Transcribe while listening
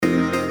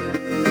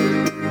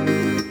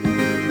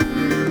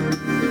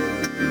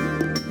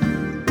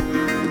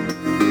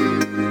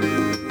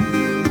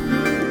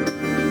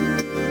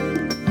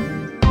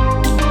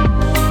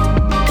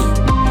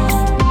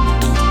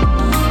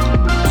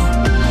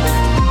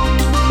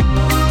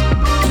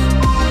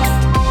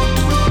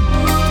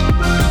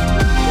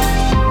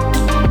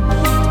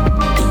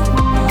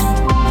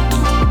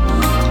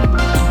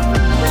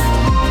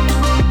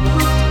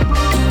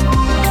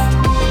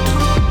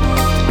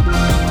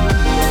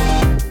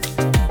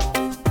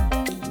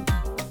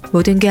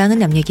모든 교양은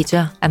남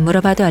얘기죠. 안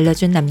물어봐도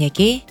알려준 남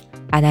얘기.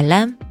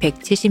 아날람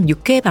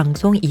 176회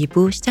방송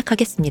 2부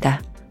시작하겠습니다.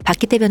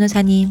 박기태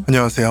변호사님.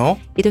 안녕하세요.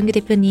 이동규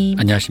대표님.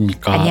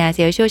 안녕하십니까.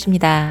 안녕하세요.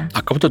 쇼우십니다.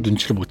 아까부터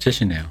눈치를 못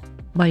채시네요.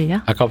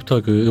 뭘요? 아까부터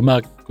그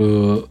음악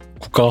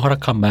국가가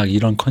허락한 마약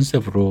이런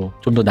컨셉으로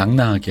좀 더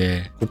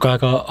낭낭하게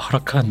국가가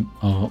허락한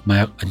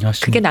마약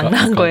안녕하십니까. 그게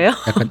낭낭한 거예요?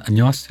 약간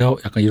안녕하세요.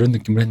 약간 이런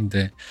느낌을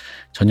했는데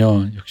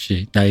전혀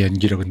역시 나의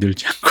연기력은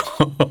늘지 않고.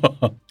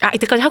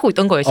 이때까지 하고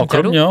있던 거예요,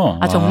 진짜로? 그럼요.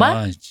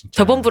 정말? 진짜.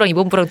 저번 부랑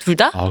이번 부랑 둘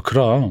다?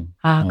 그럼.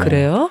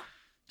 그래요?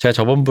 제가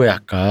저번 부에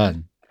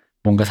약간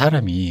뭔가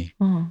사람이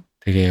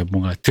되게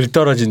뭔가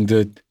들떨어진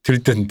듯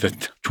들뜬 듯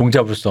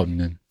종잡을 수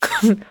없는.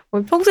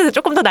 평소에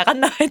조금 더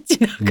나갔나 했지.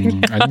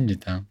 그냥.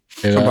 아닙니다.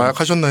 제가 마약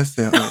하셨나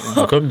했어요.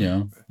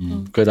 그럼요.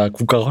 그러다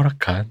국가가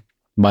허락한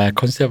마약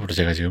컨셉으로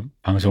제가 지금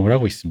방송을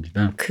하고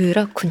있습니다.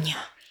 그렇군요.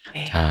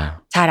 네.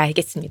 자, 잘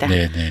알겠습니다.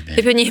 네네네.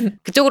 대표님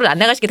그쪽으로 안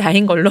나가시기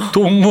다행인 걸로.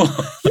 동무.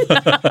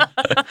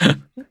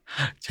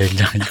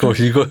 젠장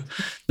이거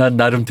난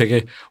나름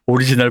되게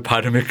오리지널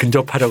발음에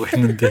근접하려고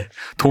했는데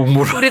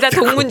동무로. 우리 다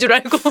동문 줄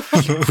알고.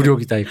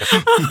 굴욕이다 이거.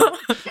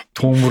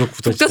 동무로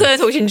굳어지.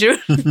 국도선에서 오신 줄.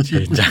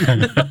 젠장.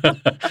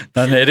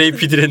 나는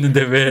LAPD를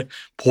했는데 왜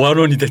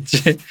보안원이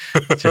됐지?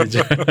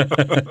 젠장.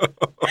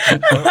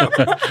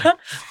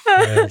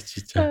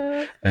 진짜.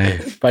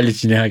 빨리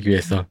진행하기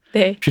위해서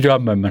네.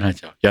 필요한 말만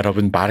하죠.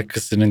 여러분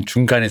마르크스는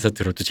중간에서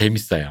들어도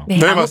재밌어요.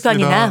 네, 아무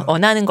편이나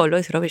원하는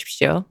걸로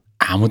들어보십시오.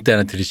 아무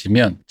때나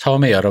들으시면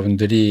처음에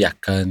여러분들이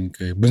약간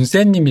그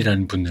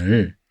문세님이라는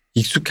분을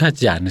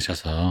익숙하지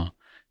않으셔서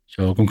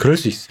조금 그럴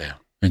수 있어요.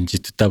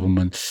 왠지 듣다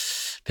보면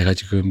내가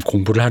지금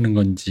공부를 하는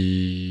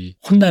건지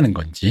혼나는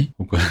건지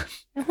혹은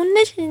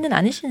혼내시는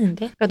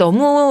않으시는데 그러니까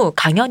너무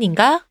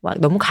강연인가?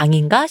 너무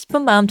강인가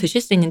싶은 마음 드실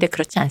수 있는데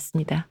그렇지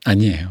않습니다.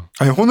 아니에요.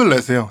 아니 혼을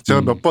내세요.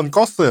 제가 몇 번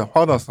껐어요.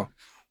 화나서.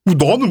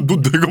 나는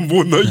내가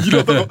나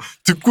이러다가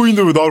듣고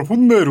있는데 왜 나를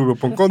혼내 이러고 몇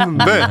번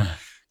껐는데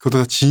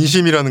그것도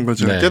진심이라는 걸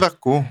제가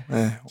깨닫고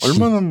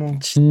얼마나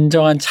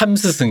진정한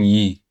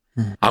참스승이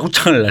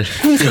아구창을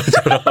날리는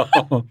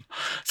것처럼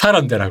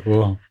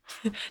사람들하고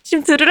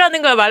지금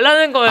들으라는 거야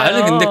말라는 거예요.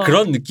 아니 근데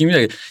그런 느낌이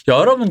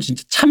여러분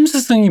진짜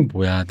참스승이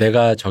뭐야.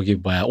 내가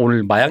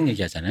오늘 마약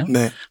얘기하잖아요.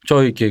 네.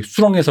 저 이렇게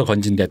수렁에서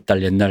건진 내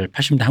딸 옛날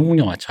 80년대 한국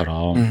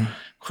영화처럼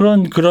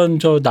그런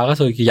저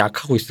나가서 이렇게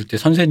약하고 있을 때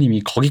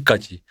선생님이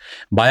거기까지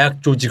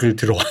마약 조직을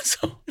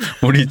들어와서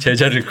우리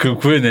제자를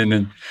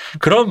구해내는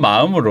그런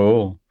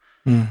마음으로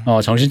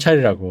정신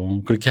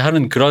차리라고 그렇게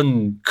하는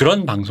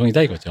그런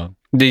방송이다 이거죠.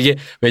 근데 이게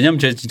왜냐면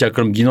제가 진짜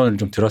그런 민원을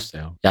좀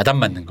들었어요. 야단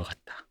맞는 것 같다.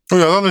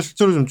 야단을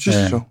실제로 좀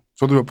치시죠. 네.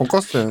 저도 몇 번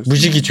껐어요.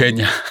 무식이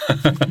죄냐.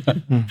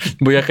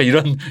 뭐 약간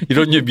이런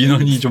류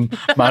민원이 좀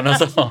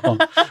많아서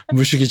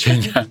무식이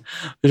죄냐.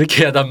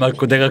 이렇게 야단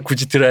맞고 내가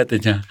굳이 들어야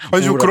되냐.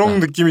 아니 좀 그런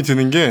느낌이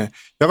드는 게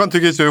약간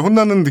되게 저희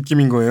혼나는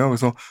느낌인 거예요.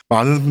 그래서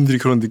많은 분들이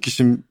그런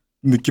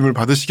느낌을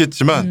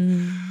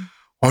받으시겠지만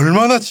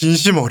얼마나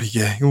진심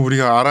어리게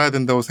우리가 알아야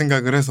된다고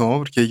생각을 해서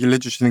그렇게 얘기를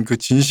해주시는 그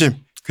진심,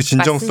 그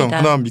진정성 맞습니다.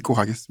 하나만 믿고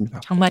가겠습니다.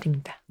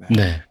 정말입니다.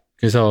 네.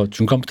 그래서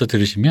중간부터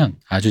들으시면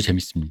아주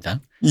재밌습니다.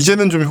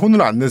 이제는 좀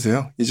혼을 안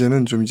내세요.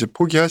 이제는 좀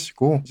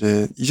포기하시고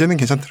이제는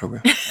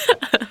괜찮더라고요.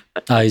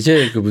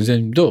 이제 그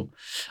문세님도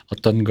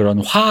어떤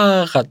그런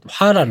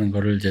화라는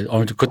거를 이제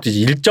그것도 이제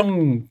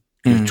일정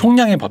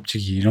총량의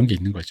법칙이 이런 게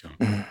있는 거죠.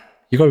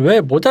 이걸 왜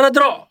못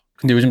알아들어?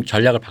 근데 요즘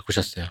전략을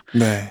바꾸셨어요.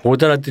 네.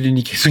 못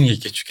알아들으니 계속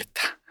얘기해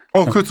주겠다.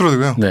 그거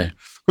들어도고요. 네.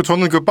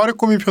 저는 그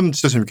빠르꼬미 편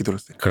진짜 재밌게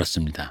들었어요.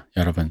 그렇습니다.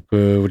 여러분,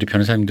 우리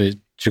변호사님도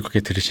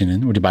즐겁게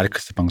들으시는 우리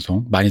마르크스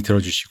방송 많이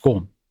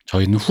들어주시고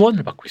저희는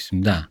후원을 받고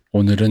있습니다.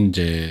 오늘은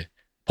이제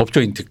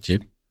법조인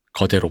특집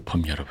거대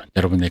로펌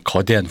여러분의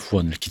거대한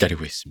후원을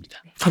기다리고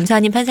있습니다.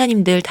 검사님,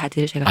 판사님들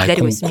다들 제가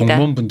기다리고 있습니다.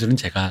 공무원분들은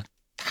제가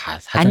다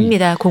사장님.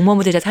 아닙니다.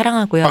 공무원분들 제가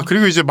사랑하고요.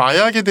 그리고 이제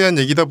마약에 대한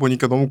얘기다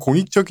보니까 너무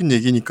공익적인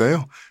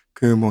얘기니까요.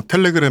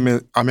 텔레그램에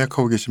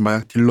암약하고 계신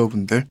마약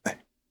딜러분들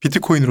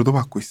비트코인으로도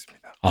받고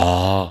있습니다.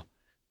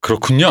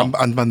 그렇군요.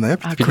 안 받나요?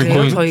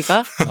 그래요?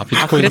 저희가?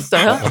 비트코인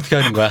그랬어요? 어떻게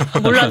하는 거야?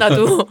 몰라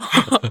나도.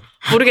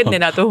 모르겠네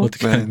나도.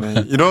 어떻게 하는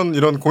거야?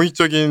 이런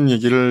공익적인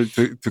얘기를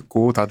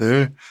듣고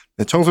다들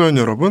청소년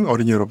여러분,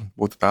 어린이 여러분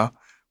모두 다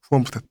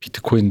후원 부탁.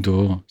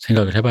 비트코인도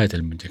생각을 해봐야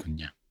될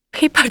문제군요.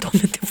 페이팔도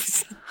없는데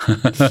무슨.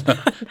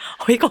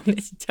 어이가 없네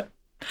진짜.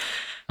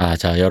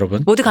 자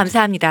여러분 모두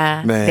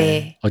감사합니다.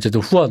 네.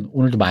 어쨌든 후원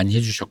오늘도 많이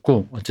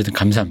해주셨고 어쨌든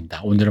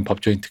감사합니다. 오늘은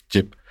법조인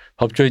특집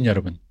법조인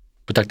여러분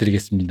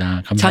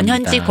부탁드리겠습니다. 감사합니다.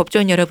 전현직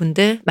법조인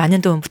여러분들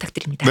많은 도움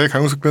부탁드립니다. 네,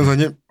 강용석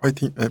변호사님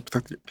화이팅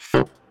부탁드립니다.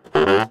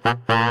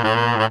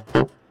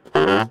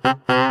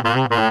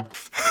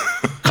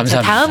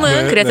 감사합니다.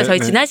 다음은 그래서 저희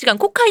지난 시간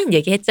코카인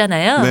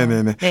얘기했잖아요.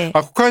 네네네. 네.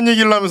 코카인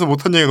얘기를 하면서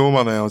못한 얘기가 너무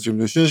많아요.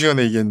 지금 쉬는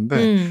시간에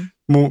얘기했는데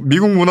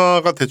미국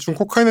문화가 대충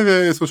코카인에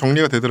대해서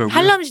정리가 되더라고요.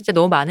 하려면 진짜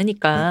너무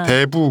많으니까.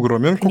 대부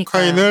그러면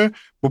코카인을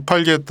못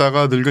팔게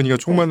했다가 늙은이가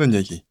총 맞는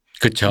얘기.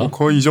 그렇죠.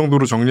 거의 이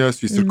정도로 정리할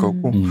수 있을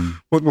거고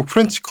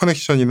프렌치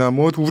커넥션이나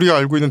우리가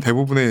알고 있는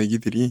대부분의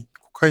얘기들이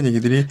코카인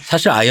얘기들이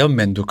사실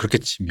아이언맨도 그렇게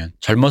치면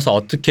젊어서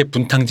어떻게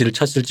분탕질을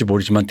쳤을지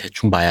모르지만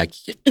대충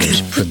마약이겠죠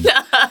싶은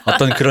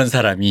어떤 그런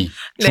사람이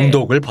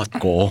중독을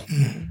벗고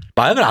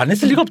마약을 안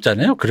했을 리가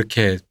없잖아요.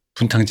 그렇게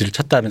분탕질을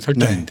쳤다는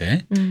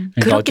설정인데.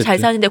 그러니까 그렇게 잘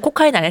사는데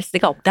코카인 안 했을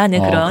리가 없다는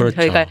그런 그렇죠.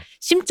 저희가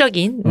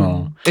심적인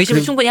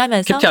의심을 충분히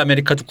하면서. 캡틴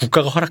아메리카도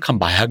국가가 허락한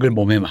마약을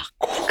몸에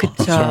맞고.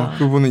 그렇죠.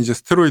 그분은 이제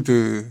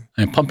스테로이드.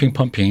 네,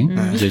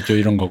 펌핑. 이제 저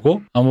이런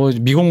거고. 뭐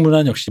미국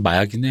문화는 역시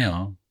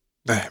마약이네요.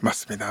 네,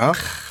 맞습니다.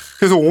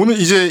 그래서 오늘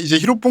이제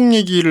히로뽕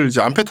얘기를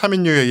이제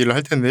암페타민류 얘기를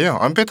할 텐데요.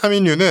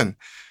 암페타민류는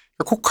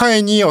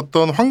코카인이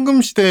어떤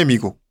황금 시대의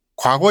미국,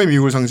 과거의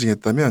미국을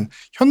상징했다면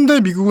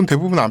현대 미국은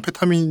대부분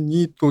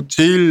암페타민이 또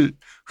제일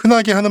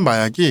흔하게 하는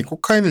마약이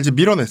코카인을 이제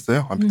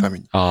밀어냈어요.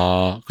 암페타민.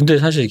 근데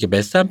사실 이게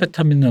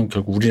메스암페타민은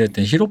결국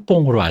우리한테는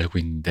히로뽕으로 알고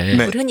있는데.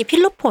 네. 우리 흔히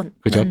필로폰.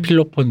 그죠.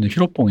 필로폰은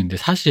히로뽕인데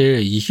사실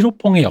이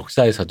히로뽕의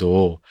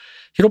역사에서도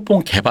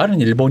히로뽕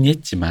개발은 일본이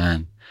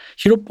했지만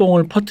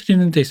히로뽕을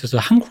퍼뜨리는 데 있어서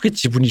한국의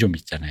지분이 좀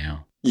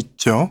있잖아요.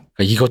 있죠.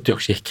 그러니까 이것도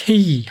역시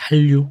K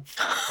한류.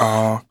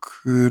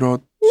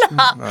 그렇죠.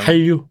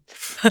 한류.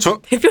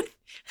 대표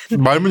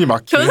말문이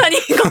막히네. 변호사님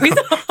거기서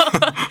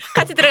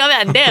같이 들어가면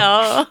안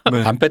돼요.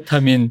 네.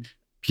 암페타민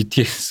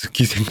BTS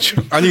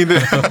기생충. 아니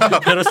근데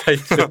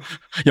패러사이트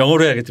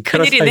영어로 해야겠죠.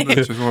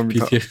 패러사이트.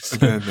 죄송합니다. BTS.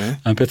 네.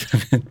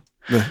 암페타민.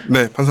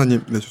 네,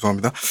 판사님. 네,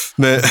 죄송합니다.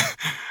 네.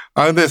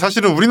 근데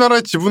사실은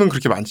우리나라의 지분은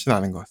그렇게 많지는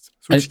않은 것 같습니다.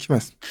 솔직히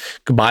말씀.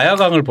 그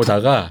마야강을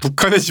보다가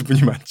북한의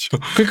지분이 많죠.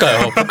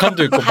 그러니까요.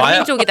 북한도 있고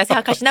한민 쪽이다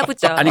생각하시나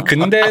보죠. 아니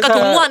근대사 아까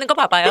동무하는 거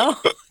봐봐요.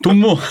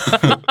 동무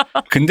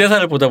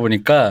근대사를 보다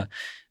보니까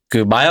그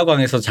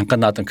마야광에서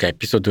잠깐 나왔던 그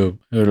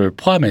에피소드를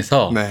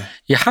포함해서 네.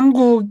 이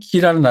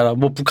한국이라는 나라,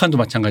 뭐 북한도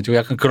마찬가지고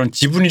약간 그런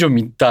지분이 좀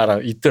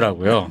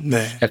있더라고요.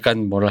 네.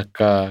 약간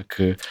뭐랄까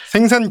그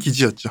생산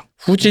기지였죠.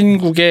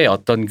 후진국의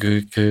어떤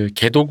그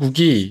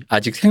개도국이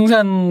아직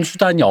생산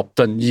수단이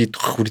없던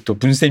우리 또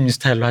문세민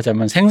스타일로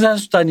하자면 생산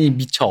수단이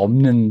미처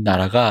없는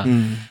나라가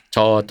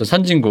저 어떤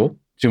선진국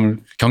지금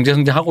경제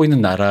성장하고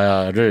있는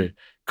나라를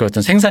그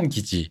어떤 생산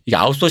기지 이게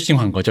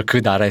아웃소싱한 거죠.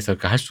 그 나라에서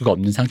할 수가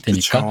없는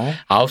상태니까 그쵸.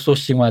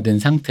 아웃소싱화된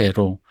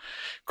상태로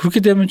그렇게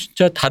되면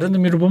진짜 다른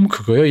의미로 보면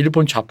그거예요.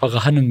 일본 좌파가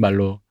하는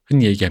말로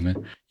흔히 얘기하면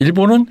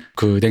일본은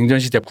그 냉전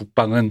시대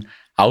국방은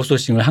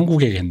아웃소싱을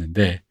한국에게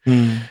했는데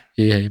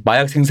이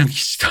마약 생산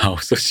기지도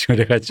아웃소싱을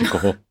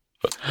해가지고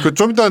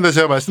좀 이따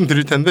제가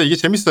말씀드릴 텐데 이게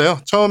재밌어요.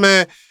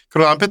 처음에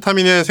그런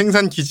암페타민의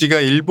생산 기지가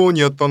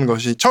일본이었던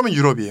것이 처음엔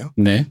유럽이에요.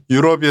 네.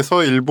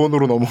 유럽에서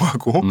일본으로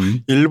넘어가고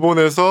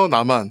일본에서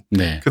남한,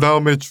 네. 그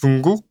다음에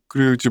중국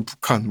그리고 이제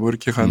북한 뭐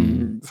이렇게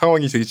간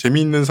상황이 되게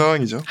재미있는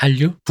상황이죠.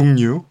 한류?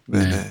 북류,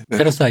 네.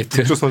 패러사이트,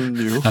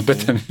 북조선류,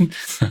 암페타민. 네.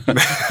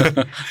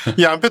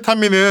 이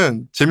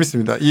암페타민은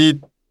재밌습니다.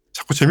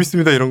 자꾸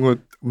재밌습니다 이런 거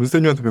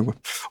문쌤님한테 배운 거.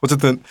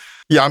 어쨌든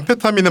이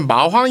암페타민은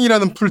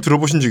마황이라는 풀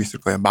들어보신 적 있을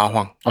거예요.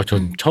 마황.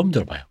 전 처음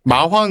들어봐요.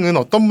 마황은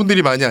어떤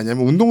분들이 많이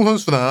아냐면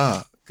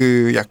운동선수나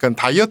그 약간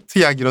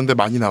다이어트 약 이런 데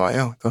많이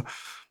나와요. 그래서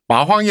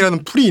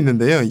마황이라는 풀이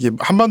있는데요. 이게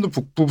한반도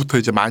북부부터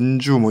이제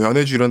만주, 뭐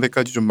연해주 이런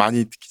데까지 좀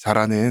많이 특히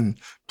자라는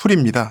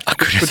풀입니다.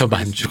 그래서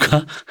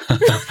만주가?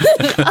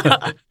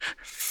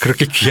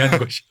 그렇게 귀한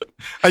것이.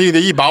 아니 근데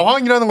이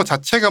마황이라는 것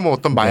자체가 뭐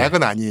어떤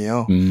마약은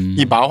아니에요.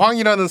 이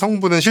마황이라는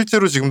성분은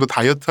실제로 지금도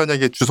다이어트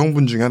한약의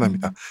주성분 중에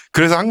하나입니다.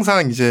 그래서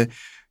항상 이제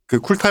그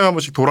쿨타임 한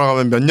번씩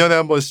돌아가면 몇 년에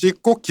한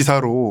번씩 꼭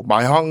기사로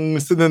마황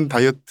쓰는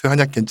다이어트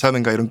한약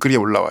괜찮은가 이런 글이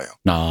올라와요.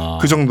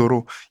 그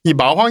정도로 이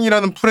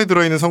마황이라는 풀에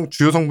들어있는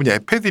주요 성분이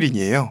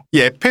에페드린이에요. 이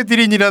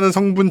에페드린이라는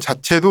성분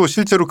자체도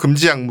실제로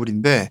금지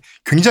약물인데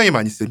굉장히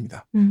많이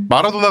씁니다.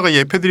 마라도나가 이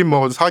에페드린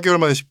먹어서 4개월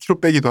만에 10kg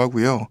빼기도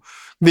하고요.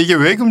 근데 이게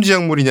왜 금지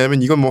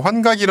약물이냐면 이건 뭐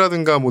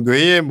환각이라든가 뭐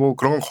뇌에 뭐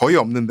그런 건 거의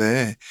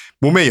없는데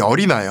몸에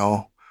열이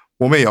나요.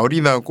 몸에 열이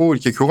나고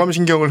이렇게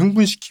교감신경을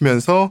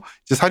흥분시키면서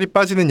이제 살이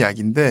빠지는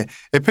약인데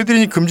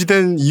에페드린이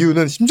금지된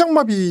이유는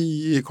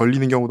심장마비에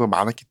걸리는 경우도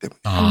많았기 때문에.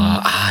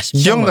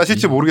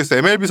 기억나실지 모르겠어요.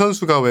 MLB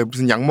선수가 왜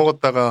무슨 약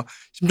먹었다가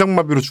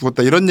심장마비로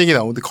죽었다 이런 얘기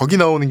나오는데 거기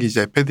나오는 게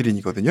이제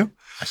에페드린이거든요.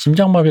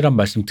 심장마비란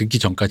말씀 듣기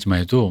전까지만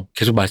해도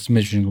계속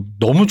말씀해 주시는 거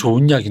너무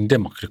좋은 약인데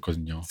막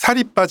그랬거든요.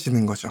 살이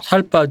빠지는 거죠.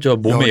 살 빠져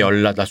몸에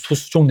열나 나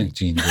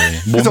소수종냉증인데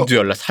몸도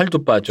열나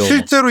살도 빠져.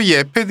 실제로 이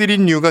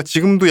에페드린류가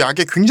지금도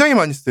약에 굉장히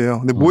많이 쓰여요.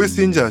 근데 뭐에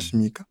쓰인지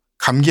아십니까?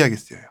 감기약에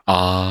쓰여요.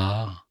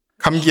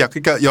 감기약.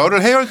 그러니까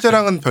열을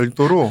해열제랑은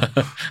별도로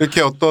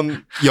이렇게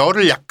어떤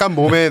열을 약간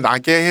몸에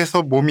나게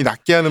해서 몸이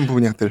낫게 하는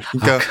부분약들.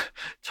 그러니까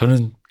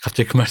저는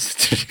갑자기 그 말씀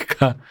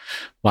들으니까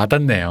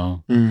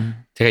와닿네요.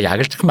 제가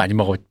약을 참 많이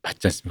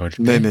먹어봤지 않습니까?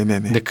 네네네.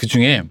 근데 그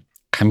중에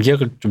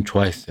감기약을 좀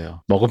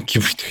좋아했어요. 먹으면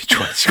기분이 되게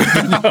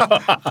좋아지거든요.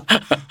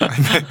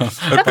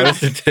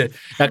 그랬을 때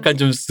약간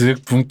좀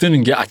쓱 붕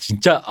뜨는 게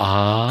진짜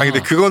근데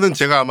그거는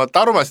제가 아마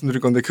따로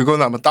말씀드릴 건데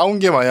그거는 아마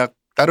다운계 마약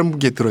다른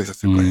분기에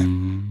들어있었을 거예요.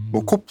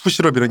 뭐 코프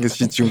시럽 이런 게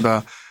지금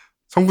다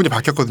성분이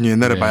바뀌었거든요.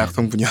 옛날에 마약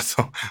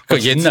성분이어서.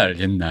 그러니까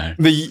옛날.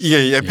 근데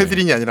이게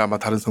에페드린이 아니라 아마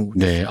다른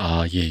성분이에요.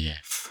 네, 예.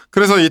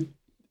 그래서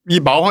이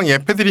마황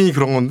에페드린이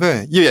그런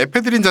건데 이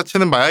에페드린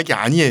자체는 마약이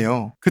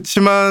아니에요.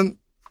 그렇지만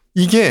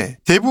이게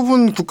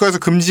대부분 국가에서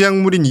금지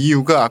약물인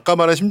이유가 아까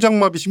말한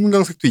심장마비,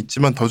 심근경색도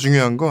있지만 더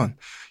중요한 건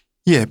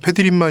이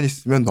에페드린만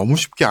있으면 너무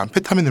쉽게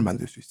암페타민을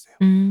만들 수 있어요.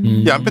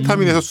 이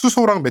암페타민에서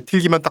수소랑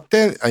메틸기만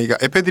그러니까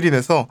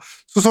에페드린에서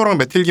수소랑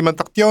메틸기만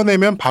딱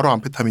떼어내면 바로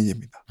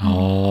암페타민입니다.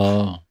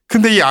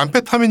 근데 이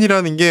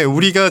암페타민이라는 게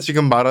우리가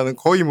지금 말하는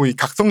거의 뭐 이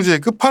각성제의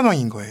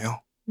끝판왕인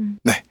거예요.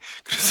 네.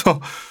 그래서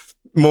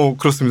뭐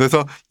그렇습니다.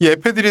 그래서 이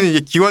에페드린은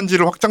이게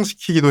기관지를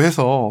확장시키기도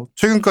해서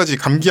최근까지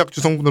감기약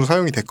주성분으로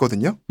사용이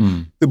됐거든요.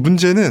 근데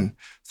문제는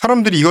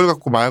사람들이 이걸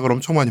갖고 마약을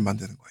엄청 많이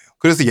만드는 거예요.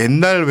 그래서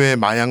옛날 왜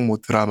마약 뭐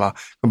드라마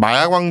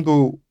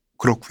마약왕도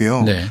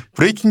그렇고요. 네.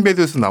 브레이킹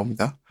배드에서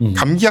나옵니다.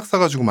 감기약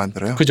사가지고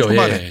만들어요. 그죠.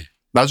 초반에. 예.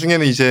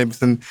 나중에는 이제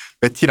무슨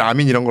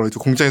메틸아민 이런 걸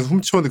공장에서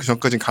훔쳐오는데 그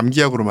전까지는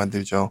감기약으로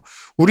만들죠.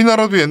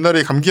 우리나라도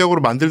옛날에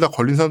감기약으로 만들다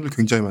걸린 사람들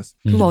굉장히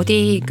많습니다. 뭐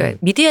어디 그러니까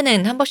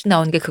미디어에는 한 번씩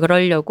나오는 게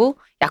그러려고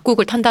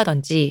약국을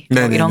턴다든지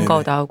뭐 이런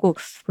거 나오고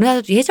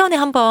우리나라도 예전에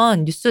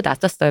한번 뉴스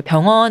났었어요.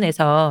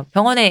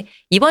 병원에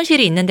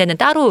입원실이 있는 데는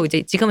따로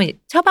이제 지금은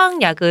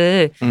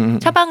처방전을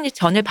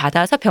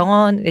받아서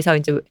병원에서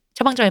이제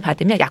처방전을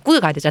받으면 약국을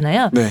가야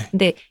되잖아요. 네.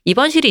 근데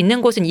입원실이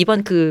있는 곳은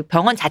그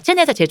병원 자체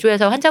내에서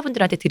제조해서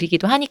환자분들한테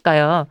드리기도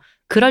하니까요.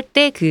 그럴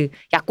때 그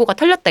약국가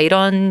털렸다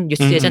이런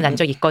뉴스 예전 난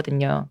적이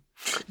있거든요.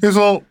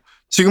 그래서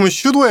지금은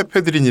슈도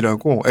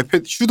에페드린이라고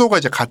슈도가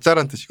이제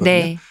가짜란 뜻이거든요.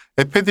 네.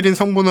 에페드린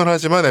성분을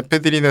하지만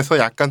에페드린에서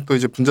약간 또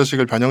이제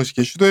분자식을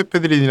변형시킨 슈도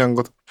에페드린이라는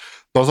거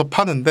넣어서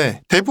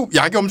파는데 대부분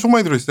약이 엄청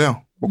많이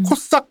들어있어요. 뭐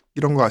코싹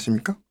이런 거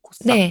아십니까?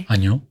 코싹. 네.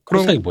 아니요.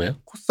 코싹이 뭐예요?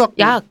 코싹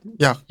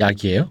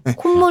약이에요? 네.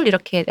 콧물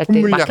이렇게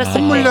막혔을 때.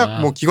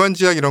 콧물약, 뭐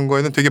기관지약 이런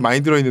거에는 되게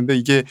많이 들어있는데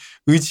이게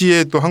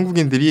의지에 또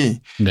한국인들이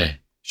네.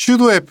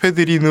 슈도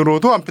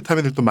에페드린으로도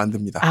암페타민을 또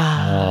만듭니다.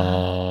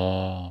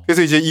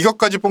 그래서 이제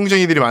이것까지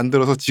뽕쟁이들이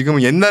만들어서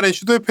지금은 옛날에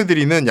슈도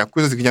에페드린은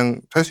약국에서 그냥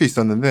살 수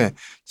있었는데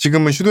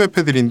지금은 슈도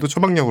에페드린도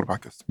처방약으로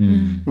바뀌었어요.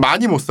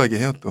 많이 못 사게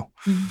해요 또.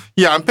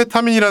 이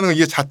암페타민이라는 거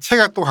이게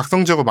자체가 또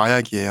각성제고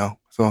마약이에요.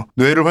 그래서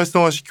뇌를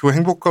활성화시키고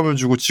행복감을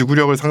주고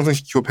지구력을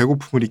상승시키고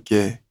배고픔을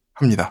잊게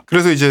합니다.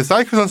 그래서 이제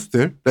사이클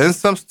선수들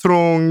랜스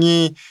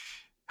암스트롱이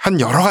한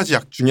여러 가지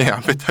약 중에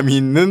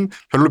암페타민은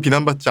별로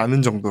비난받지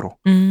않은 정도로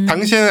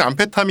당시에는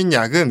암페타민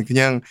약은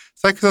그냥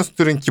사이클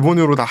선수들은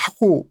기본으로 다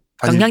하고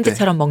다닐 때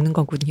영양제처럼 먹는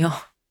거군요.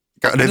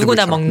 그러니까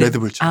누구나 먹는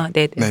레드불처럼.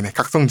 네네.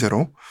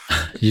 각성제로.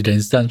 이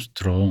랜스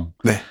암스트롱.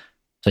 네.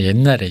 저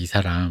옛날에 이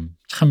사람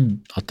참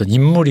어떤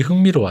인물이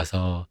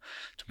흥미로워서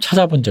좀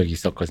찾아본 적이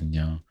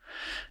있었거든요.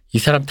 이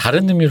사람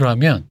다른 의미로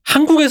하면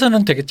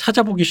한국에서는 되게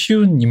찾아보기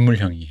쉬운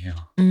인물형이에요.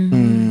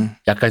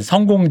 약간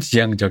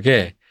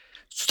성공지향적에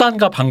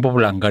수단과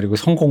방법을 안 가리고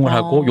성공을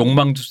하고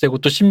욕망도 세고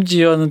또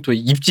심지어는 또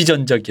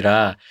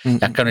입지전적이라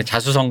약간의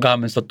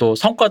자수성가하면서 또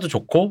성과도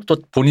좋고 또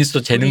본인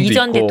스스로 재능도 있고.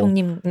 이전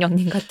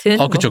대통령님 같은.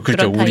 그렇죠.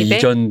 그렇죠. 우리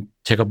이전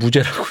제가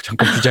무죄라고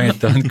잠깐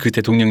주장했던 그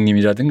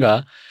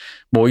대통령님이라든가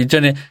뭐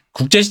이전에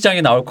국제시장에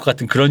나올 것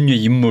같은 그런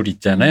류의 인물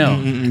있잖아요.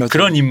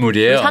 그런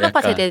인물이에요. 산업화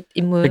약간. 세대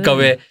인물. 그러니까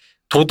왜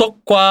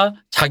도덕과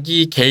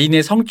자기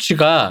개인의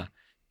성취가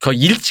거의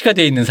일치가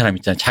되어 있는 사람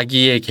있잖아요.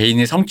 자기의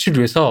개인의 성취를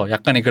위해서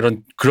약간의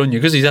그런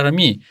그래서 이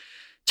사람이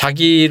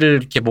자기를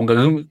이렇게 뭔가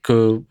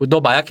너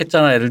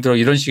마약했잖아. 예를 들어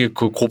이런 식의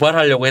그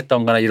고발하려고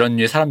했던거나 이런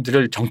류의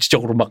사람들을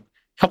정치적으로 막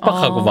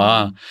협박하고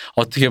막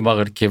어떻게 막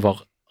이렇게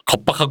막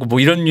겁박하고 뭐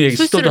이런 류의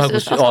시도도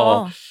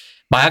하고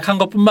마약한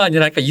것뿐만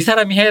아니라 그러니까 이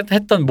사람이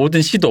했던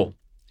모든 시도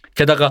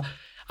게다가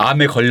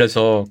암에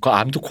걸려서 그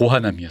암도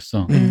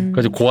고환암이었어.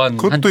 그래서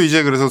그것도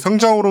이제 그래서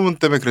성장 호르몬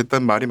때문에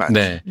그랬다는 말이 많죠.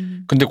 네.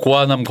 근데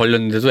고환암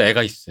걸렸는데도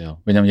애가 있어요.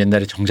 왜냐면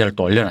옛날에 정자를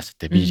또 얼려놨을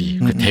때 미리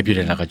그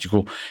데뷔를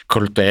해놔가지고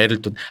그걸 또 애를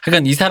또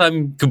하여간 이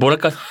사람 그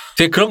뭐랄까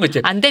되게 그런 거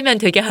있죠. 안 되면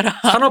되게 하라.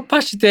 산업화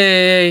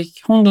시대의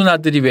형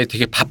누나들이 왜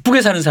되게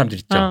바쁘게 사는 사람들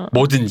있죠.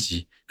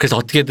 뭐든지. 그래서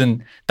어떻게든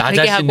나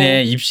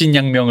자신의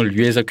입신양명을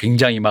위해서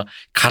굉장히 막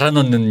갈아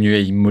넣는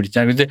류의 인물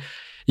있잖아요. 근데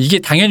이게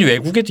당연히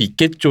외국에도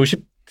있겠죠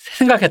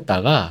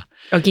생각했다가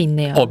여기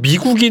있네요.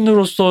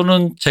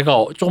 미국인으로서는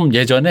제가 조금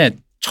예전에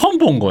처음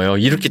본 거예요.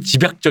 이렇게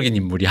집약적인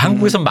인물이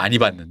한국에선 많이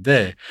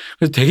봤는데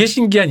그래서 되게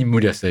신기한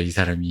인물이었어요. 이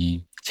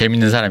사람이.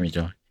 재밌는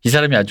사람이죠. 이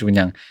사람이 아주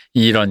그냥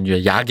이런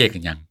약에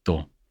그냥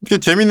또.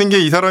 재밌는 게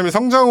이 사람이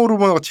성장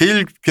호르몬하고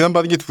제일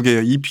비난받은 게 두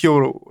개예요.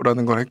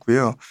 EPO라는 걸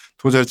했고요.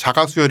 두 번째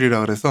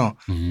자가수혈이라 그래서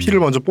피를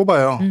먼저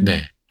뽑아요.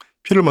 네.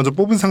 피를 먼저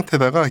뽑은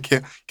상태에다가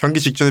이렇게 경기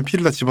직전에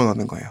피를 다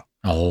집어넣는 거예요.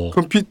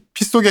 그럼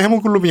피 속에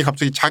헤모글로빈이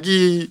갑자기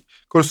자기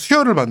걸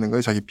수혈을 받는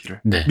거예요. 자기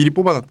피를. 네. 미리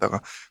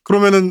뽑아놨다가.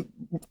 그러면은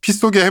피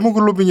속에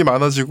헤모글로빈이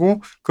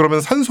많아지고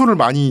그러면 산소를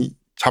많이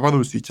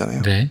잡아놓을 수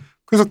있잖아요. 네.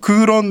 그래서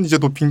그런 이제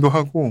도핑도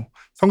하고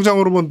성장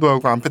호르몬도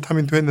하고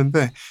암페타민도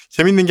했는데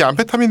재밌는 게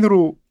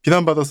암페타민으로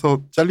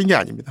비난받아서 잘린 게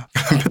아닙니다.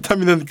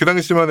 암페타민은 그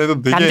당시만 해도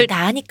되게 남들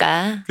다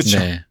하니까. 그렇죠.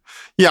 네.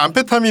 이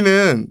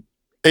암페타민은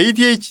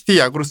ADHD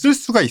약으로 쓸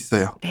수가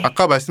있어요. 네.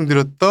 아까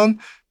말씀드렸던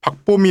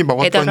박봄이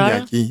먹었던 에더럴?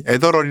 약이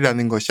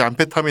에더럴이라는 것이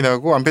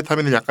암페타민하고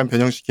암페타민을 약간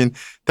변형시킨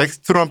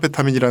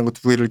덱스트로암페타민이라는 거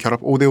두 개를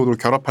 5대5로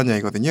결합한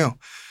약이거든요.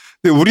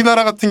 근데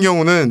우리나라 같은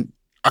경우는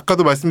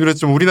아까도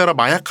말씀드렸지만 우리나라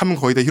마약하면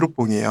거의 다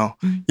히로뽕이에요.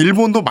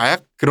 일본도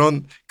마약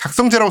그런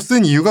각성제라고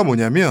쓴 이유가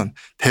뭐냐면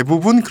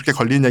대부분 그렇게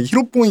걸리는 약이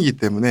히로뽕이기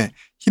때문에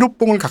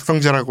히로뽕을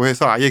각성제라고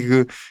해서 아예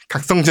그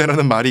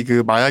각성제라는 말이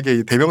그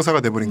마약의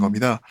대명사가 돼버린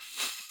겁니다.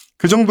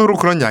 그 정도로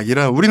그런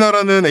약이라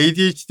우리나라는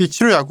ADHD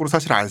치료약으로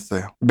사실 안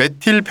써요.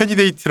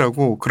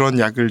 메틸페니데이트라고 그런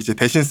약을 이제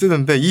대신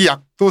쓰는데 이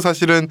약도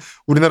사실은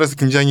우리나라에서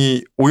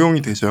굉장히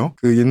오용이 되죠.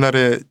 그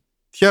옛날에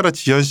티아라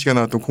지연 씨가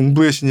나왔던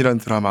공부의 신이라는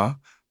드라마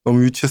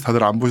너무 유치해서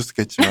다들 안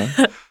보셨겠지만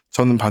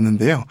저는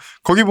봤는데요.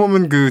 거기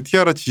보면 그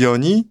티아라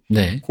지연이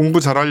네. 공부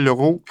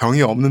잘하려고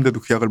병이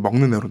없는데도 그 약을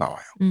먹는 애로 나와요.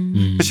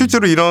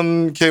 실제로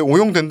이런 게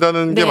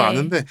오용된다는 게 네.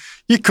 많은데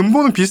이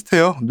근본은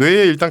비슷해요.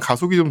 뇌에 일단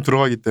가속이 좀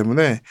들어가기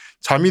때문에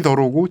잠이 덜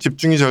오고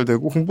집중이 잘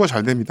되고 공부가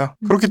잘 됩니다.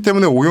 그렇기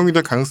때문에 오용이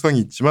될 가능성이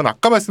있지만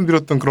아까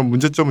말씀드렸던 그런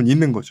문제점은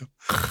있는 거죠.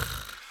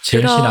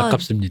 지연 씨는 그런-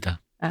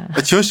 아깝습니다.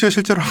 지연 씨가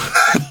실제로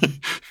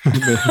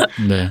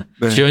네.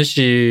 네. 지연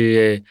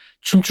씨의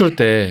춤출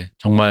때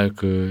정말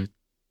그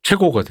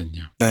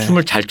최고거든요. 네.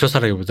 춤을 잘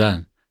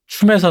춰서라기보단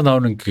춤에서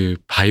나오는 그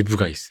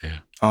바이브가 있어요.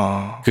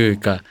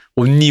 그러니까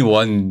온리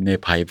원의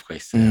바이브가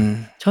있어요.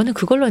 저는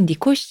그걸로는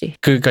니콜 씨.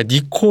 그러니까 너무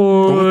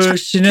니콜 착해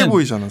씨는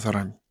보이잖아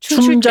사람이.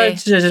 춤출 때.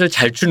 춤자체를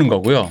잘 추는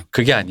거고요.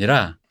 그게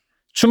아니라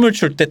춤을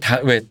출 때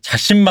왜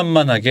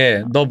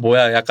자신만만하게 너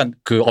뭐야 약간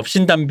그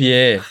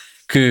업신담비의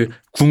그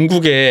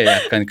궁극의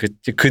약간 그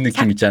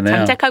느낌 있잖아요.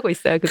 장착하고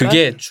있어요. 그거?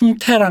 그게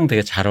춤태랑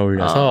되게 잘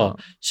어울려서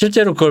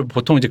실제로 그걸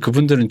보통 이제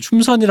그분들은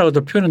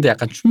춤선이라고도 표현하는데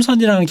약간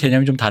춤선이라는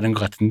개념이 좀 다른 것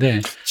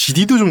같은데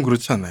GD도 좀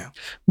그렇지 않나요?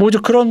 뭐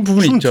그런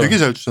부분이 춤 있죠. 되게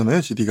잘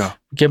추잖아요, GD가.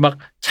 이게 막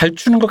잘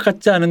추는 것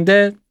같지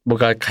않은데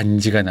뭐가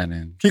간지가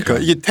나는. 그러니까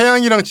이게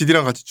태양이랑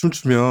GD랑 같이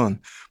춤추면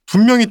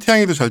분명히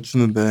태양이도 잘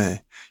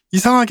추는데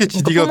이상하게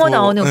GD가 뿜어 더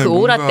나오는 그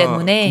오라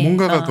때문에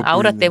뭔가가 더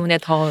아우라 보이는. 때문에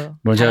더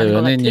뭐 제가 잘하는 것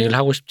연예인 같은. 얘기를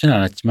하고 싶지는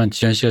않았지만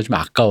지연 씨가 좀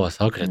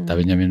아까워서 그랬다.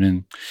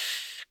 왜냐면은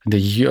근데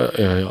이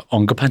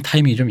언급한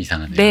타이밍이 좀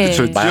이상하네요. 네.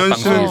 그렇죠. 마약 지연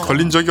씨는 방송에서.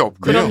 걸린 적이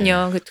없고요.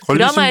 그럼요. 그 걸리신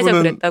드라마에서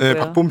분은 그랬다고요. 네,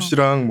 박범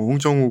씨랑 뭐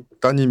홍정욱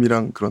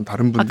따님이랑 그런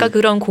다른 분들. 아까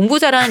그런 공부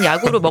잘하는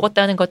야구를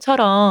먹었다는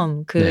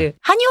것처럼 그 네.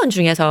 한의원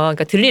중에서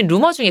그러니까 들린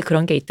루머 중에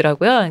그런 게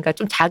있더라고요. 그러니까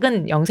좀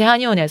작은 영세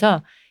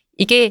한의원에서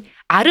이게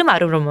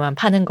아름아름으로만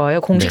파는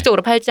거예요.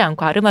 공식적으로 팔지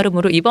않고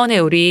아름아름으로 이번에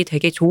우리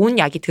되게 좋은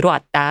약이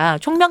들어왔다.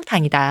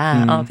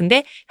 총명탕이다.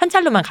 근데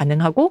현찰로만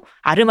가능하고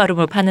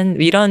아름아름으로 파는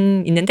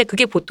이런 있는데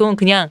그게 보통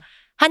그냥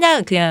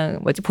그냥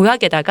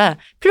보약에다가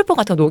필로폰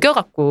같은 거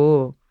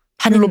녹여갖고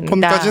파는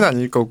필로폰까지는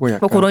아닐 거고 약간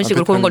뭐 그런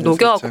식으로 그런 걸 아페타민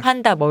녹여갖고 살짝.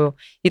 판다 뭐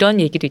이런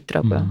얘기도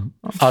있더라고요.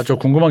 저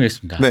궁금한 게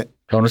있습니다. 네.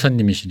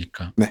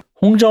 변호사님이시니까. 네.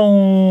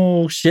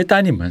 홍정욱 씨의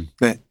따님은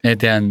네. 에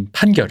대한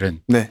판결은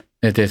네.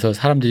 에 대해서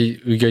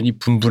사람들이 의견이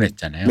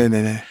분분했잖아요.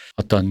 네네네.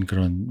 어떤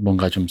그런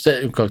뭔가 좀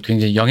그러니까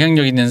굉장히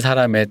영향력 있는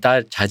사람의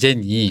딸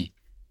자제니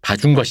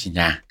봐준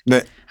것이냐,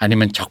 네.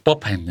 아니면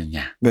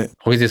적법했느냐, 네.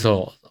 거기에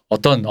대해서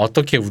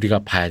어떻게 우리가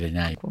봐야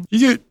되냐.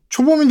 이게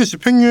초범인데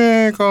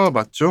집행유예가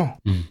맞죠?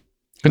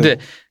 근데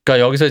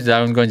그러니까 여기서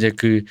나온 건 이제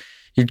그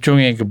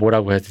일종의 그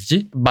뭐라고 해야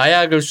되지?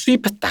 마약을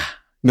수입했다.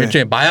 네.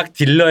 일종의 마약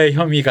딜러의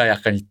혐의가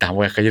약간 있다.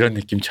 뭐 약간 이런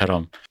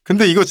느낌처럼.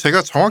 근데 이거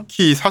제가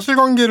정확히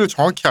사실관계를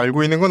정확히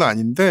알고 있는 건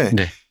아닌데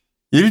네.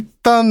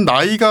 일단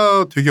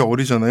나이가 되게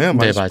어리잖아요.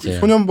 네, 맞아요.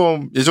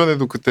 소년범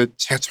예전에도 그때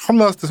제가 처음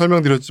나왔을 때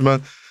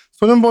설명드렸지만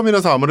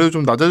소년범이라서 아무래도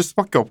좀 낮아질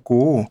수밖에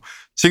없고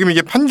지금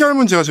이게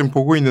판결문 제가 지금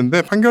보고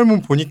있는데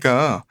판결문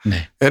보니까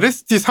네.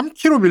 LSD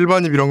 3kg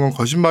밀반입 이런 건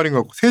거짓말인 것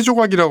같고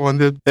세조각이라고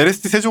하는데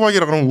LSD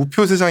세조각이라 그러면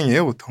우표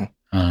 3장이에요 보통.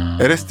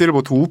 LSD를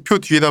보통 우표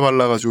뒤에다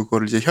발라가지고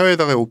그거를 이제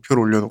혀에다가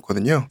우표를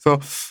올려놓거든요. 그래서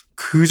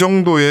그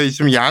정도의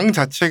지금 양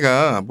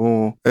자체가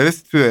뭐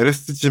LSD도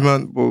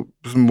LSD지만 뭐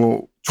무슨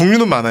뭐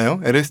종류는 많아요.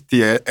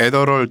 LSD,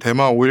 에더럴,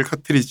 대마, 오일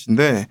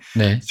카트리지인데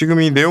네.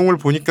 지금 이 내용을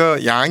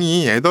보니까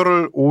양이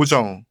에더럴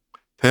 5정,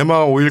 대마,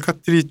 오일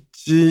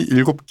카트리지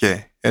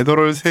 7개,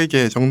 에더럴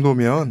 3개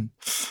정도면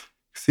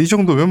이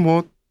정도면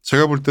뭐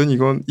제가 볼 땐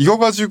이거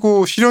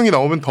가지고 실형이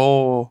나오면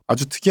더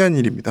아주 특이한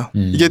일입니다.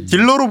 이게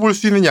딜러로 볼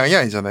수 있는 양이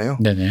아니잖아요.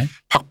 네네.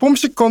 박범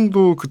씨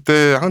건도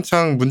그때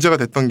한창 문제가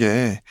됐던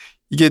게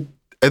이게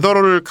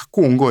에더럴을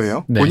갖고 온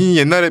거예요. 네. 본인이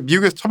옛날에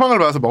미국에서 처방을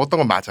받아서 먹었던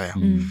건 맞아요.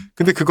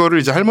 근데 그거를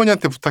이제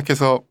할머니한테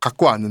부탁해서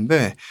갖고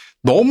왔는데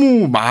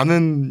너무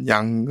많은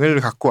양을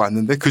갖고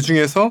왔는데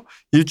그중에서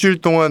일주일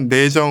동안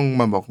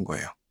 4정만 먹은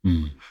거예요.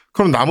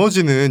 그럼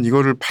나머지는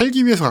이거를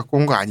팔기 위해서 갖고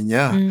온 거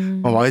아니냐.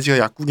 YG가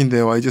약국인데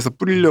YG에서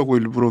뿌리려고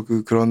일부러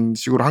그런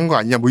식으로 한 거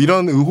아니냐. 뭐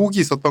이런 의혹이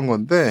있었던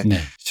건데 네.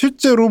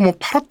 실제로 뭐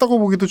팔았다고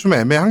보기도 좀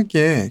애매한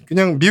게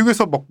그냥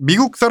미국에서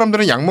미국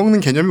사람들은 약 먹는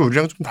개념이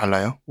우리랑 좀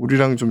달라요.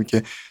 우리랑 좀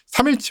이렇게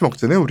 3일치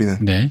먹잖아요. 우리는.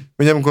 네.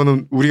 왜냐하면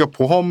그거는 우리가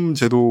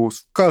보험제도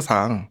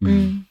수가상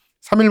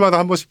 3일마다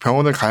한 번씩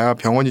병원을 가야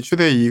병원이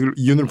최대의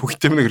이윤을 보기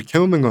때문에 그렇게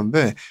해놓는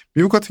건데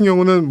미국 같은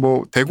경우는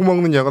뭐 대구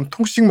먹는 약은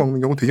통씩 먹는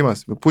경우 되게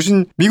많습니다.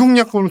 보신 미국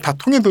약 보면 다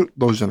통에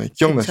넣어주잖아요.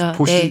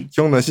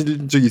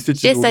 기억나실 적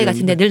있을지 CSI 모르겠는데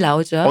같은 데 늘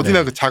나오죠. 어디나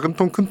네. 그 작은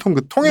통 큰 통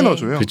그 통에 네.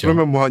 넣어줘요. 그죠.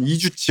 그러면 뭐 한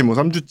 2주치 뭐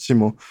 3주치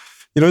뭐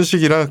이런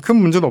식이라 큰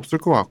문제는 없을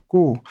것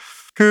같고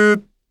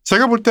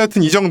제가 볼 때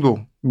하여튼 이 정도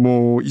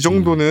뭐 이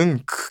정도는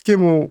크게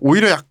뭐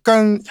오히려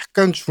약간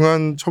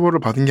중한 처벌을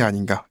받은 게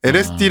아닌가.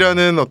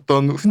 LSD라는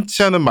어떤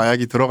흔치 않은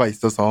마약이 들어가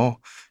있어서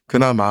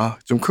그나마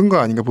좀 큰 거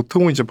아닌가.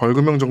 보통은 이제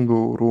벌금형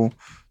정도로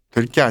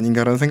될 게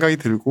아닌가라는 생각이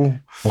들고.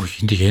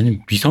 근데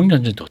얘는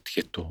미성년자인데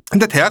어떻게 또.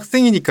 근데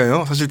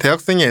대학생이니까요. 사실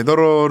대학생이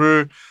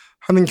애더러를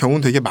하는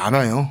경우는 되게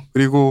많아요.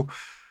 그리고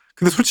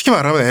근데 솔직히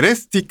말하면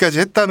LSD까지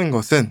했다는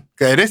것은,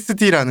 그러니까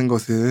LSD라는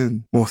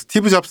것은 뭐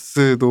스티브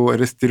잡스도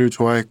LSD를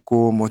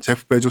좋아했고 뭐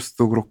제프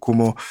베조스도 그렇고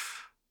뭐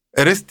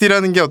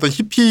LSD라는 게 어떤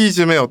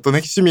히피즘의 어떤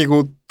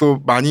핵심이고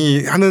또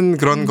많이 하는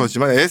그런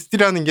거지만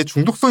LSD라는 게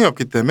중독성이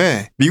없기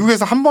때문에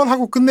미국에서 한 번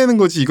하고 끝내는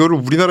거지 이거를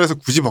우리나라에서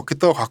굳이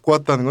먹겠다고 갖고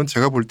왔다는 건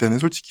제가 볼 때는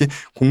솔직히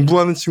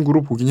공부하는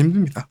친구로 보긴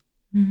힘듭니다.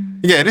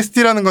 이게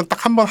LSD라는 건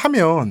딱 한 번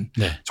하면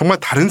정말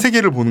다른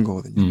세계를 보는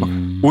거거든요. 막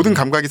모든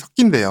감각이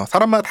섞인대요.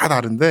 사람마다 다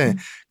다른데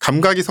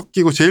감각이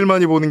섞이고 제일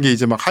많이 보는 게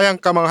이제 막 하얀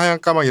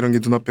까망 이런 게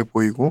눈앞에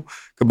보이고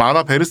그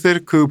만화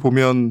베르세르크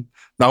보면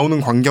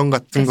나오는 광경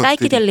같은 것들이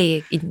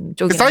사이키델릭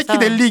쪽이라서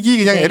사이키델릭이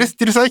그냥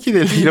LSD를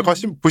사이키델릭이라고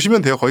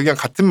보시면 돼요. 거의 그냥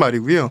같은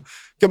말이고요.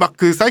 막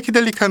그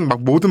사이키델릭한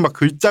막 모든 막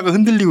글자가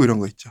흔들리고 이런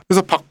거 있죠.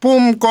 그래서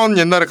박보험 건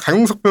옛날에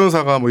강용석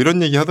변호사가 뭐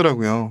이런 얘기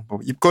하더라고요. 뭐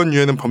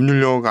입건유예는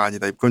법률 용어가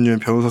아니다. 입건유예는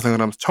변호사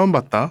생활하면서 처음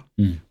봤다.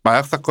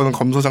 마약 사건은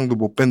검소장도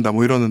못 뺀다.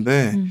 뭐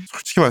이러는데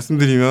솔직히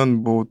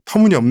말씀드리면 뭐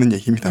터무니없는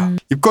얘기입니다.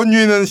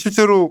 입건유예는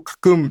실제로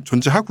가끔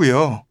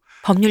존재하고요.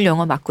 법률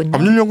용어 맞군요.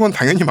 법률 용어는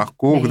당연히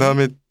맞고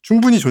그다음에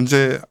충분히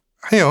존재해요.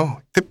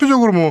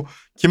 대표적으로 뭐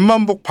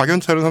김만복,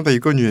 박연차는 상당히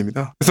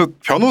입건유예입니다. 그래서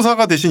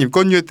변호사가 대신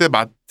입건유예 때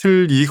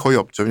맡을 일이 거의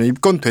없죠. 그냥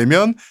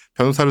입건되면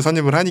변호사를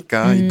선임을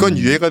하니까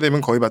입건유예가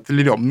되면 거의 맡을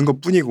일이 없는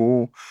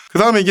것뿐이고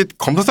그다음에 이게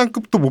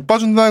검사장급도 못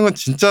봐준다는 건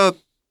진짜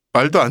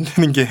말도 안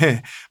되는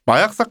게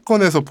마약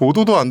사건에서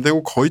보도도 안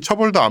되고 거의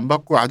처벌도 안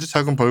받고 아주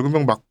작은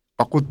벌금형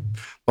받고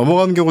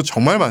넘어가는 경우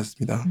정말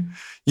많습니다.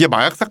 이게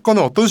마약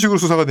사건은 어떤 식으로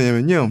수사가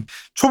되냐면요.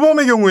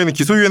 초범의 경우에는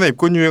기소유예나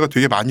입건유예가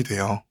되게 많이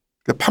돼요.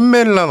 그러니까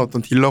판매를 한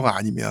어떤 딜러가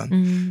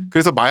아니면.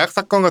 그래서 마약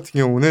사건 같은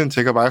경우는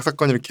제가 마약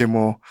사건 이렇게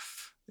뭐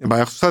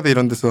마약 수사대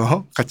이런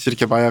데서 같이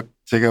이렇게 마약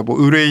제가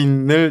뭐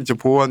의뢰인을 이제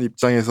보호하는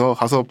입장에서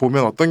가서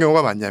보면 어떤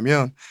경우가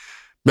많냐면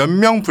몇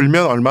명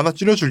불면 얼마나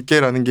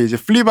줄여줄게라는 게 이제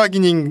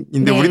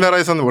플리바기닝인데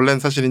우리나라에서는 원래는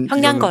사실은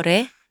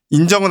형량거래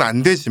인정은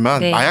안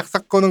되지만 마약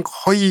사건은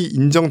거의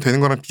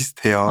인정되는 거랑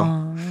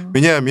비슷해요.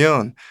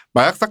 왜냐하면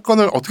마약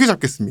사건을 어떻게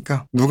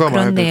잡겠습니까? 누가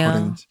마약을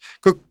거래했는지.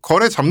 그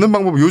거래 잡는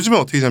방법은 요즘은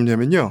어떻게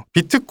잡냐면요.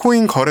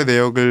 비트코인 거래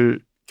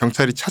내역을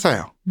경찰이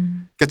찾아요.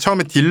 그러니까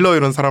처음에 딜러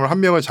이런 사람을 한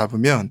명을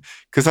잡으면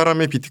그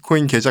사람의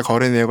비트코인 계좌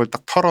거래 내역을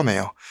딱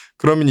털어내요.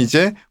 그러면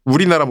이제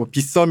우리나라 뭐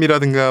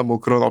빗썸이라든가 뭐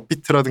그런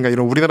업비트라든가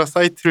이런 우리나라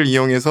사이트를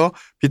이용해서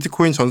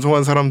비트코인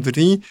전송한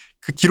사람들이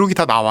그 기록이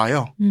다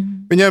나와요.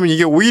 왜냐하면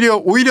이게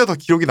오히려 더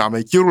기록이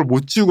남아요. 기록을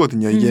못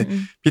지우거든요. 이게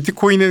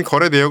비트코인은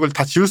거래 내역을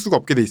다 지울 수가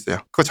없게 돼 있어요.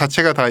 그거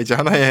자체가 다 이제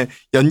하나의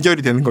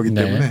연결이 되는 거기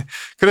때문에.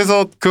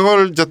 그래서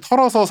그걸 이제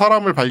털어서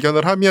사람을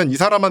발견을 하면 이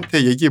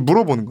사람한테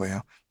물어보는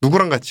거예요.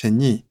 누구랑 같이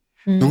했니?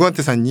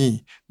 누구한테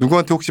샀니?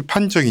 누구한테 혹시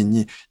판 적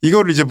있니?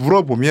 이거를 이제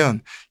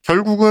물어보면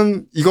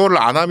결국은 이거를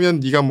안 하면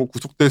네가 뭐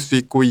구속될 수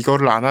있고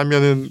이거를 안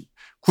하면은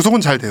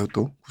구속은 잘 돼요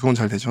또. 구속은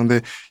잘 되죠. 근데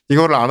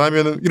이거를 안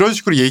하면은 이런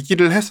식으로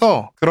얘기를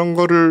해서 그런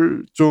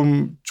거를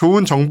좀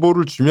좋은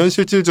정보를 주면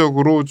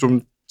실질적으로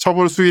좀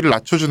처벌 수위를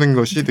낮춰주는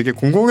것이 되게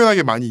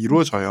공공연하게 많이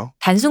이루어져요.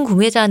 단순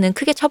구매자는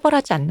크게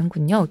처벌하지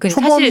않는군요.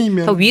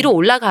 사실 더 위로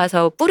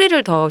올라가서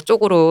뿌리를 더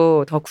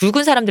쪽으로 더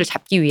굵은 사람들을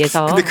잡기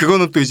위해서. 근데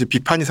그거는 또 이제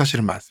비판이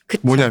사실은 많습니다.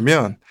 그쵸.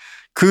 뭐냐면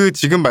그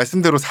지금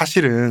말씀대로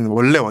사실은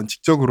원래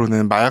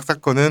원칙적으로는 마약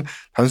사건은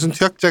단순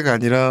투약자가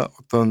아니라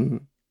어떤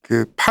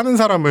그 파는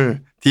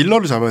사람을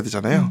딜러를 잡아야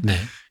되잖아요.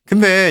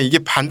 근데 이게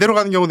반대로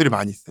가는 경우들이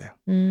많이 있어요.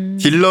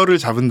 딜러를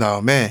잡은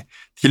다음에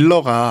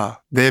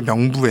딜러가 내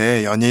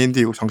명부에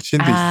연예인도 있고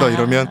정치인도 있어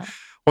이러면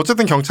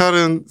어쨌든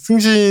경찰은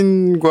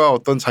승진과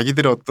어떤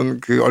자기들의 어떤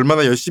그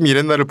얼마나 열심히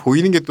일했나를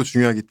보이는 게 또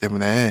중요하기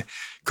때문에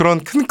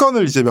그런 큰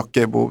건을 이제 몇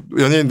개 뭐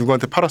연예인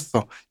누구한테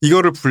팔았어.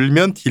 이거를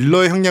불면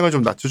딜러의 형량을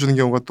좀 낮춰주는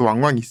경우가 또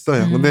왕왕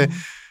있어요. 근데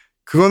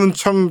그거는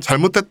참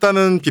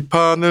잘못됐다는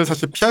비판을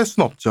사실 피할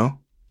수는 없죠.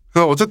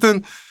 그래서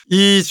어쨌든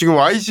이 지금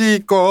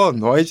YG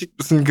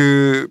무슨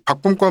그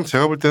박보험 건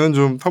제가 볼 때는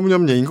좀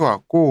터무니없는 얘기인 것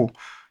같고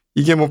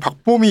이게 뭐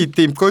박보험이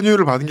이때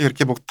입건유예를 받은 게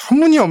그렇게 뭐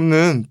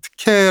터무니없는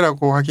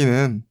특혜라고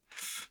하기는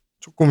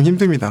조금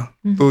힘듭니다.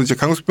 또 이제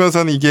강숙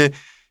변호사는 이게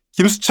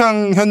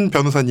김수창 현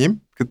변호사님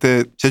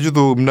그때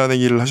제주도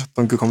음란행위를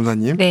하셨던 그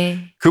검사님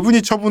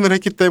그분이 처분을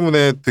했기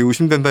때문에 되게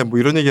의심된다 뭐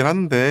이런 얘기를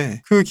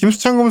하는데 그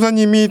김수창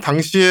검사님이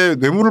당시에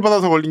뇌물을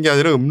받아서 걸린 게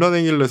아니라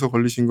음란행위를 해서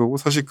걸리신 거고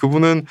사실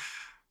그분은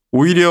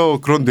오히려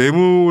그런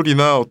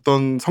뇌물이나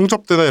어떤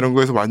성접대나 이런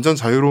거에서 완전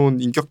자유로운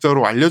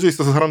인격자로 알려져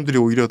있어서 사람들이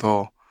오히려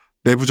더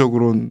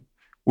내부적으로는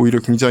오히려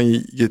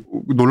굉장히 이게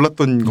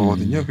놀랐던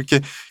거거든요. 그렇게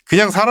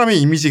그냥 사람의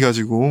이미지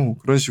가지고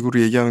그런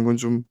식으로 얘기하는 건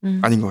좀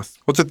아닌 것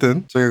같습니다.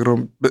 어쨌든 제가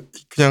그럼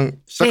그냥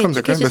시작하면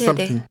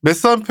될까요?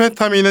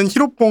 메스암페타민은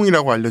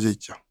히로뽕이라고 알려져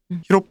있죠.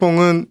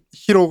 히로뽕은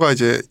히로가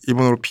이제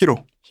일본어로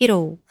피로.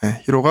 히로.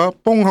 네, 히로가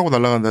뽕 하고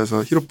날아간다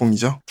해서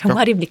히로뽕이죠.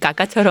 정말입니까?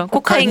 아까처럼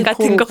코카인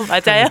같은 거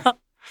맞아요?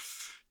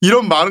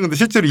 이런 말은 근데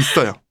실제로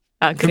있어요.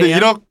 아, 그래요?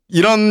 근데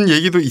이런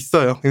얘기도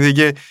있어요. 근데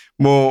이게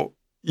뭐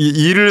이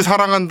일을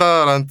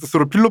사랑한다라는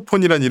뜻으로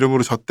필로폰이라는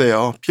이름으로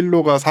졌대요.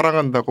 필로가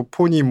사랑한다고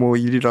폰이 뭐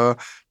일이라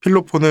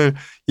필로폰을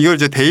이걸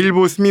이제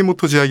데일보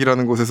스미모토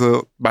제약이라는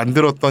곳에서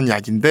만들었던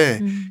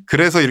약인데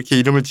그래서 이렇게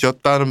이름을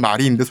지었다는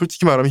말이 있는데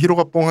솔직히 말하면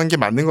히로가 뽕한 게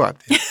맞는 것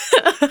같아요.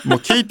 뭐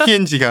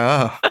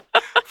KTNG가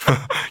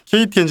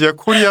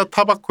코리아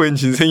타바코 앤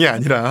진생이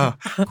아니라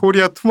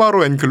코리아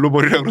투마로 앤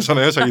글로벌이라고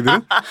그러잖아요,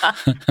 자기들은.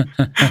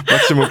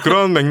 마치 뭐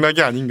그런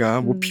맥락이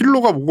아닌가. 뭐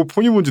필로가 뭐고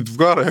폰이 뭔지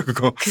누가 알아요,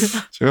 그거.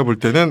 제가 볼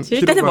때는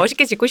일단은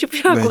멋있게 짓고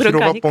싶으라고 그런 거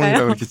히로가 아닐까요?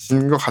 뽕이니까 그렇게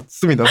짓는 것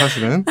같습니다,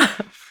 사실은.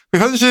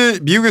 현실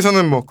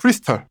미국에서는 뭐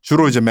크리스탈,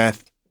 주로 이제 매스,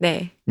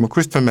 네. 뭐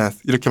크리스탈 매스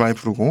이렇게 많이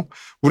부르고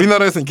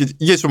우리나라에서는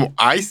이게 좀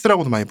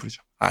아이스라고도 많이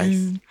부르죠.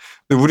 아이스.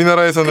 근데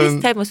우리나라에서는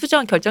크리스탈 뭐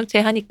수정 결정체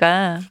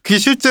하니까. 그게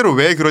실제로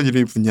왜 그런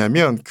이름이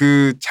붙냐면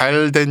그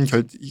잘된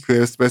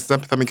그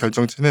메스암페타민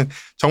결정체는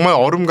정말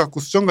얼음 같고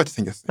수정 같이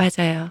생겼어요.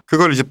 맞아요.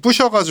 그걸 이제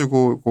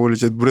부셔가지고 그걸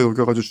이제 물에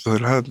녹여가지고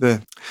주사를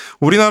하는데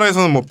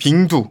우리나라에서는 뭐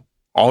빙두,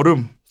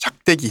 얼음,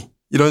 작대기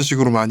이런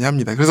식으로 많이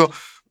합니다. 그래서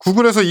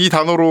구글에서 이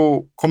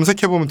단어로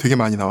검색해보면 되게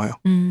많이 나와요.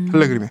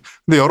 텔레그램에.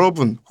 근데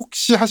여러분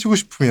혹시 하시고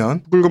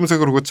싶으면 구글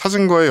검색으로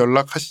찾은 거에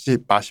연락하시지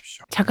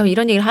마십시오. 잠깐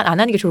이런 얘기를 안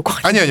하는 게 좋을 것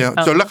같아요. 아니요.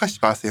 연락하시지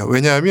마세요.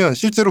 왜냐하면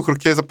실제로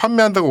그렇게 해서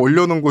판매한다고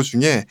올려놓은 거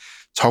중에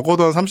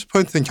적어도 한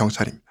 30%는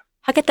경찰입니다.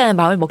 하겠다는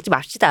마음을 먹지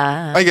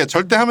맙시다. 이게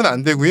절대 하면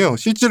안 되고요.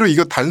 실제로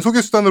이거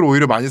단속의 수단으로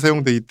오히려 많이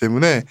사용되기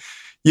때문에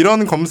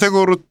이런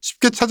검색어로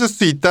쉽게 찾을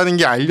수 있다는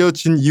게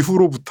알려진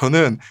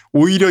이후로부터는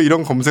오히려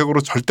이런 검색어로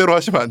절대로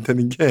하시면 안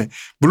되는 게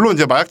물론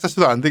이제 마약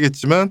자체도 안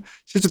되겠지만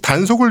실제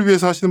단속을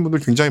위해서 하시는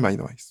분들 굉장히 많이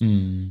나와 있어요.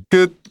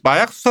 그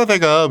마약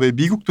수사대가 왜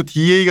미국도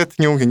DEA 같은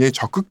경우 굉장히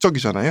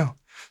적극적이잖아요.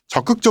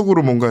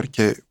 적극적으로 뭔가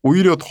이렇게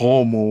오히려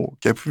더 뭐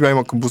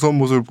FBI만큼 무서운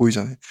모습을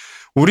보이잖아요.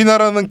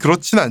 우리나라는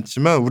그렇진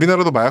않지만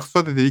우리나라도 마약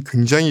수사대들이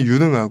굉장히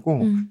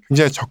유능하고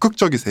굉장히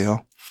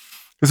적극적이세요.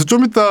 그래서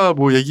좀 이따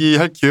뭐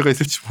얘기할 기회가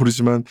있을지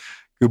모르지만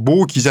그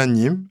모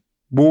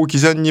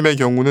기자님의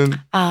경우는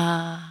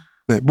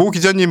네, 모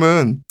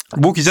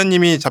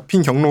기자님이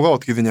잡힌 경로가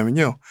어떻게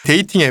되냐면요.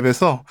 데이팅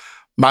앱에서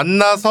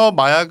만나서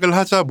마약을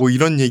하자 뭐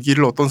이런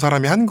얘기를 어떤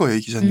사람이 한 거예요,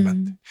 이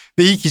기자님한테.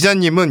 근데 이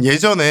기자님은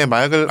예전에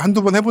마약을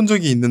한두 번 해본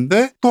적이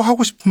있는데 또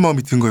하고 싶은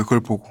마음이 든 거예요,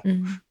 그걸 보고.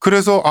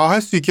 그래서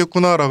할 수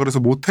있겠구나라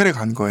그래서 모텔에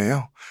간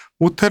거예요.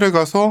 모텔에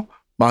가서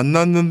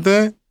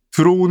만났는데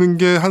들어오는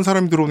게 한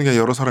사람이 들어오는 게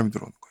아니라 여러 사람이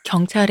들어오는 거예요.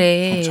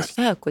 경찰의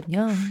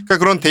수사였군요. 그러니까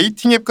그런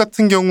데이팅 앱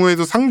같은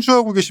경우에도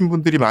상주하고 계신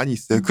분들이 많이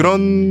있어요.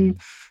 그런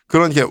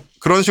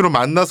식으로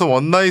만나서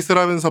원나잇을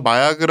하면서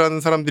마약을 하는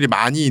사람들이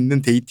많이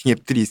있는 데이팅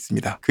앱들이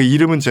있습니다. 그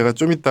이름은 제가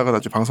좀 이따가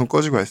나중에 방송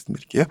꺼지고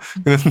말씀드릴게요.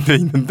 그런데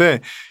있는데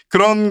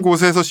그런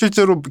곳에서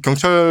실제로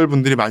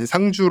경찰분들이 많이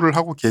상주를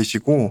하고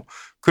계시고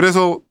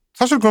그래서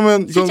사실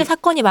그러면 이건 실제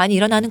사건이 많이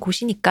일어나는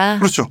곳이니까.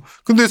 그렇죠.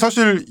 근데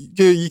사실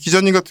이게 이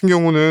기자님 같은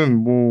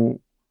경우는 뭐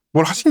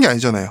뭘 하신 게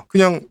아니잖아요.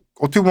 그냥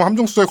어떻게 보면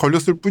함정 수사에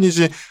걸렸을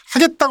뿐이지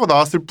하겠다고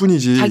나왔을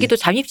뿐이지. 자기도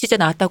잠입 취재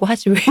나왔다고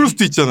하지 왜. 그럴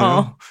수도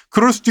있잖아요.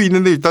 그럴 수도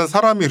있는데 일단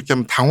사람이 이렇게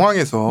하면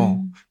당황해서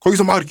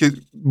거기서 막 이렇게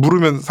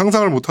물으면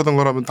상상을 못하던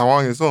거라면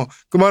당황해서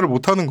그 말을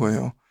못하는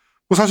거예요.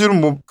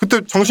 사실은 뭐 그때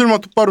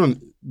정신만 똑바로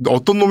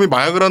어떤 놈이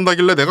마약을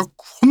한다길래 내가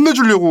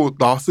혼내주려고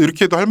나왔어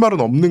이렇게 해도 할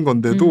말은 없는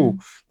건데도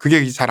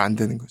그게 잘 안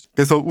되는 거죠.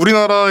 그래서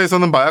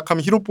우리나라에서는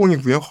마약하면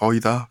히로뽕이고요. 거의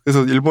다.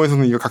 그래서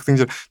일본에서는 이거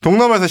각색질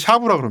동남아에서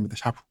샤브라 그럽니다.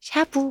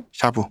 샤브.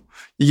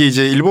 이게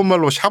이제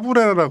일본말로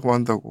샤브레라고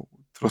한다고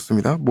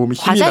들었습니다. 몸이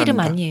힘이 과자 난다. 이름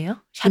아니에요?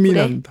 힘이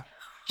난다.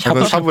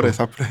 샤브레.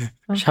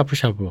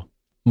 샤브샤브.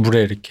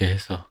 물에 이렇게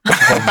해서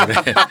물에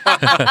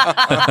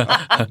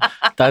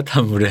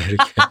따뜻한 물에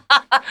이렇게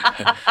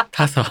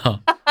타서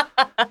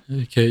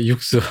이렇게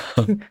육수.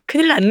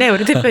 큰일 났네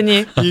우리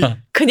대표님.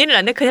 큰일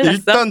났네.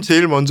 일단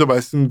제일 먼저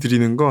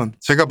말씀드리는 건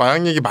제가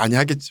마약 얘기 많이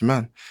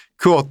하겠지만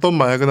그 어떤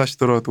마약은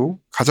하시더라도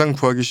가장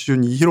구하기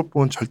쉬운 이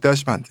히로뽕은 절대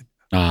하시면 안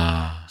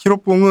됩니다.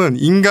 히로뽕은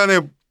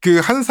인간의 그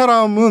한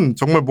사람은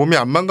정말 몸이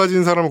안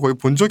망가지는 사람을 거의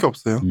본 적이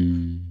없어요.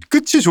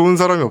 끝이 좋은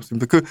사람이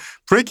없습니다. 그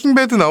브레이킹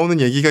배드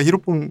나오는 얘기가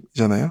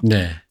히로뽕이잖아요.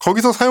 네.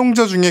 거기서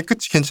사용자 중에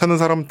끝이 괜찮은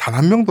사람은 단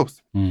한 명도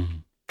없어요.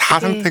 다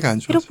상태가 안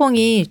좋아요.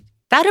 히로뽕이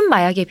다른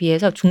마약에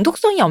비해서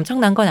중독성이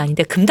엄청난 건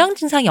아닌데 금당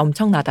증상이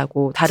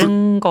엄청나다고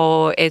다른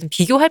거에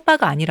비교할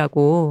바가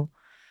아니라고.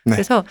 네.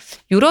 그래서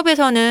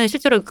유럽에서는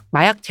실제로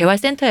마약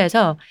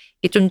재활센터에서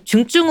좀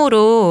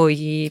중증으로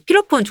이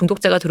필로폰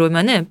중독자가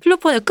들어오면은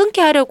필로폰을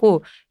끊게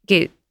하려고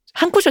이게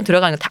한 쿠션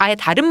들어가는 거 아예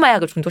다른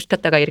마약을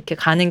중독시켰다가 이렇게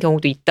가는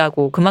경우도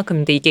있다고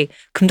그만큼인데 이게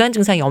금단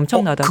증상이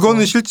엄청나다고.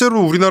 그거는 실제로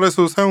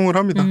우리나라에서 사용을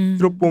합니다.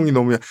 히로뽕이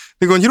너무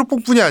이건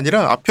히로뽕뿐이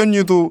아니라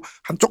아편유도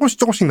한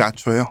조금씩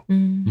낮춰요.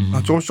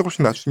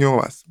 조금씩 낮추는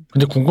경우가 많습니다.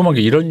 근데 궁금한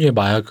게 이런 류의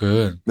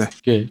마약은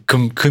이게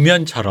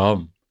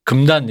금연처럼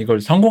금단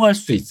이걸 성공할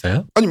수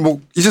있어요? 아니 뭐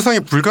이 세상에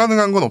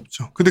불가능한 건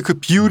없죠. 근데 그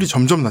비율이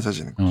점점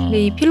낮아지는 거예요.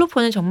 근데 이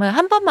필로폰은 정말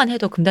한 번만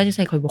해도 금단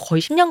증상이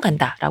거의 10년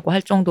간다라고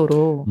할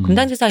정도로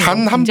금단 증상이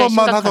단 한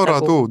번만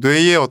하더라도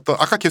뇌의 어떤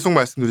아까 계속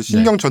말씀드린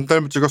신경 전달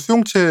물질과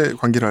수용체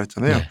관계를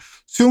했잖아요. 네.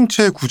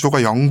 수용체의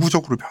구조가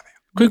영구적으로 변해요.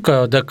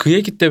 그러니까요. 내가 그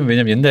얘기 때문에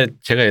왜냐면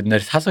제가 옛날에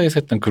사석에서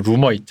했던 그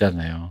루머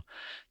있잖아요.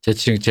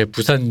 제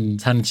부산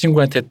사는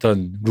친구한테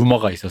했던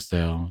루머가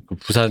있었어요. 그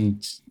부산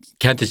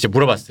걔한테 진짜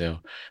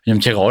물어봤어요.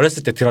 왜냐면 제가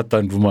어렸을 때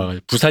들었던 루머가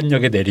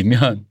부산역에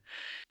내리면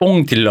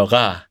뽕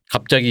딜러가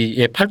갑자기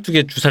얘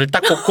팔뚝에 주사를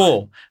딱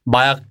꽂고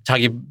마약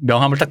자기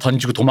명함을 딱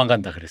던지고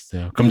도망간다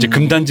그랬어요. 그럼 이제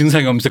금단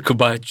증상이 오면서 그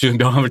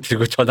명함을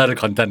들고 전화를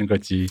건다는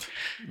거지.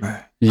 네.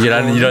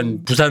 이라는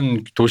이런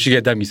부산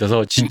도시괴담이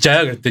있어서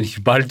진짜야 그랬더니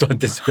말도 안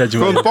됐어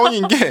가지고. 그건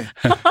뻥인 게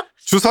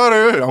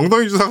주사를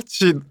엉덩이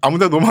주사같이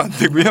아무데나 놓으면 안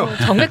되고요.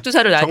 정맥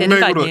주사를 놔야 되는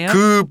거 아니에요?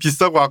 그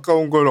비싸고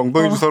아까운 걸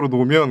엉덩이 주사로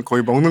놓으면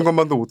거의 먹는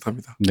것만도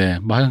못합니다. 네,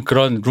 막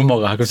그런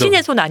루머가. 그래서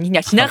신의 손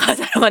아니냐 지나가는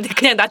사람한테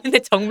그냥 놨는데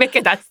정맥에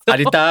놨어.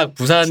 아니 딱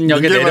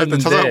부산역에 내렸는데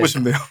찾아가고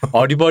싶네요.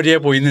 어리버리해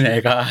보이는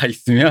애가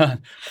있으면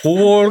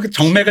그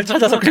정맥을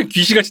찾아서 그냥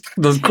귀시같이 딱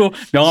넣고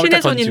명함을 딱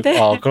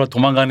던지고 그런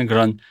도망가는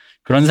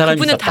그런 사람이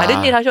그분은 있었다.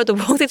 다른 일 하셔도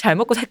평생 잘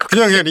먹고 살 것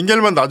같아요. 그냥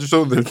링겔만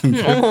놔주셔도 될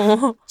텐데.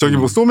 저기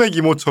뭐 소맥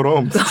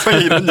이모처럼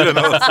세상에 이런 일에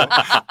나와서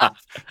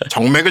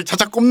정맥을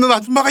찾아 꼽는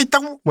아줌마가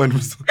있다고 막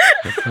이러면서.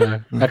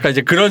 약간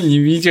이제 그런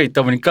이미지가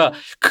있다 보니까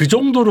그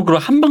정도로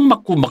그런 한 방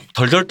맞고 막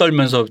덜덜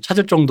떨면서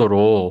찾을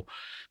정도로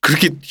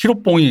그렇게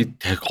히로뽕이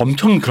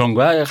엄청 그런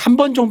거야. 한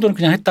번 정도는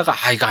그냥 했다가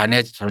이거 안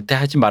해야지 절대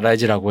하지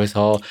말아야지라고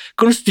해서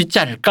끊을 수도 있지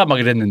않을까 막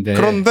이랬는데.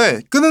 그런데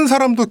끊은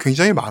사람도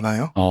굉장히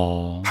많아요.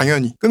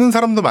 당연히 끊은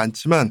사람도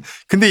많지만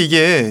근데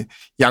이게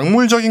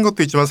약물적인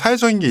것도 있지만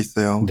사회적인 게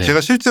있어요. 네. 제가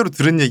실제로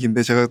들은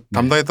얘기인데 제가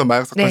담당했던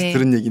마약 사건에서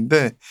들은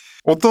얘기인데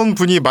어떤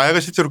분이 마약을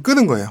실제로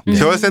끊은 거예요.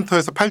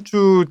 재활센터에서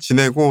 8주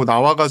지내고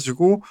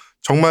나와가지고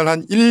정말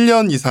한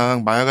 1년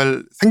이상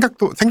마약을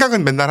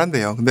생각은 맨날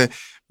한대요. 근데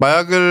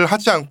마약을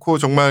하지 않고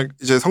정말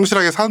이제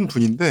성실하게 사는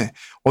분인데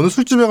어느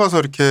술집에 가서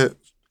이렇게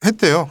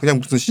했대요. 그냥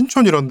무슨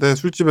신촌 이런데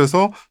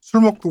술집에서 술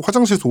먹고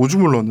화장실에서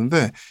오줌을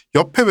넣었는데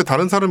옆에 왜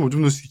다른 사람이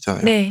오줌 넣을 수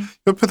있잖아요. 네.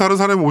 옆에 다른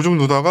사람이 오줌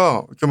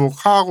넣다가 이렇게 뭐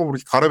하고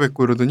이렇게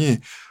갈아뱉고 이러더니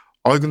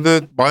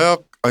근데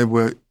마약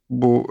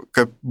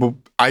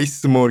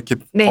아이스 뭐 이렇게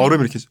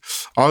얼음 이렇게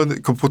근데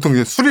그 보통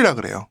이제 술이라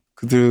그래요.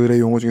 그들의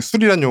용어 중에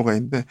술이란 용어가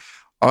있는데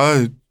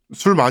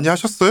술 많이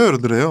하셨어요?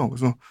 이러더래요.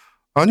 그래서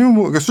아니요,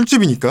 뭐,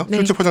 술집이니까,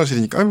 술집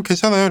화장실이니까, 뭐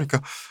괜찮아요. 그러니까,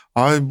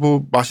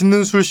 뭐,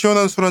 맛있는 술,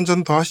 시원한 술 한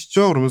잔 더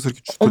하시죠? 그러면서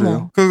이렇게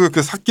주더래요.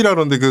 그 사끼라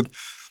그러는데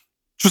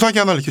주사기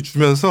하나 이렇게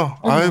주면서,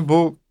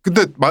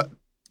 근데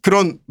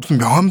그런 무슨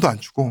명함도 안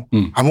주고,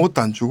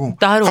 아무것도 안 주고,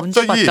 나를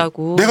갑자기 언제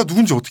봤다고. 내가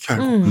누군지 어떻게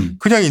알고,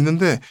 그냥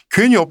있는데,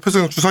 괜히 옆에서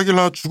그냥 주사기를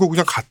하나 주고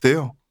그냥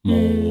갔대요.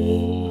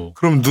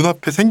 그럼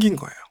눈앞에 생긴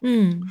거예요.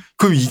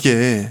 그럼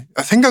이게,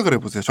 생각을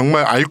해보세요.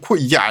 정말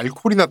이게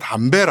알코올이나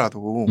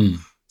담배라도,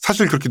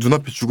 사실 그렇게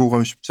눈앞에 주고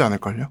가면 쉽지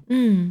않을걸요?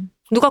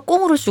 누가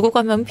꽁으로 주고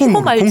가면 피고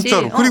말지.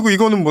 공짜로. 그리고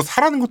이거는 뭐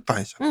사라는 것도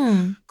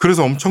아니잖아요.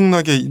 그래서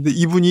엄청나게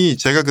이분이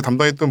제가 그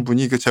담당했던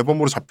분이 그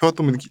재범으로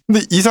잡혀왔던 분이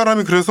근데 이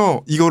사람이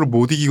그래서 이거를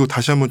못 이기고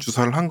다시 한번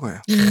주사를 한 거예요.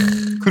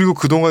 그리고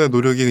그동안의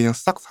노력이 그냥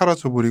싹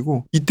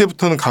사라져버리고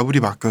이때부터는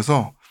가불이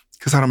바뀌어서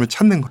그 사람을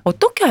찾는 거예요.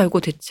 어떻게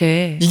알고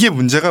대체. 이게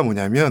문제가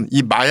뭐냐면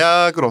이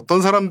마약을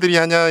어떤 사람들이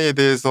하냐에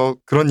대해서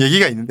그런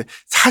얘기가 있는데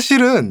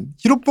사실은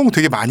히로뽕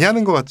되게 많이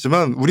하는 것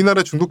같지만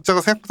우리나라 중독자가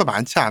생각보다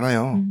많지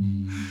않아요.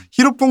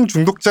 히로뽕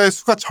중독자의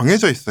수가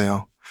정해져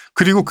있어요.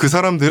 그리고 그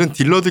사람들은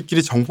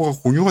딜러들끼리 정보가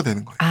공유가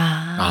되는 거예요.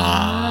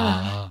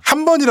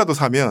 한 번이라도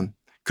사면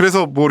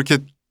그래서 뭐 이렇게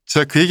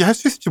제가 그 얘기 할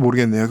수 있을지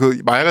모르겠네요.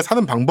 그 마약을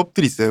사는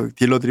방법들이 있어요.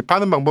 딜러들이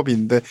파는 방법이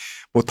있는데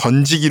뭐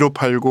던지기로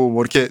팔고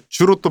뭐 이렇게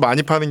주로 또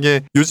많이 파는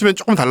게 요즘엔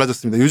조금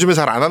달라졌습니다. 요즘에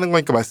잘 안 하는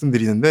거니까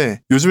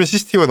말씀드리는데 요즘에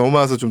CCTV가 너무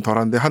많아서 좀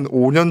덜한데 한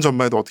 5년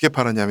전만 해도 어떻게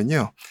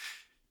팔았냐면요.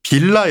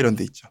 빌라 이런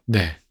데 있죠.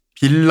 네.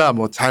 빌라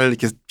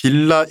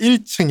빌라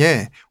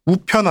 1층에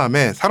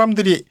우편함에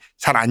사람들이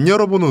잘 안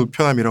열어보는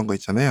우편함 이런 거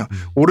있잖아요.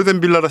 오래된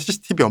빌라라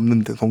CCTV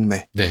없는데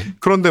동네. 네.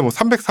 그런데 뭐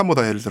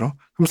 303호다 예를 들어.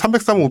 그럼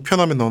 303호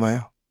우편함에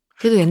넣어놔요.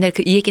 그래도 옛날에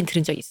이 얘기는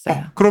들은 적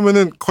있어요.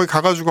 그러면은 거기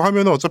가가지고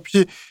하면은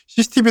어차피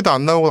CCTV도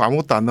안 나오고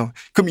아무것도 안 나오고.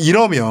 그럼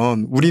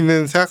이러면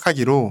우리는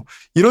생각하기로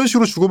이런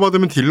식으로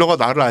주고받으면 딜러가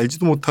나를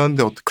알지도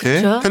못하는데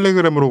어떻게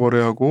텔레그램으로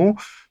거래하고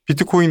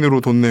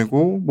비트코인으로 돈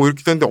내고 뭐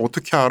이렇게 되는데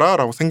어떻게 알아?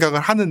 라고 생각을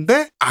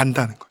하는데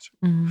안다는 거죠.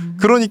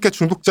 그러니까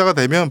중독자가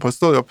되면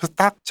벌써 옆에서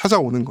딱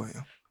찾아오는 거예요.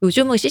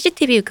 요즘은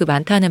CCTV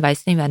많다는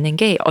말씀이 맞는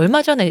게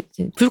얼마 전에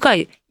불과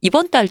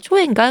이번 달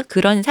초인가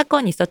그런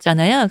사건이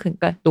있었잖아요.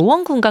 그러니까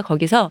노원구인가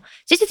거기서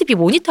CCTV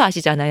모니터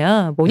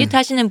하시잖아요. 모니터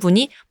하시는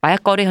분이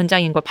마약 거래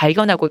현장인 걸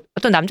발견하고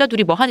어떤 남자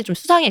둘이 뭐 하는지 좀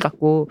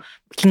수상해갖고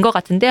긴 거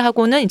같은데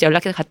하고는 이제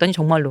연락해서 갔더니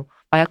정말로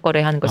마약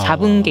거래하는 거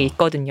잡은 게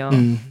있거든요.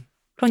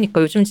 그러니까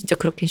요즘 진짜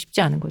그렇게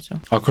쉽지 않은 거죠.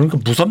 그러니까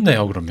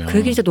무섭네요, 그러면.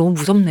 그게 진짜 너무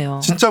무섭네요.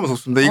 진짜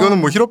무섭습니다.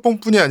 이거는 뭐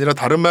히로뽕뿐이 아니라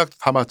다른 마약도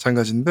다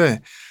마찬가지인데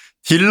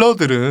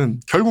딜러들은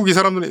결국 이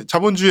사람들은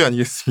자본주의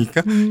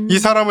아니겠습니까? 이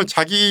사람을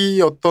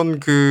자기 어떤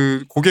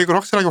그 고객을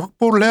확실하게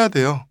확보를 해야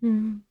돼요.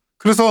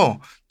 그래서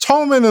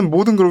처음에는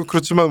모든 걸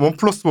그렇지만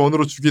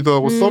 1+1으로 주기도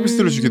하고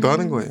서비스를 주기도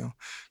하는 거예요.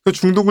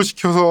 중독을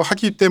시켜서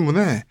하기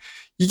때문에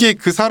이게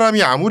그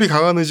사람이 아무리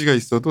강한 의지가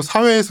있어도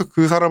사회에서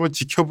그 사람을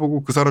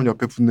지켜보고 그 사람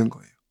옆에 붙는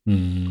거예요.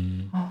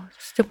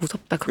 진짜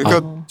무섭다. 그거.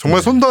 그러니까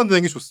정말 손도 안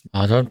대는 게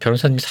좋습니다. 저는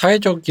변호사님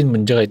사회적인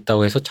문제가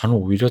있다고 해서 저는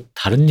오히려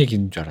다른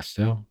얘기인 줄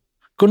알았어요.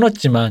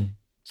 끊었지만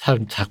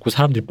자꾸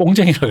사람들이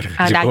뽕쟁이라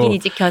그래가지고. 낙인이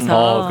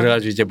찍혀서.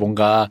 그래가지고 이제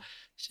뭔가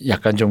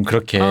약간 좀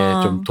그렇게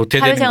좀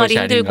도태되는 것이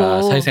힘들고.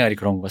 아닌가. 사회생활이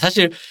그런 거.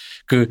 사실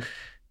그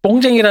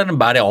뽕쟁이라는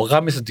말의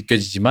어감에서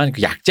느껴지지만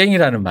그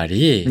약쟁이라는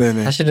말이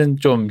네네. 사실은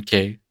좀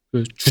이렇게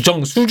그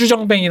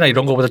술주정뱅이나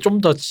이런 거보다 좀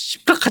더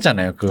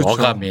심각하잖아요. 그 그쵸.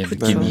 어감의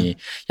느낌이.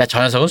 야,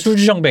 저 녀석은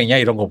술주정뱅이야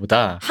이런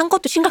거보다. 한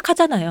것도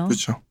심각하잖아요.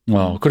 그렇죠.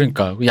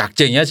 그러니까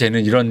약쟁이야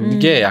쟤는 이런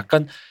게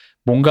약간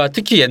뭔가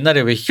특히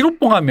옛날에 왜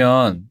히로뽕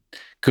하면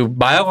그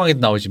마약왕에도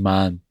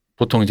나오지만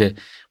보통 이제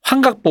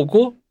환각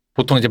보고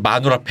보통 이제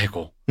마누라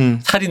패고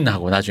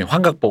살인하고 나중에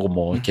환각 보고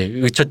뭐 이렇게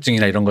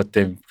의처증이나 이런 것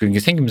때문에 그런 게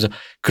생기면서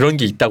그런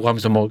게 있다고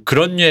하면서 뭐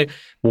그런 류의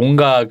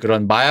뭔가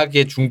그런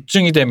마약의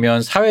중증이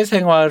되면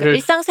사회생활을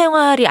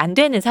일상생활이 안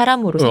되는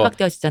사람으로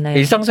생각되어지잖아요.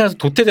 일상생활에서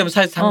도태되면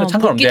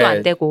상관없는데 복귀도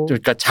안 되고.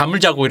 그러니까 잠을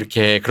자고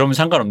이렇게 그러면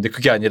상관없는데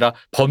그게 아니라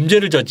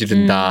범죄를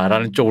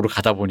저지른다라는 쪽으로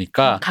가다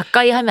보니까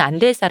가까이 하면 안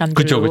될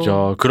사람들로.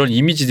 그죠. 그런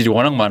이미지들이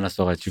워낙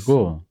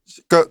많았어가지고.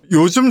 그러니까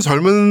요즘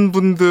젊은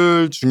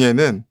분들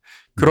중에는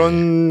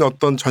그런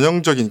어떤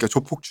전형적인 그러니까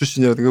조폭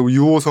출신이라든가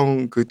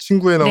유호성 그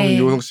친구에 나오는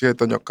유호성 씨가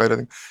했던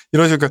역할이라든가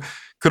이런 식으로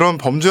그런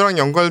범죄랑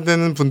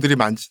연관되는 분들이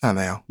많진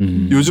않아요.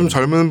 요즘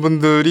젊은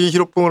분들이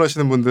히로뽕을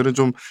하시는 분들은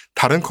좀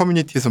다른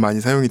커뮤니티에서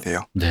많이 사용이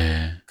돼요.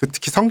 네. 그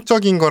특히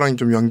성적인 거랑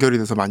좀 연결이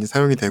돼서 많이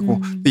사용이 되고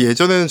근데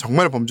예전에는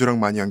정말 범죄랑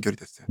많이 연결이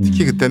됐어요.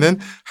 특히 그때는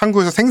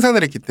한국에서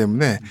생산을 했기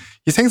때문에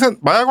이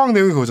마약왕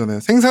내용이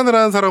그거잖아요. 생산을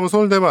하는 사람은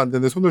손을 대면 안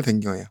되는데 손을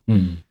댄 거예요.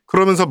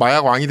 그러면서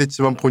마약왕이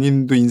됐지만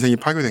본인도 인생이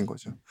파괴된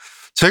거죠.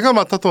 제가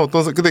맡았던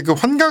근데 그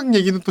환각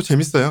얘기는 또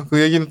재밌어요. 그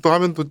얘기는 또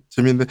하면 또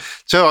재밌는데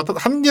제가 맡았던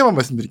한 개만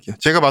말씀드릴게요.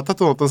 제가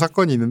맡았던 어떤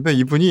사건이 있는데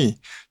이분이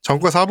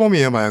전과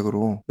사범이에요,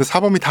 마약으로. 근데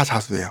사범이 다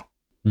자수예요.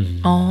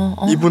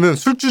 이분은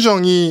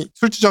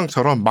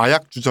술주정처럼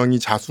마약 주정이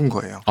자수인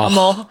거예요.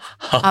 어머.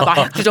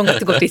 마약 주정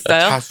같은 것도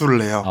있어요?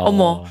 자수를 해요.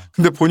 어머.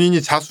 근데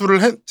본인이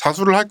자수를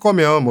할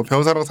거면 뭐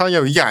변호사랑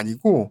상의하고 이게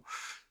아니고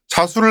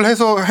자수를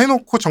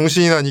해놓고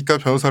정신이 나니까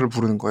변호사를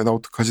부르는 거예요. 나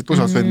어떡하지? 또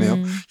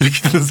자수했네요.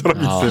 이렇게 되는 사람이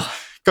있어요.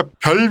 그러니까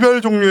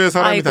별별 종류의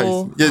사람이 다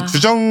있어요. 이게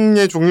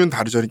주정의 종류는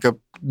다르죠. 그러니까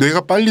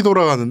뇌가 빨리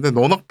돌아가는데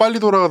워낙 빨리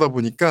돌아가다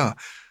보니까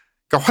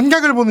그러니까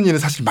환각을 보는 일은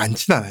사실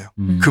많진 않아요.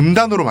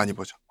 금단으로 많이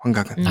보죠.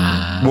 환각은.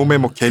 몸에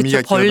뭐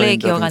개미가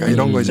기어다닌다든가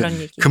이런 거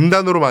이제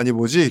금단으로 많이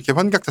보지 이렇게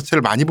환각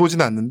자체를 많이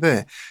보지는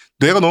않는데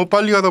뇌가 너무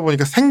빨리 가다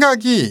보니까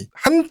생각이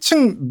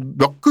한층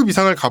몇 급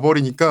이상을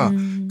가버리니까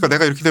그러니까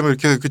내가 이렇게 되면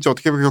이렇게 됐겠지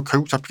어떻게 보면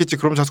결국 잡히겠지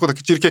그러면 자수가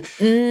됐겠지 이렇게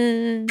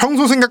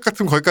평소 생각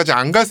같은 거기까지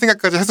안 갈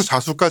생각까지 해서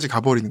자수까지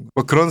가버리는 거.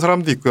 뭐 그런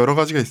사람도 있고 여러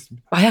가지가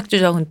있습니다. 마약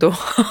주정은 또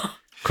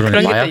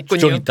그런 마약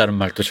주정이 있다는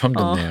말도 처음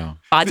듣네요.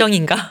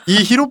 마정인가? 이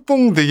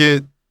히로뽕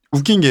되게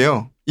웃긴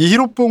게요. 이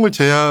히로뽕을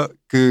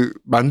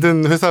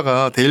만든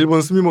회사가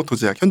대일본 스미모토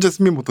제약, 현재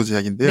스미모토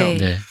제약인데요.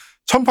 네.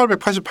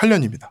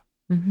 1888년입니다.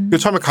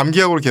 처음에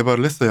감기약으로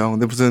개발을 했어요.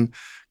 근데 무슨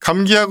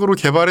감기약으로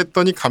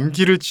개발했더니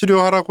감기를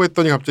치료하라고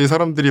했더니 갑자기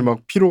사람들이 막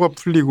피로가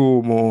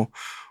풀리고 뭐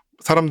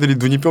사람들이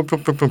눈이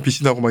뿅뿅뿅뿅 빛이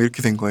나고 막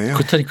이렇게 된 거예요.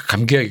 그렇다니까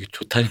감기약이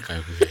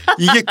좋다니까요. 그게.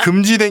 이게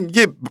금지된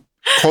게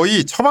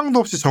거의 처방도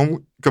없이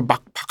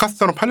막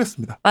바카스처럼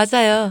팔렸습니다.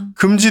 맞아요.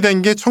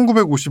 금지된 게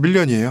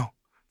 1951년이에요.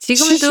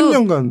 지금도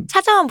 70년간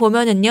찾아만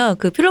보면은요,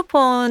 그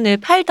필로폰을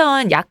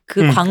팔던 약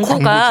그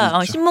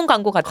광고가 신문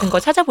광고 같은 거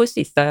찾아볼 수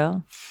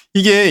있어요.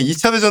 이게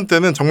 2차 대전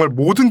때는 정말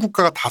모든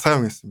국가가 다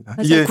사용했습니다.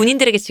 이게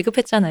군인들에게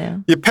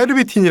지급했잖아요. 이게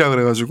페르비틴이라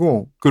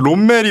그래가지고 그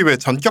롬메리의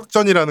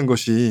전격전이라는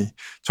것이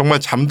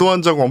정말 잠도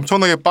안 자고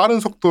엄청나게 빠른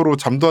속도로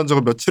잠도 안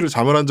자고 며칠을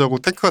잠을 안 자고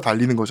탱크가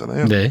달리는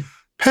거잖아요. 네.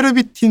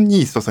 페르비틴이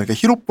있어서 그러니까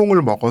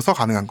히로뽕을 먹어서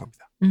가능한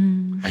겁니다.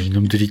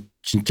 이놈들이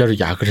진짜로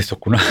약을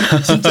했었구나.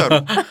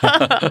 진짜로.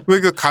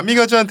 왜 그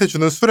가미가즈한테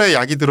주는 술에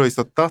약이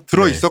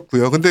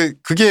들어있었고요. 근데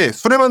그게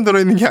술에만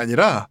들어있는 게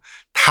아니라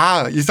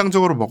다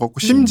일상적으로 먹었고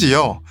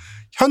심지어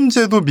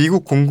현재도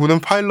미국 공군은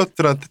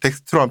파일럿들한테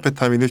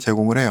덱스트로암페타민을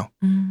제공을 해요.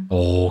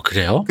 오,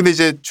 그래요? 근데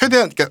이제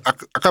최대한 그러니까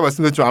아까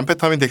말씀드렸지만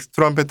암페타민,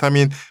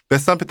 덱스트로암페타민,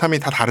 메스암페타민이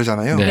다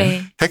다르잖아요.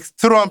 네.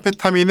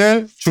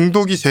 덱스트로암페타민을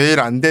중독이 제일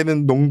안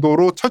되는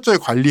농도로 철저히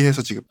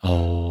관리해서 지금.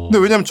 근데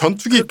왜냐하면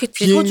전투기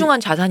소중한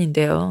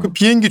자산인데요. 그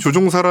비행기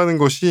조종사라는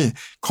것이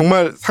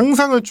정말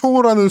상상을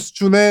초월하는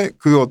수준의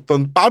그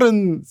어떤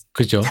빠른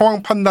그죠.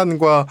 상황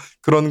판단과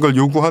그런 걸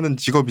요구하는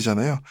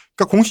직업이잖아요.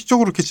 그러니까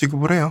공식적으로 이렇게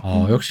지급을 해요.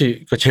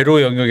 역시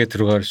제로 영역에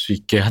들어갈 수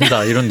있게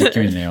한다 이런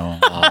느낌이네요.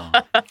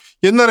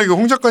 옛날에 그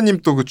홍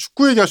작가님 또 그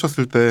축구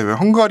얘기하셨을 때 왜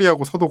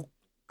헝가리하고 서독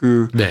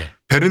그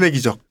베르네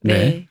기적.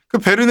 네. 그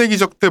베르네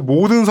기적 때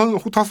모든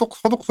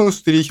서독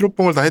선수들이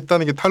히로뽕을 다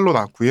했다는 게 탄로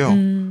났고요.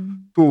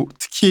 또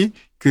특히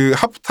그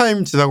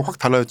하프타임 지나고 확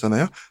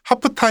달라졌잖아요.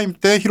 하프타임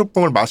때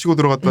히로뽕을 마시고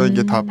들어갔다는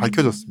게 다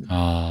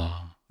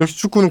밝혀졌습니다. 역시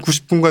축구는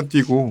 90분간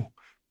뛰고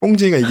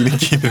뽕쟁이가 이기는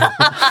게임이라고.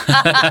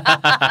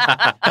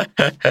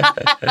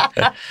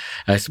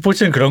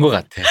 스포츠는 그런 것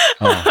같아.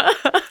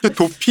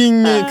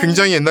 도핑이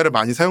굉장히 옛날에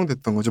많이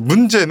사용됐던 거죠.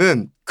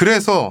 문제는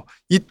그래서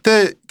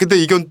이때 근데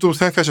이건 또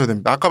생각하셔야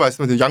됩니다. 아까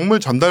말씀드린 약물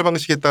전달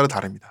방식에 따라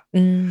다릅니다.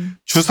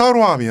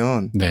 주사로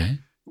하면 네.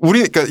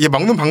 그러니까 이게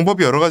먹는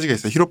방법이 여러 가지가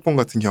있어요. 히로뽕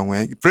같은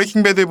경우에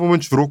브레이킹 배드에 보면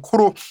주로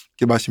코로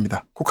이렇게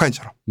마십니다.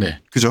 코카인처럼.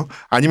 네. 그죠?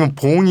 아니면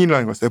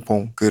봉이라는 걸 써요.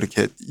 봉. 그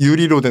이렇게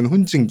유리로 된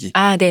혼증기.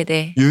 아,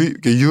 네네.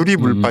 유리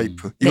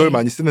물파이프. 이걸 네.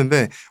 많이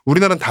쓰는데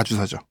우리나라는 다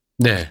주사죠.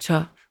 네.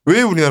 그렇죠.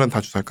 왜 우리나라는 다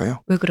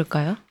주사일까요? 왜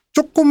그럴까요?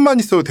 조금만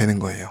있어도 되는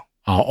거예요.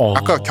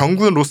 아까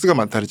경구는 로스가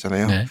많다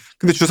그랬잖아요. 네.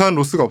 근데 주사는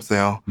로스가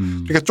없어요.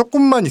 그러니까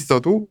조금만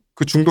있어도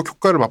그 중독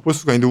효과를 맛볼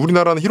수가 있는데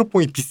우리나라는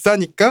히로뽕이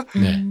비싸니까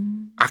네.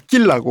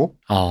 아끼려고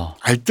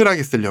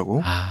알뜰하게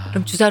쓰려고.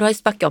 그럼 주사로 할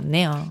수밖에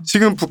없네요.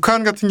 지금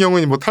북한 같은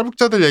경우는 뭐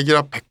탈북자들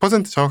얘기라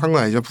 100% 정확한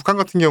건 아니지만 북한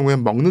같은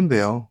경우에는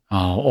먹는데요.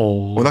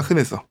 워낙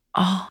흔해서.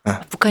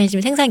 북한이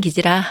지금 생산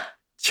기지라.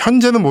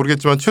 현재는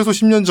모르겠지만 최소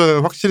 10년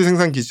전에는 확실히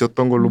생산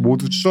기지였던 걸로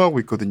모두 추정하고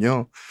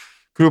있거든요.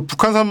 그리고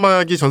북한산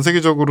마약이 전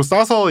세계적으로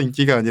싸서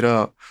인기가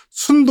아니라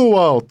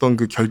순도와 어떤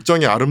그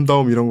결정의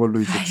아름다움 이런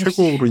걸로 이제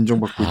최고로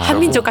인정받고 있죠.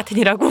 한민족 같은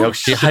이라고.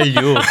 역시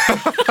한류.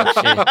 역시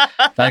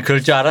난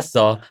그럴 줄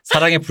알았어.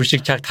 사랑의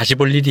불식착 다시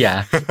볼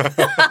일이야.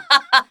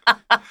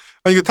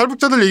 아니 그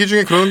탈북자들 얘기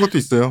중에 그런 것도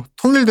있어요.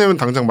 통일되면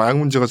당장 마약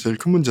문제가 제일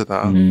큰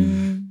문제다.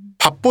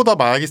 밥보다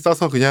마약이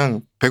싸서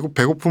그냥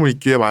배고픔을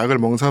잊기 위해 마약을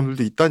먹는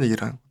사람들도 있다는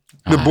얘기를 하는 거예요.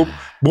 근데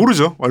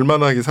모르죠.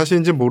 얼마나 이게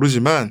사실인지는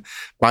모르지만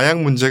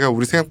마약 문제가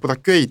우리 생각보다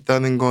꽤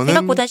있다는 거는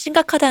생각보다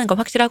심각하다는 건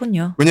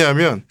확실하군요.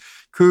 왜냐하면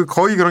그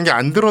거의 그런 게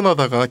안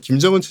드러나다가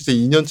김정은 체제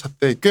 2년 차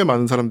때 꽤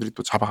많은 사람들이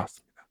또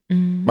잡아갔습니다.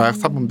 마약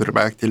사범들을,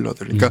 마약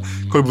딜러들. 그러니까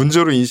그걸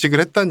문제로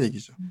인식을 했다는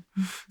얘기죠.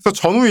 그래서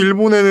전후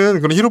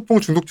일본에는 그런 히로뽕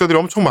중독자들이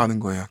엄청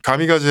많은 거예요.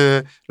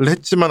 가미가제를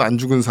했지만 안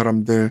죽은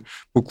사람들,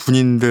 뭐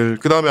군인들,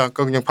 그 다음에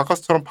아까 그냥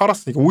바카스처럼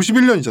팔았으니까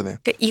 51년이잖아요.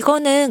 그러니까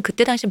이거는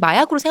그때 당시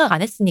마약으로 생각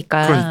안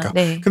했으니까. 그러니까.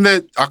 네.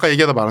 근데 아까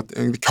얘기하다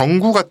말았던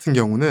경구 같은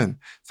경우는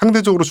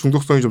상대적으로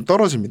중독성이 좀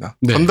떨어집니다.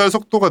 네. 전달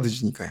속도가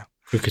늦으니까요.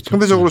 그렇겠죠.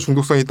 상대적으로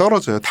중독성이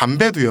떨어져요.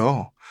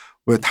 담배도요.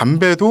 왜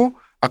담배도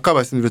아까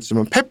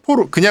말씀드렸지만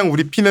페포로 그냥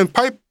우리 피는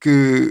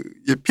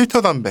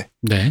필터 담배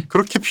네.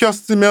 그렇게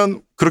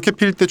피웠으면 그렇게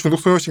필 때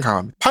중독성이 훨씬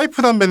강합니다.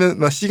 파이프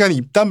담배는 시간이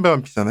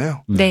입담배만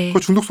피잖아요. 네.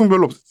 그 중독성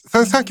별로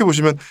없어요. 생각해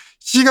보시면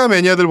시가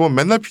매니아들 보면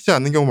맨날 피지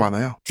않는 경우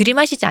많아요.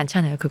 들이마시지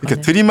않잖아요. 그거는.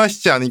 그러니까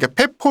들이마시지 않으니까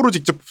페포로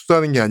직접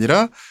흡수하는 게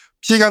아니라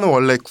피가는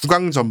원래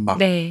구강점막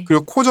네.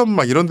 그리고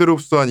코점막 이런 데로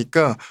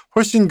흡수하니까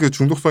훨씬 그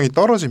중독성이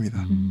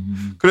떨어집니다.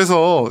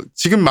 그래서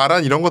지금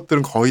말한 이런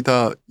것들은 거의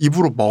다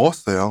입으로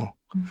먹었어요.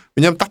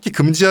 왜냐하면 딱히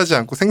금지하지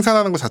않고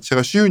생산하는 것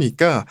자체가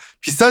쉬우니까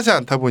비싸지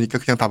않다 보니까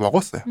그냥 다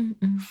먹었어요.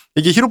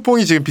 이게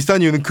히로뽕이 지금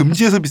비싼 이유는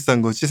금지해서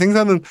비싼 거지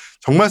생산은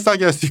정말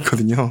싸게 할 수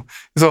있거든요.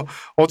 그래서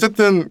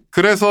어쨌든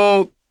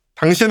그래서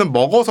당시에는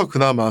먹어서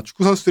그나마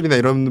축구선수들이나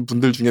이런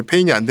분들 중에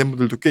페인이 안 된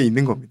분들도 꽤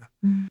있는 겁니다.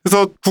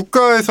 그래서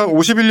국가에서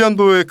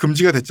 51년도에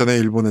금지가 됐잖아요.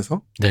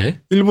 일본에서. 네.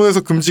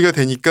 일본에서 금지가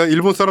되니까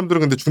일본 사람들은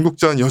근데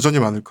중독자는 여전히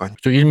많을 거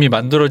아니에요. 이미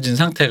만들어진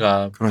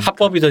상태가 그러니까.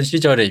 합법이던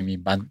시절에 이미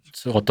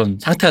어떤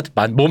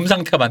상태가 몸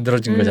상태가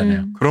만들어진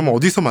거잖아요. 그러면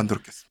어디서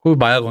만들었겠어요? 그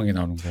마약왕에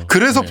나오는 거.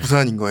 그래서 네.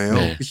 부산인 거예요.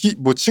 네.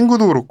 뭐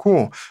친구도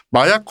그렇고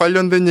마약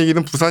관련된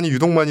얘기는 부산이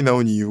유독 많이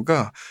나온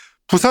이유가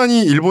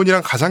부산이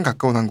일본이랑 가장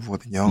가까운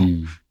항구거든요.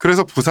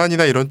 그래서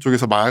부산이나 이런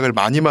쪽에서 마약을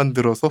많이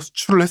만들어서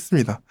수출을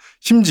했습니다.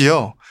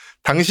 심지어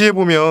당시에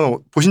보면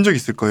보신 적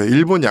있을 거예요.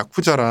 일본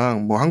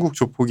야쿠자랑 뭐 한국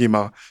조폭이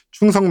막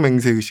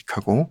충성맹세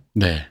의식하고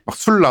네. 막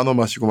술 나눠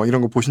마시고 막 이런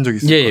거 보신 적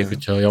있을 거예요. 예,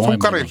 그렇죠.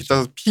 손가락 이렇게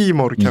따서 피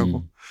뭐 이렇게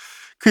하고.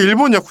 그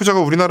일본 야쿠자가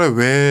우리나라에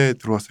왜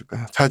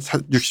들어왔을까요?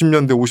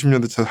 60년대,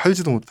 50년대 잘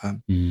살지도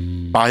못한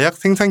마약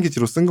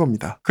생산기지로 쓴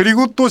겁니다.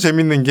 그리고 또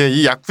재밌는 게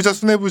이 야쿠자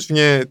수뇌부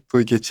중에 또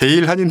이게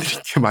제일 한인들이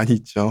꽤 많이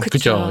있죠.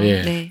 그렇죠.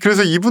 예. 네.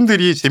 그래서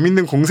이분들이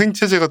재밌는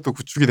공생체제가 또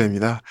구축이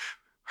됩니다.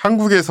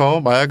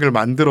 한국에서 마약을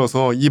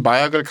만들어서 이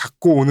마약을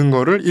갖고 오는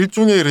거를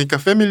일종의 그러니까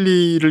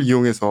패밀리를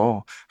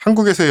이용해서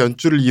한국에서의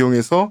연주를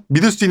이용해서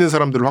믿을 수 있는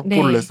사람들을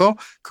확보를 네. 해서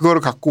그거를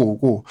갖고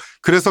오고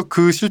그래서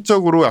그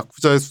실적으로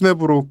야쿠자의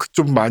수뇌부로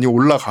좀 많이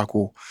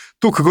올라가고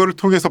또 그거를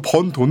통해서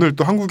번 돈을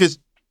또 한국에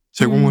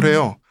제공을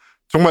해요.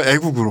 정말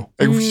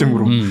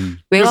애국심으로.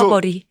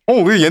 외화벌이.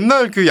 왜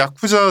옛날 그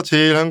야쿠자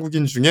제일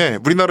한국인 중에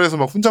우리나라에서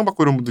막 훈장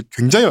받고 이런 분들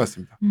굉장히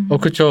많습니다.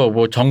 그렇죠.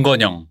 뭐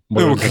정건영,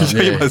 뭐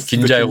굉장히 많습니다.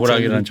 긴자의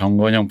호랑이라는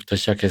정건영부터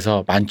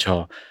시작해서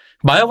많죠.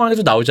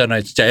 마약왕에도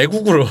나오잖아요. 진짜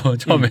애국으로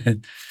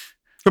처음엔.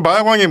 그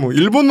마약왕에 뭐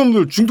일본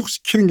놈들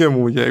중독시키는 게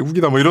뭐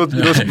애국이다 뭐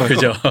이러잖아요.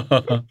 그죠.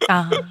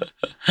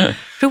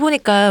 그러고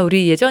보니까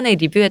우리 예전에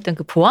리뷰했던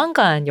그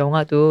보안관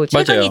영화도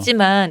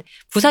최근이지만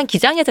부산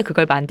기장에서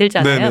그걸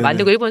만들잖아요. 네네네.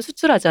 만들고 일본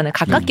수출하잖아요.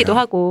 가깝기도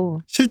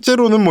하고.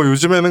 실제로는 뭐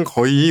요즘에는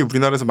거의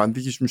우리나라에서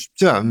만들기 좀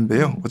쉽지는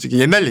않은데요. 어차피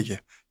옛날 얘기예요.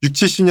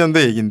 60,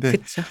 70년대 얘기인데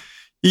그렇죠.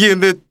 이게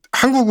근데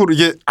한국으로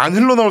이게 안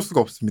흘러나올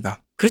수가 없습니다.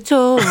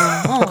 그렇죠.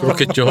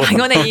 그렇겠죠.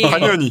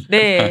 당연히.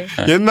 네.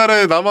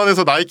 옛날에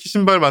남한에서 나이키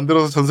신발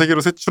만들어서 전 세계로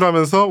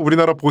세출하면서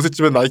우리나라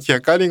보세집에 나이키가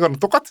깔린 거랑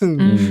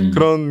똑같은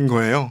그런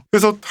거예요.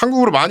 그래서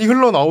한국으로 많이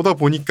흘러나오다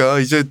보니까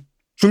이제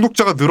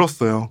중독자가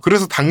늘었어요.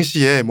 그래서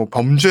당시에 뭐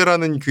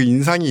범죄라는 그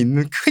인상이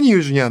있는 큰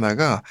이유 중에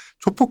하나가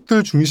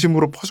조폭들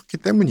중심으로 퍼졌기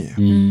때문이에요.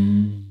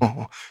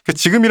 그러니까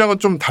지금이랑은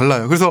좀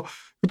달라요. 그래서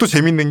또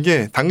재밌는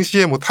게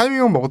당시에 뭐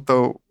타이밍만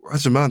먹었다고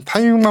하지만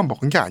타이밍만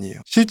먹은 게 아니에요.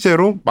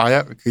 실제로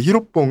마약 그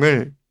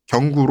히로뽕을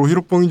경구로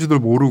히로뽕인지도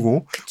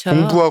모르고 그쵸.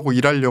 공부하고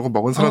일하려고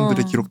먹은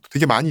사람들의 기록도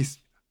되게 많이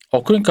있습니다.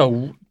 그러니까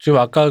지금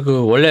아까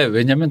그 원래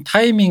왜냐면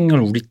타이밍을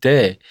우리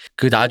때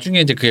그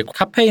나중에 이제 그게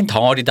카페인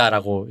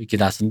덩어리다라고 이렇게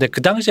났었는데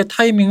그 당시에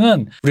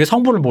타이밍은 우리가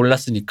성분을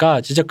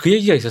몰랐으니까 진짜 그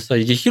얘기가 있었어.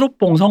 이게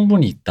히로뽕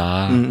성분이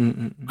있다.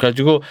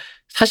 그래가지고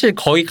사실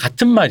거의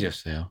같은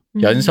말이었어요.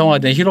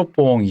 연성화된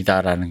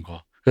히로뽕이다라는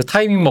거. 그래서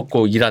타이밍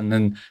먹고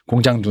일하는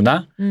공장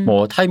누나,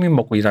 뭐 타이밍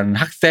먹고 일하는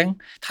학생,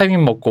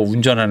 타이밍 먹고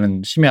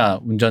운전하는 심야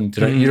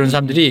운전들 이런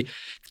사람들이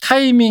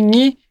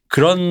타이밍이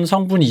그런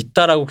성분이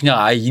있다라고 그냥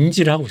아예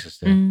인지를 하고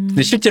있었어요.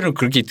 근데 실제로는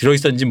그렇게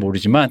들어있었는지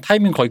모르지만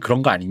타이밍 거의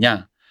그런 거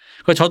아니냐.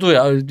 그래서 저도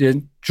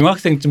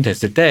중학생쯤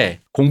됐을 때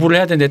공부를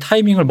해야 되는데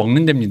타이밍을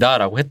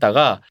먹는답니다라고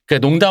했다가 그냥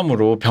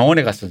농담으로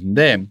병원에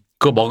갔었는데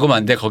그거 먹으면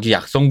안 돼. 거기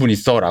약성분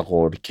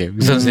있어라고 이렇게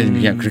의사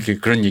선생님이 그냥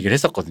그런 얘기를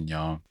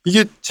했었거든요.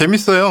 이게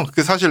재밌어요.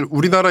 그 사실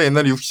우리나라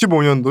옛날에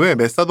 65년도에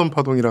메사돈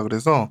파동이라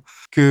그래서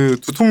그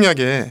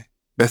두통약에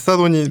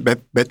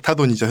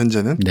메타돈이죠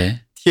현재는.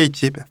 네.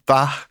 TH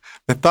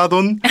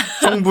메타돈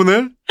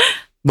성분을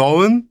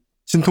넣은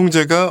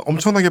진통제가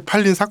엄청나게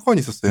팔린 사건이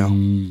있었어요.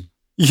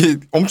 이게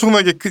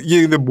엄청나게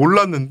이게 근데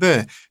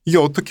몰랐는데 이게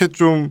어떻게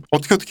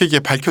이게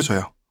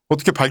밝혀져요.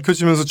 어떻게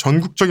밝혀지면서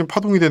전국적인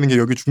파동이 되는 게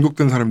여기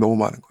중독된 사람이 너무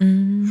많은 거예요.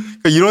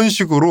 그러니까 이런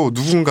식으로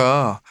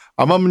누군가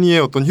암암리에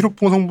어떤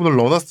히로뽕 성분을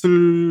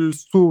넣어놨을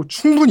수도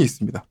충분히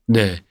있습니다.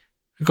 네.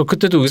 그러니까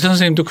그때도 의사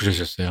선생님도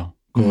그러셨어요.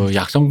 그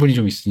약성분이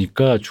좀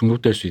있으니까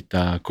중독될 수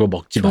있다. 그거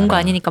먹지 마라. 좋은 거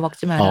아니니까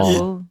먹지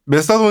말라고.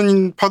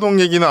 메사돈 파동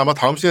얘기는 아마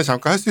다음 시간에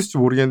잠깐 할 수 있을지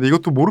모르겠는데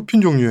이것도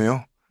모르핀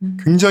종류예요.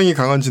 굉장히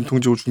강한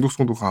진통제고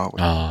중독성도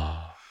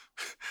강하고요.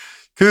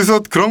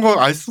 그래서 그런 거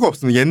알 수가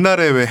없습니다.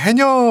 옛날에 왜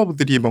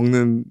해녀들이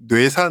먹는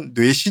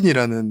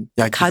뇌신이라는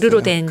약이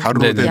가루로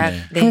있어요. 된 약.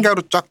 한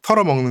가루 쫙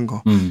털어 먹는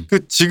거.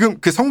 지금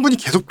그 성분이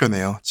계속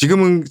변해요.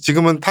 지금은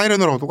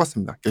타이레놀하고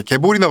똑같습니다.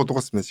 개보린하고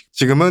똑같습니다.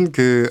 지금은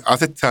그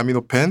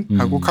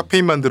아세트아미노펜하고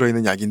카페인만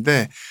들어있는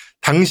약인데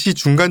당시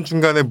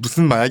중간중간에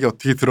무슨 마약이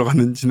어떻게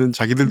들어갔는지는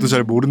자기들도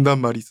잘 모른다는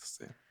말이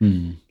있었어요.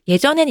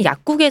 예전에는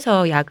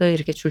약국에서 약을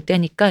이렇게 줄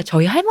때니까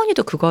저희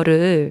할머니도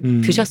그거를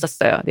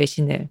드셨었어요.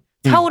 뇌신을.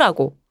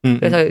 사오라고.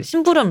 그래서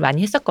심부름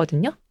많이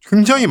했었거든요.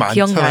 굉장히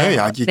많잖아요. 기억나요.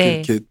 약이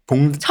네. 이렇게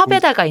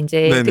첩에다가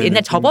이제 그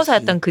옛날 접어서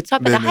했던 그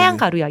첩에다 네네. 하얀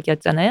가루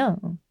약이었잖아요.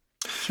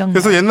 기억나요.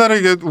 그래서 옛날에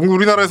이게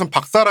우리나라에선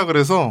박사라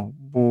그래서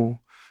뭐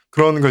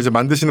그런 걸 이제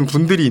만드시는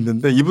분들이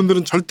있는데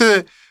이분들은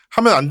절대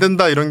하면 안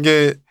된다 이런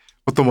게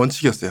어떤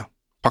원칙이었어요.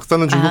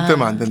 박사는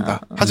중독되면 안 된다.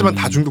 하지만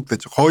다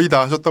중독됐죠. 거의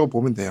다 하셨다고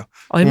보면 돼요.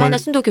 얼마나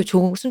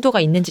순도가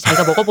있는지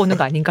자기가 먹어보는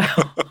거 아닌가요?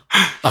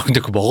 근데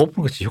그거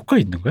먹어보는 거 진짜 효과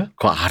있는 거야?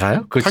 그거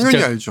알아요? 그거 당연히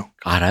진짜 알죠.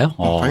 알아요?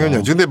 당연히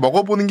알죠. 근데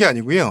먹어보는 게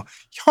아니고요.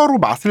 혀로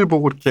맛을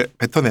보고 이렇게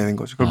뱉어내는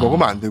거죠. 그걸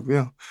먹으면 안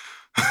되고요.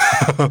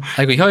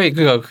 그 혀에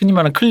그러니까 흔히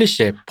말하는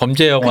클리셰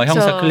범죄 영화 그쵸.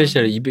 형사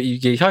클리셰를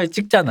이게 혀에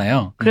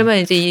찍잖아요. 그러면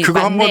이제 그거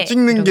한번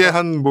찍는 게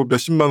한 뭐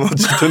몇십만 원일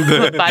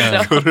텐데.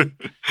 맞아.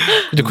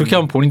 근데 그렇게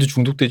하면 본인도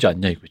중독되지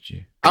않냐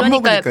이거지. 안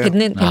그러니까 먹으니까요.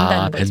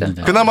 뱉는다는 거죠.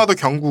 뱉는다. 그나마도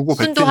경구고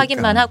순도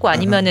확인만 하고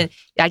아니면은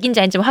약인지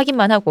아닌지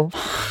확인만 하고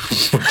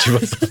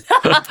집어서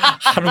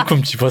한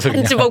움큼 집어서 한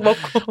그냥 주먹 먹고.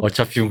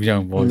 어차피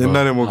그냥 뭐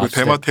옛날에 뭐 그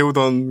대마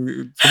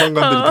태우던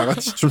소방관들이 다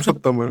같이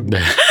춤췄다 뭐. 네.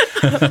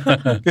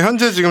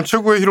 현재 지금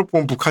최고의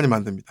히로뽕은 북한이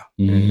만듭니다.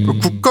 그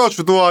국가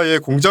주도하에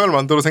공장을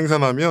만들어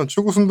생산하면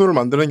최고 순도를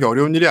만드는 게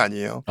어려운 일이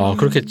아니에요.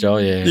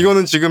 그렇겠죠. 예.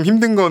 이거는 지금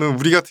힘든 거는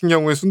우리 같은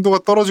경우에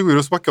순도가 떨어지고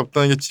이럴 수밖에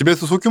없다는 게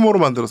집에서 소규모로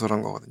만들어서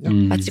그런 거거든요.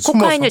 마치 숨어서.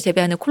 코카인을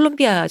재배하는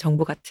콜롬비아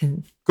정부 같은.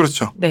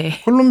 그렇죠.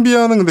 네.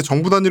 콜롬비아는 근데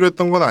정부 단위로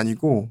했던 건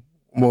아니고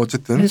뭐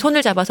어쨌든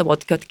손을 잡아서 뭐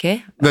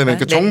어떻게. 네네.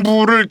 그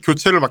정부를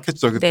교체를 막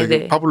했죠. 그때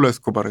그 파블로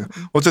에스코바르가.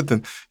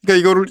 어쨌든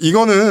그러니까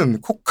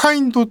이거는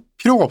코카인도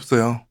필요가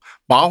없어요.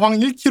 마황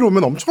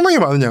 1kg면 엄청나게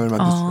많은 양을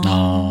만들 수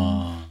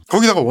있어요.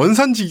 거기다가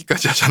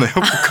원산지기까지 하잖아요.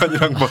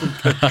 북한이랑 뭐.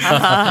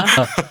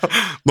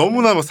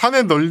 너무나 뭐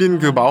산에 널린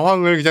그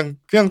마황을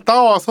그냥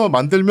따와서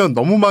만들면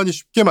너무 많이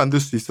쉽게 만들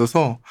수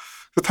있어서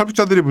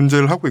탈북자들이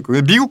문제를 하고 있고.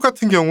 미국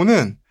같은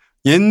경우는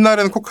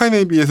옛날에는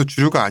코카인에 비해서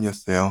주류가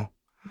아니었어요.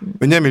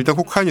 왜냐하면 일단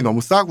코카인이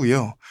너무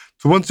싸고요.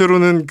 두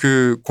번째로는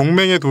그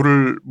공맹의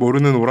도를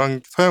모르는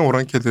서양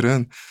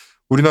오랑캐들은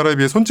우리나라에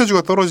비해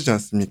손재주가 떨어지지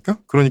않습니까?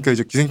 그러니까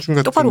이제 기생충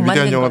같은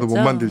위대한 영화도 못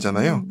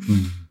만들잖아요.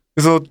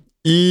 그래서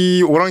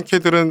이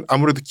오랑캐들은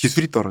아무래도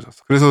기술이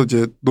떨어져서 그래서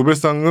이제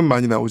노벨상은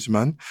많이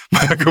나오지만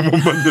마약은 못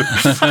만들.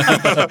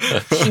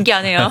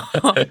 신기하네요.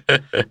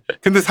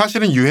 근데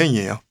사실은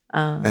유행이에요.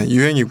 네,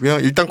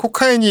 유행이고요. 일단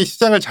코카인이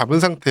시장을 잡은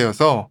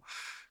상태여서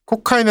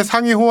코카인의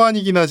상위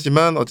호환이긴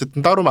하지만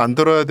어쨌든 따로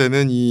만들어야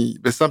되는 이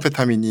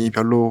메스암페타민이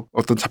별로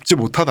어떤 잡지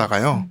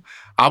못하다가요.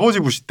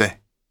 아버지 부시 때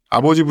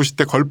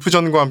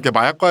걸프전과 함께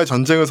마약과의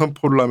전쟁을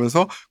선포를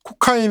하면서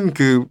코카인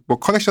그 뭐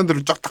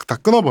커넥션들을 쫙 다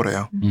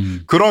끊어버려요.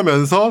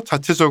 그러면서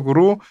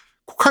자체적으로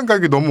코카인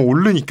가격이 너무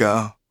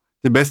오르니까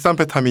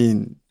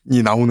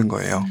메스암페타민이 나오는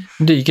거예요.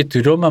 근데 이게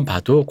들어만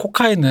봐도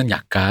코카인은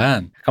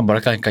약간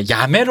뭐랄까 그러니까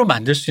야매로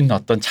만들 수 있는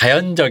어떤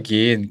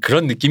자연적인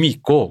그런 느낌이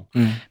있고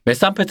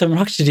메스암페타민은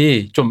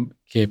확실히 좀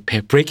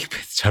브레이킹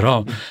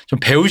배드처럼 좀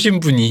배우신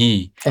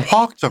분이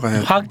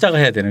화학자가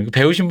해야 되는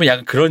배우신 분이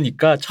약간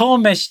그러니까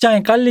처음에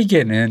시장에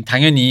깔리기에는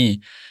당연히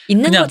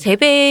있는 그냥, 거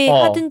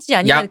재배하든지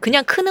아니면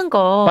그냥 크는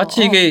거.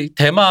 마치 이게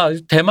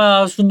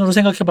대마 순으로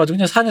생각해봐도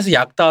그냥 산에서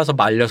약 따와서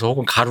말려서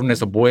혹은 가루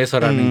내서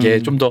모해서라는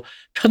게 좀 더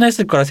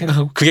편했을 거라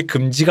생각하고 그게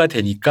금지가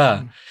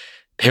되니까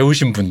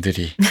배우신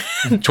분들이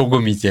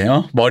조금 이제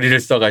머리를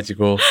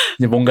써가지고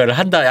이제 뭔가를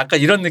한다.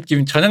 약간 이런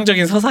느낌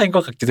전형적인 서사인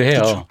것 같기도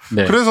해요. 그렇죠.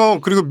 네. 그래서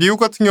그리고 미국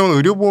같은 경우는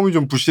의료보험이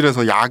좀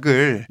부실해서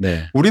약을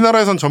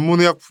우리나라에선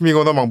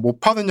전문의약품이거나 막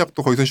못 파는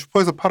약도 거기서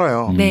슈퍼에서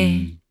팔아요.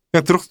 네.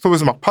 그냥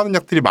드럭스토어에서 막 파는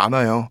약들이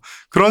많아요.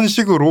 그런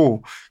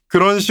식으로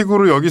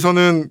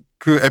여기서는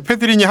그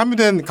에페드린이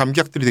함유된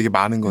감기약들이 되게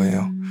많은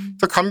거예요.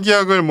 그래서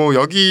감기약을 뭐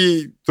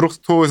여기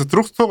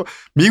드럭스토어가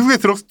미국의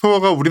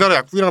드럭스토어가 우리나라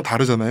약국이랑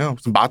다르잖아요.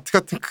 무슨 마트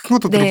같은 큰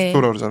것도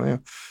드럭스토어라고 그러잖아요.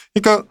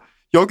 그러니까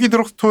여기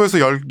드럭스토어에서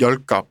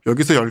 10값,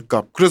 여기서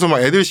 10값. 그래서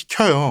막 애들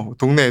시켜요.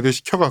 동네 애들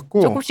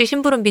시켜갖고. 조금씩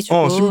심부름비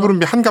주고.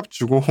 심부름비 한 값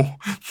주고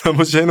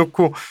나머지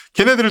해놓고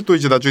걔네들을 또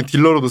이제 나중에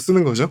딜러로도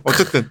쓰는 거죠.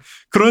 어쨌든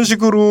그런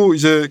식으로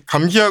이제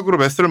감기약으로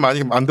메스를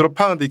많이 만들어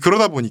파는데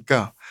그러다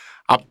보니까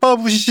아빠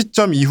부시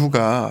시점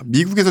이후가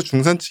미국에서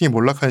중산층이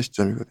몰락하는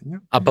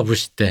시점이거든요. 아빠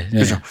부시 때.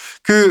 네. 그렇죠.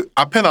 그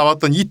앞에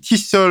나왔던 ET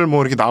시절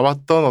뭐 이렇게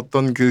나왔던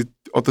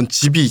어떤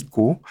집이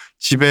있고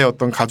집에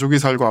어떤 가족이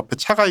살고 앞에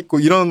차가 있고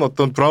이런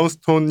어떤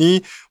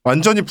브라운스톤이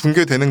완전히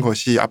붕괴되는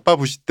것이 아빠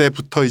부시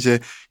때부터 이제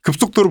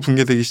급속도로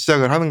붕괴되기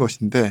시작을 하는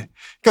것인데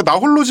그러니까 나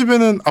홀로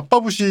집에는 아빠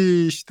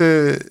부시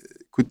시대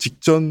그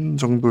직전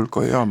정도일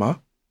거예요 아마.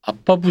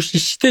 아빠 부시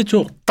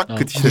시대죠. 딱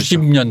그 시대죠.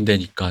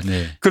 90년대니까.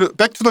 네. 그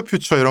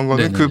백투더퓨처 이런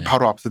거는 그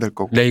바로 앞서될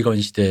거고. 레이건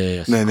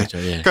시대였을 거죠.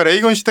 예. 그러니까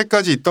레이건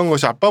시대까지 있던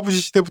것이 아빠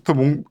부시 시대부터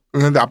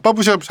근데 아빠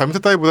부시가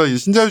잘못했다기보다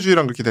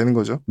신자유주의랑 그렇게 되는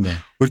거죠. 네. 왜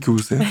이렇게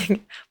웃으세요?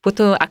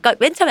 보통 아까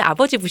맨 처음에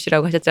아버지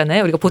부시라고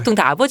하셨잖아요. 우리가 보통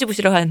다 아버지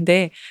부시라고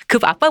하는데 그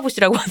아빠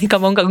부시라고 하니까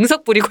뭔가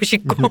응석 부리고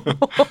싶고.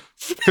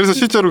 그래서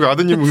실제로 그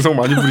아드님 응석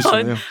많이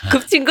부리시잖아요.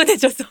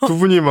 급진근해져서. 두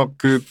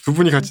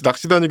분이 같이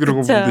낚시 다니기로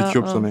보는데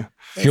귀엽잖아요.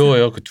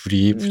 귀여워요. 그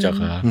둘이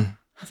부자가.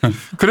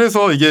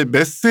 그래서 이게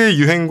메스의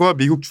유행과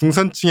미국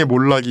중산층의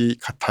몰락이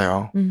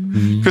같아요.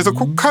 그래서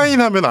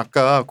코카인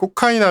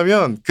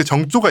하면 그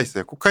정조가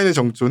있어요. 코카인의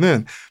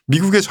정조는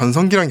미국의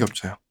전성기랑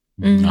겹쳐요.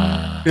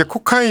 그러니까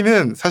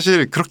코카인은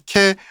사실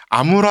그렇게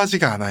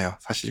암울하지가 않아요.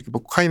 사실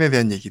코카인에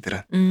대한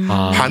얘기들은.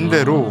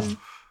 반대로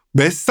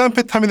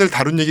메스암페타민을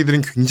다룬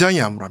얘기들은 굉장히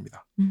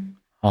암울합니다.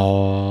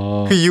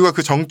 그 이유가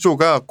그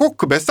정조가 꼭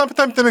그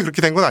메스암페타민 때문에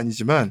그렇게 된 건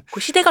아니지만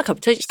그 시대가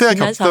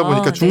겹치다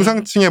보니까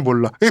중상층의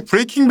몰락.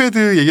 브레이킹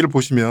배드 얘기를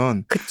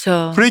보시면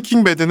그쵸.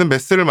 브레이킹 배드는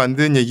메스를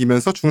만드는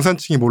얘기면서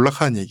중산층이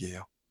몰락하는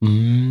얘기예요.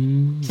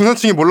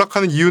 중산층이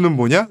몰락하는 이유는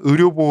뭐냐?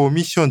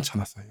 의료보험이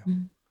시원찮았어요.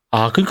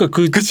 그러니까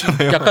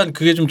그렇잖아요. 약간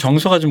그게 좀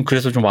정서가 좀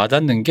그래서 좀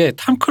와닿는 게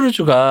탐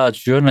크루즈가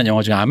주연한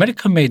영화 중에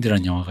아메리칸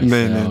메이드라는 영화가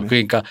있어요. 네네네.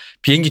 그러니까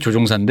비행기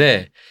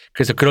조종사인데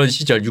그래서 그런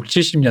시절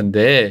 60,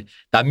 70년대에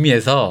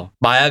남미에서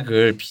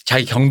마약을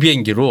자기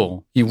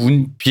경비행기로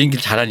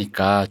비행기를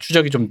잘하니까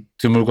추적이 좀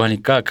드물고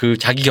하니까 그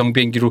자기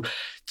경비행기로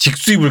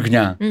직수입을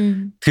그냥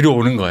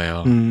들여오는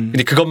거예요.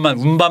 근데 그것만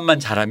운반만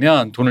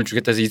잘하면 돈을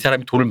주겠다 해서 이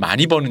사람이 돈을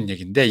많이 버는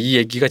얘기인데 이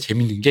얘기가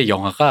재밌는 게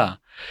영화가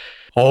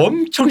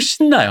엄청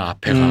신나요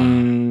앞에가.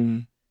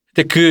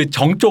 근데 그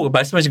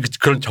말씀하신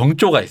그런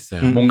정조가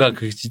있어요. 뭔가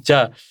그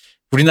진짜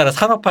우리나라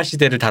산업화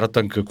시대를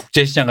다뤘던 그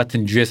국제시장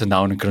같은 류에서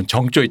나오는 그런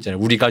정조 있잖아요.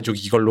 우리 가족이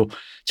이걸로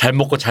잘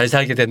먹고 잘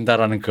살게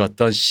된다라는 그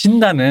어떤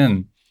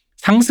신나는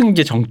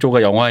상승기의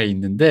정조가 영화에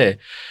있는데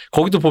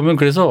거기도 보면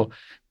그래서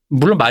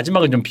물론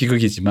마지막은 좀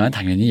비극이지만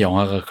당연히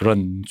영화가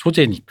그런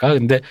소재니까.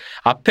 근데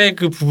앞에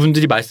그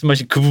부분들이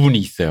말씀하신 그 부분이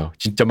있어요.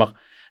 진짜 막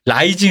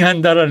라이징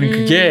한다라는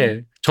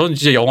그게 저는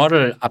진짜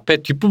영화를 앞에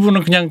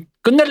뒷부분은 그냥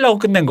끝내려고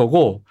끝낸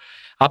거고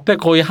앞에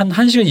거의 한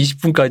 1시간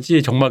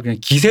 20분까지 정말 그냥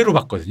기세로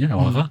봤거든요.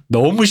 영화가.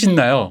 너무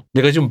신나요.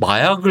 내가 지금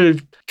마약을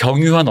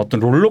경유한 어떤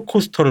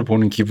롤러코스터를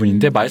보는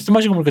기분인데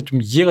말씀하신 거 보니까 좀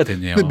이해가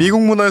되네요. 근데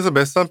미국 문화에서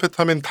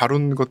메스암페타민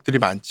다룬 것들이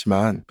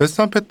많지만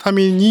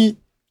메스암페타민이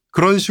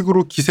그런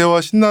식으로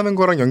기세와 신나는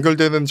거랑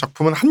연결되는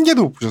작품은 한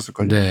개도 못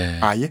보셨을걸요. 네.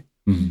 아예?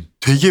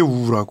 되게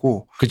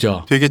우울하고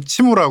그죠. 되게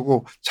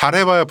침울하고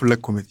잘해봐야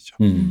블랙 코미디죠.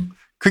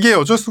 그게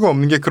어쩔 수가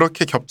없는 게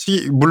그렇게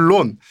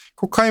물론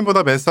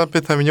코카인보다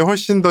메스암페타민이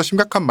훨씬 더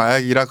심각한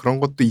마약이라 그런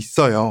것도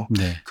있어요.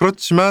 네.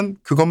 그렇지만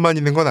그것만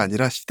있는 건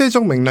아니라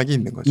시대적 맥락이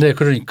있는 거죠. 네,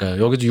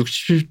 그러니까요. 여기도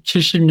 60,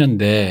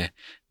 70년대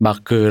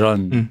막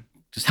그런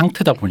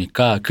상태다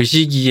보니까 그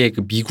시기에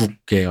그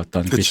미국의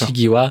어떤 그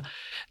시기와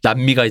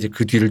남미가 이제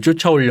그 뒤를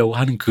쫓아오려고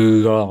하는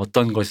그런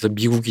어떤 것에서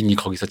미국인이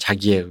거기서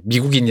자기의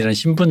미국인이라는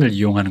신분을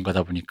이용하는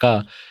거다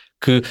보니까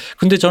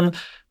근데 저는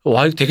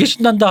와 이거 되게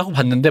신난다 하고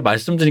봤는데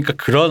말씀 드리니까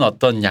그런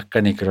어떤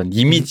약간의 그런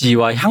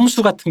이미지와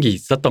향수 같은 게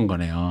있었던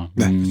거네요.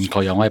 네.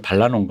 그 영화에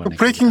발라놓은 거네.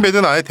 브레이킹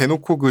배드는 아예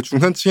대놓고 그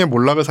중산층의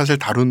몰락을 사실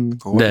다룬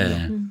거거든요.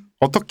 네.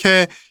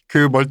 어떻게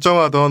그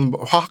멀쩡하던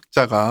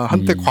화학자가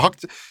한때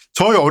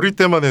저희 어릴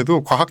때만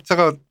해도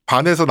과학자가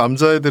반에서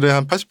남자애들의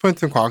한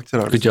 80%는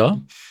과학자라고 그죠?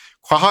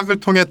 과학을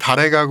통해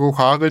달에 가고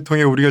과학을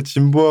통해 우리가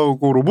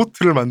진보하고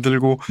로봇을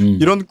만들고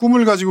이런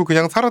꿈을 가지고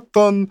그냥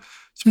살았던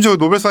심지어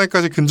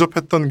노벨상에까지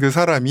근접했던 그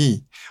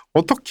사람이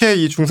어떻게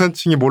이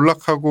중산층이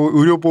몰락하고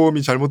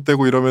의료보험이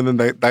잘못되고 이러면은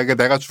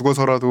내가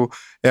죽어서라도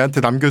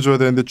애한테 남겨줘야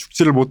되는데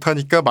죽지를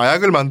못하니까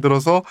마약을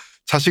만들어서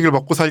자식을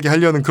먹고 살게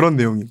하려는 그런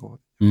내용인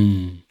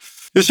거거든요.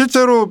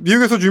 실제로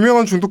미국에서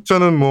유명한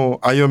중독자는 뭐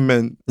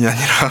아이언맨이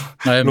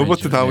아니라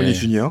로버트 다우니 네.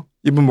 주니어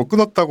이분 뭐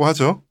끊었다고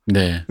하죠.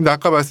 네. 근데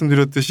아까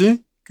말씀드렸듯이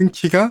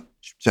끊기가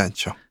쉽지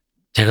않죠.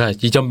 제가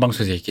이전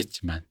방송에서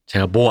얘기했지만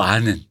제가 뭐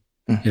아는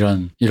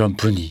이런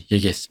분이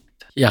얘기했습니다.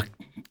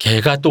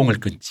 개가 똥을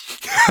끊지.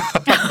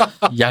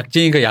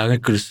 약쟁이가 약을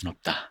끊을 수는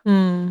없다.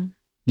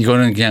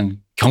 이거는 그냥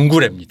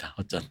경구례입니다.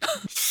 어쩐.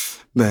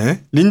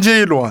 네.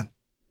 린제이 로한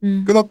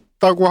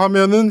끊었다고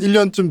하면은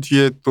 1년쯤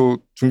뒤에 또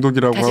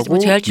중독이라고 다시 하고 뭐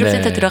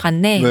재활치료센터 네.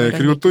 들어갔네. 네.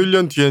 그리고 또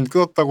 1년 뒤엔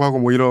끊었다고 하고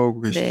뭐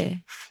이러고 계시죠.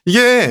 네.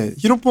 이게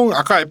히로뽕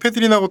아까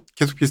에페드린하고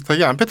계속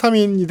비슷하게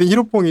암페타민이든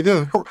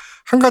히로뽕이든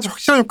한 가지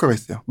확실한 효과가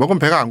있어요. 먹으면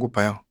배가 안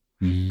고파요.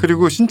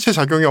 그리고 신체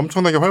작용이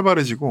엄청나게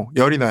활발해지고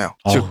열이 나요.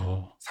 즉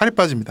살이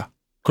빠집니다.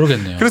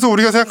 그러겠네요. 그래서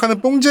우리가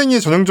생각하는 뽕쟁이의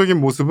전형적인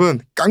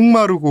모습은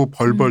깡마르고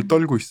벌벌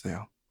떨고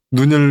있어요.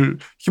 눈을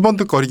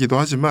휘번득거리기도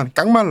하지만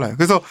깡말라요.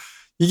 그래서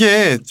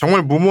이게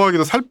정말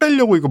무모하게도 살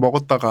빼려고 이거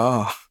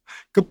먹었다가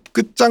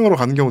끝장으로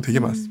가는 경우 되게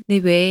많습니다.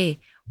 근데 왜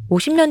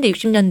 50년대,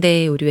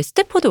 60년대 우리 왜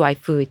스태포드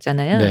와이프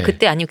있잖아요. 네.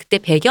 그때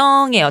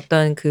배경의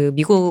어떤 그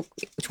미국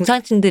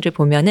중산층들을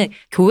보면은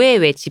교회에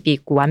왜 집이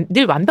있고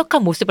늘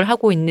완벽한 모습을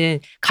하고 있는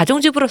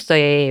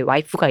가정주부로서의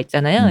와이프가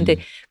있잖아요. 근데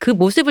그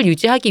모습을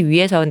유지하기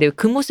위해서 근데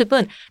그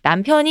모습은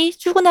남편이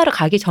출근하러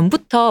가기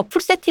전부터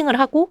풀 세팅을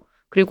하고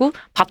그리고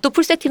밥도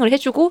풀 세팅을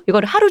해주고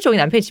이거를 하루 종일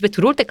남편이 집에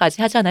들어올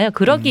때까지 하잖아요.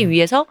 그러기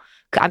위해서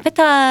그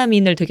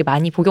암페타민을 되게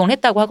많이 복용을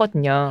했다고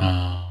하거든요.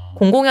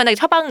 공공연하게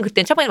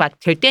그땐 처방이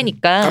될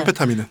때니까.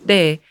 암페타민은.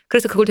 네.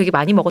 그래서 그걸 되게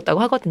많이 먹었다고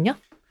하거든요.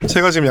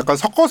 제가 지금 약간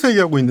섞어서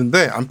얘기하고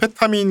있는데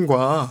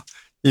암페타민과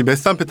이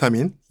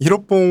메스암페타민,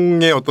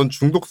 히로뽕의 어떤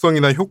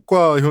중독성이나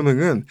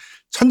효능은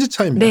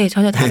천지차이입니다. 네.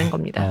 전혀 다른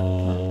겁니다.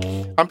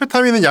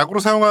 암페타민은 약으로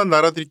사용하는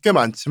나라들이 꽤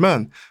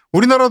많지만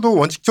우리나라도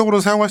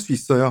원칙적으로 사용할 수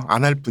있어요.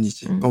 안 할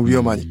뿐이지. 너무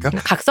위험하니까.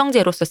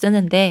 각성제로서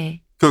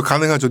쓰는데. 그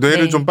가능하죠.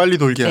 뇌를 네. 좀 빨리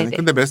돌게 하는. 네네.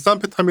 근데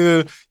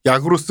메스암페타민을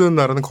약으로 쓰는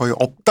나라는 거의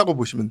없다고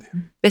보시면 돼요.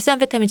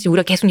 메스암페타민 지금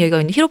우리가 계속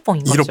얘기하고 있는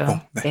히로뽕인 거죠.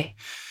 히로뽕. 네. 네.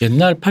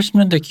 옛날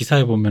 80년대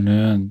기사에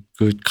보면은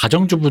그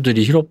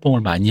가정주부들이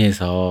히로뽕을 많이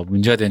해서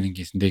문제가 되는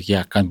게 있는데 이게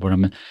약간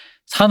뭐냐면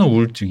산후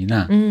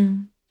우울증이나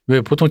왜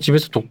보통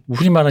집에서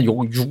흔히 말하는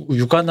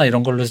육아나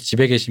이런 걸로 해서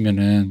집에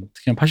계시면은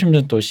특히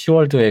 80년대 또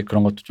시월드에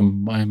그런 것도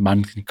좀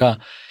많으니까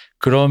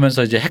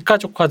그러면서 이제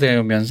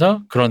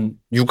핵가족화되면서 그런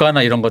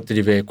육아나 이런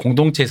것들이 왜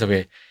공동체에서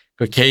왜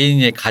그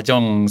개인의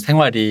가정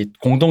생활이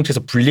공동체에서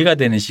분리가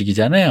되는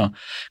시기잖아요.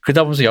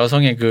 그러다 보면서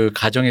여성의 그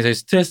가정에서의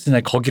스트레스나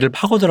거기를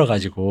파고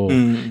들어가지고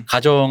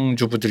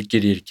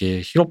가정주부들끼리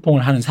이렇게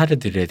히로뽕을 하는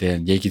사례들에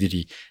대한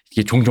얘기들이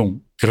이게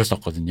종종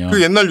들었었거든요.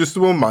 그 옛날 뉴스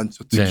보면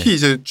많죠. 특히 네.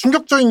 이제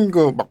충격적인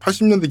거 막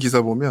 80년대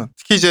기사 보면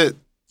특히 이제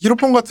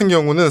히로뽕 같은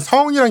경우는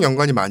성이랑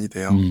연관이 많이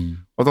돼요.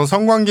 어떤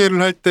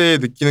성관계를 할 때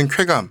느끼는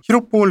쾌감,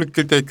 히로뽕을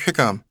느낄 때의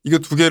쾌감 이거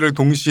두 개를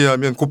동시에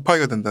하면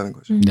곱하기가 된다는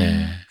거죠.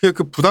 네. 그게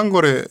그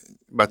부당거래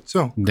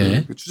맞죠?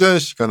 네. 그 추자연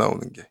씨가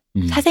나오는 게.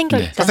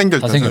 사생결단. 네.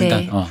 사생결단. 사생결단.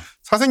 네.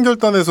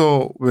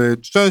 사생결단에서 왜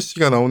추자연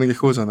씨가 나오는 게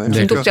그거잖아요.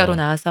 네. 중독자로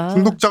나와서.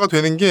 중독자가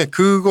되는 게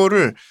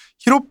그거를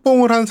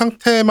히로뽕을 한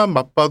상태만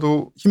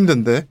맛봐도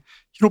힘든데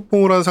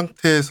히로뽕을 한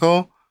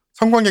상태에서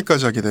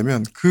성관계까지 하게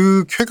되면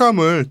그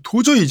쾌감을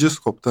도저히 잊을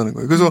수가 없다는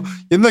거예요. 그래서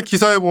옛날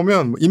기사에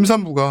보면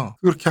임산부가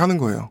그렇게 하는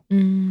거예요.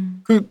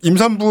 그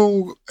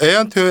임산부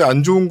애한테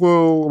안 좋은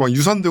거 막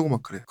유산되고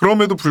막 그래요.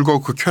 그럼에도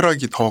불구하고 그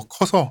쾌락이 더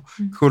커서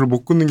그거를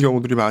못 끊는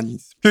경우들이 많이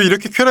있어요.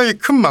 이렇게 쾌락이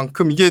큰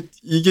만큼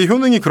이게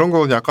효능이 그런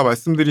거거든요. 아까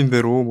말씀드린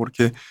대로 뭐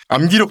이렇게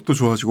암기력도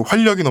좋아지고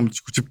활력이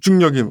넘치고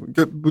집중력이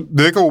그러니까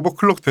뇌가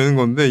오버클럭 되는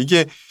건데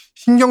이게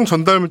신경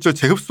전달 물질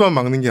재흡수만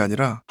막는 게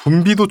아니라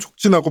분비도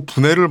촉진하고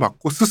분해를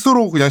막고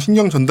스스로 그냥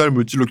신경 전달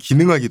물질로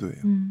기능하기도 해요.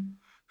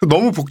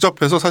 너무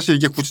복잡해서 사실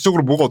이게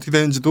구체적으로 뭐가 어떻게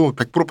되는지도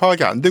 100%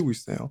 파악이 안 되고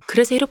있어요.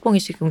 그래서 히로뽕이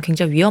지금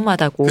굉장히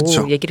위험하다고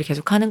그쵸. 얘기를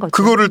계속 하는 거죠.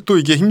 그거를 또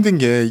이게 힘든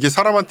게 이게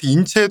사람한테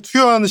인체에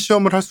투여하는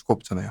시험을 할 수가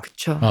없잖아요.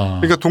 그렇죠.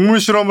 그러니까 동물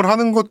실험을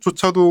하는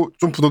것조차도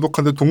좀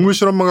부도덕한데 동물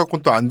실험만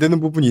갖고는 또 안 되는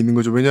부분이 있는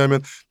거죠.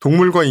 왜냐하면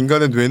동물과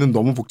인간의 뇌는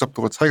너무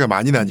복잡도가 차이가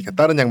많이 나니까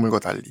다른 약물과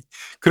달리.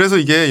 그래서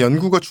이게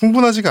연구가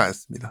충분하지가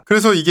않습니다.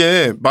 그래서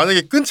이게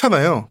만약에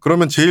끊잖아요.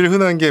 그러면 제일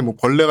흔한 게 뭐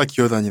벌레가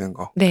기어다니는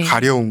거, 네.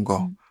 가려운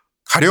거.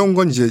 가려운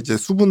건 이제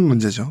수분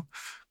문제죠.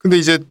 근데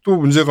이제 또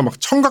문제가 막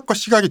청각과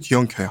시각이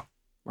뒤엉켜요.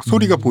 막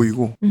소리가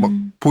보이고 막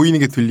보이는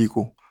게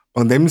들리고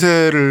막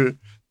냄새를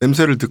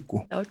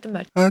듣고 나올 듯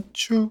말.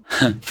 아추.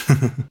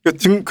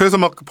 그래서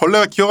막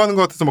벌레가 기어가는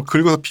것 같아서 막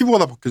긁어서 피부가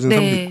다 벗겨지는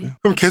사람도 있고요.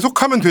 그럼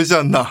계속하면 되지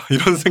않나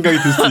이런 생각이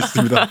들 수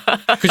있습니다.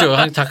 그죠?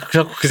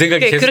 그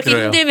생각이 계속 그렇게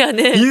들어요.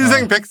 힘들면은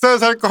인생 100살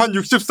살 거 한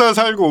 60살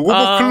살고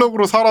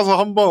오버클럭으로 살아서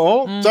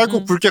한번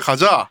짧고 굵게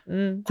가자.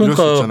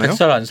 그러니까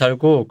 100살 안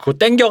살고 그거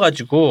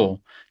땡겨가지고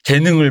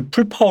재능을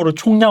풀파워로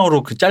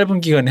총량으로 그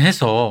짧은 기간에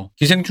해서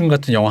기생충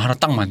같은 영화 하나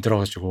딱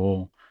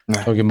만들어가지고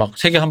저기 막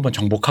세계 한번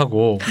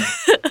정복하고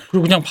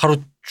그리고 그냥 바로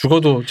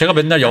죽어도 제가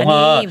맨날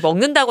영화 아니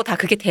먹는다고 다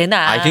그게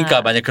되나?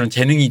 그러니까 만약 그런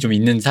재능이 좀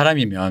있는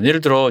사람이면 예를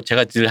들어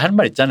제가 늘 하는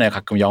말 있잖아요.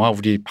 가끔 영화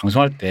우리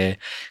방송할 때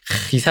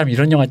이 사람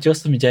이런 영화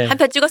찍었으면 이제 한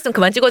편 찍었으면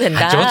그만 찍어도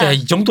된다. 찍어도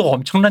이 정도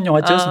엄청난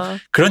영화 찍었으면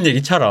그런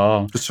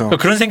얘기처럼 그렇죠.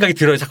 그런 생각이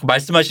들어요. 자꾸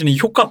말씀하시는 이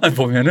효과만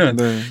보면은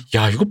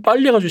야 이거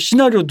빨리 해가지고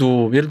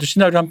시나리오도 예를 들어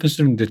시나리오 한 편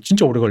쓰는데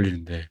진짜 오래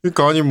걸리는데.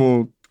 그러니까 아니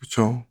뭐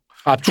그렇죠.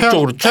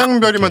 압축적으로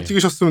태양별이만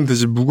찍으셨으면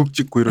되지 무극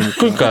찍고 이러니까.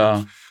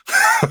 그러니까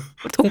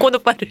동건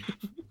오빠를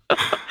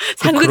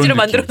상그지로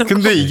만들어 놓고.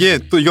 근데 이게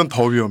또 이건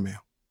더 위험해요.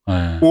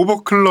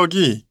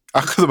 오버클럭이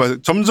아까도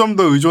말했죠. 점점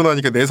더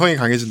의존하니까 내성이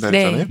강해진다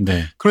그랬잖아요.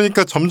 네.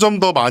 그러니까 점점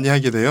더 많이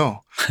하게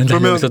돼요.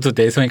 그러면 여기서도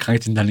내성이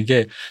강해진다는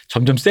게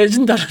점점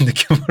세진다는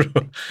느낌으로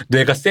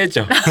뇌가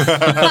세져.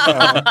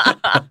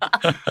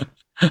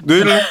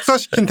 뇌를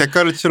혹사시킨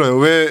대가를 치러요.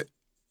 왜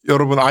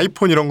여러분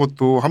아이폰 이런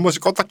것도 한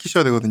번씩 껐다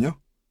키셔야 되거든요.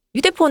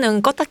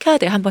 휴대폰은 껐다 켜야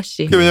돼 한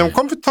번씩. 왜냐면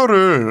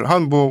컴퓨터를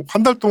한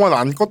달 동안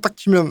안 껐다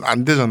키면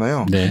안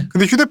되잖아요. 네.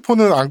 근데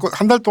휴대폰은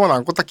한 달 동안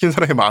안 껐다 키는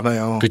사람이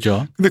많아요.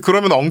 그죠. 근데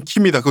그러면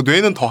엉킵니다. 그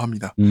뇌는 더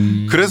합니다.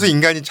 그래서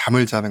인간이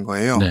잠을 자는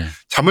거예요. 네.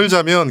 잠을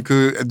자면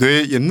그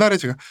뇌 옛날에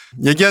제가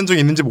얘기한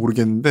적이 있는지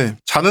모르겠는데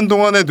자는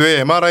동안에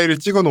뇌 MRI를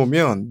찍어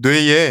놓으면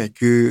뇌에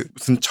그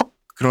무슨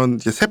그런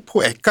이제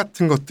세포 액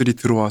같은 것들이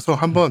들어와서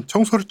한번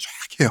청소를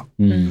쫙 해요.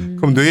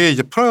 그럼 뇌에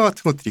이제 프라가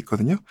같은 것들이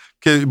있거든요.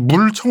 그게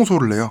물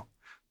청소를 해요.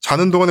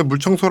 자는 동안에 물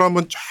청소를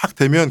한번 쫙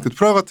되면 그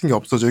프라 같은 게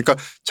없어져요.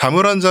 그러니까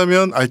잠을 안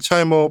자면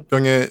알츠하이머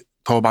병에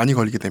더 많이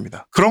걸리게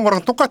됩니다. 그런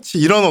거랑 똑같이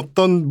이런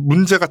어떤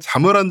문제가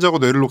잠을 안 자고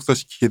뇌를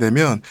녹사시키게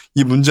되면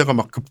이 문제가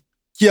막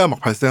급기야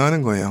막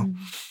발생하는 거예요.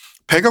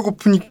 배가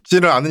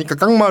고프지를 않으니까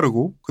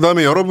깡마르고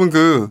그다음에 여러분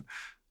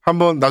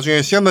한번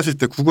나중에 시간 나실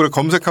때 구글에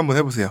검색 한번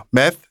해보세요.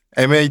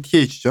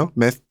 MATH죠.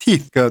 math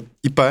teeth. 그러니까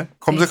이빨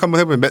검색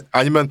한번 해보면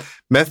아니면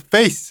math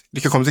face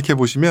이렇게 검색해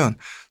보시면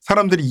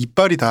사람들이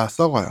이빨이 다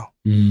썩어요.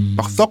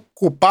 막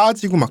썩고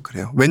빠지고 막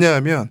그래요.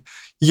 왜냐하면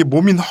이게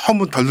몸이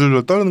너무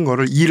덜덜덜 떠는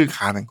거를 이를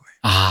가하는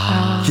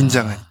거예요.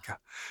 긴장하니까.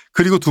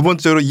 그리고 두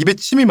번째로 입에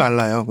침이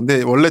말라요.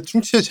 근데 원래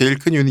충치의 제일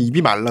큰 이유는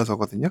입이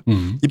말라서거든요.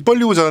 입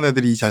벌리고 자는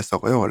애들이 잘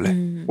썩어요.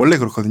 원래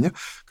그렇거든요.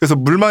 그래서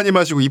물 많이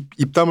마시고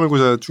입 다물고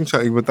자는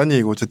충치가 이건 딴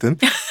얘기고 어쨌든.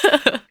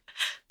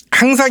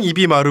 항상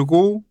입이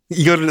마르고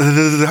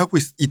이거를 하고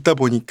있다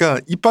보니까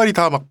이빨이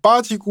다 막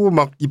빠지고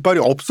막 이빨이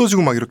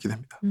없어지고 막 이렇게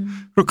됩니다.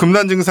 그리고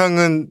금단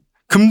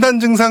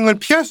증상을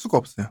피할 수가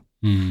없어요.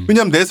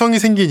 왜냐하면 내성이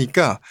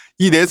생기니까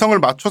이 내성을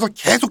맞춰서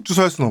계속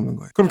주사할 수는 없는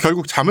거예요. 그럼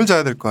결국 잠을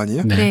자야 될 거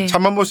아니에요? 네.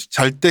 잠 한 번씩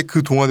잘 때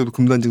그 동안에도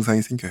금단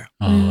증상이 생겨요.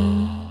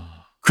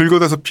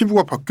 긁어대서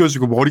피부가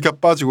벗겨지고 머리가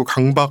빠지고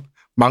강박,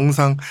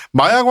 망상.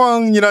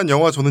 마약왕이란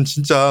영화 저는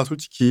진짜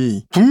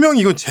솔직히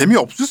분명히 이건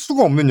재미없을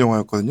수가 없는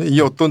영화였거든요.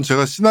 이 어떤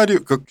제가 시나리오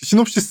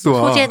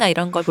시놉시스와 소재나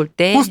이런 걸 볼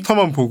때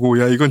포스터만 보고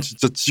야 이건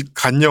진짜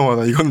간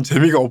영화다. 이건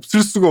재미가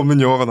없을 수가 없는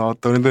영화가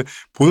나왔다. 그런데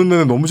보는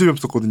내내 너무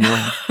재미없었거든요.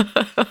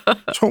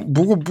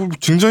 뭐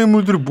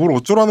등장인물들이 뭘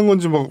어쩌라는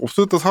건지 막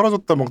없어졌다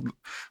사라졌다 막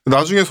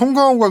나중에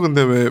송강호가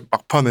근데 왜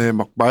막판에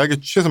막 마약에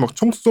취해서 막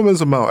총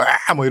쏘면서 막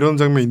이런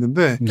장면이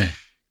있는데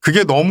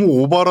그게 너무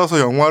오버라서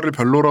영화를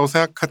별로라고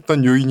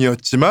생각했던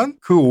요인이었지만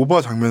그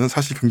오버 장면은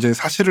사실 굉장히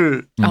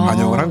사실을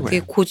반영을 한 거예요.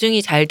 되게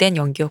고증이 잘 된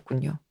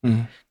연기였군요.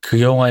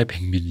 그 영화의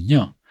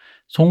백미는요.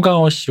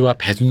 송강호 씨와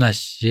배두나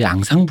씨의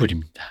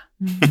앙상블입니다.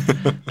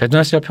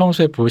 배두나 씨가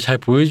평소에 잘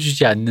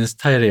보여주지 않는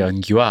스타일의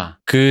연기와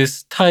그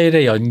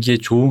스타일의 연기에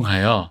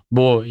조응하여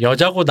뭐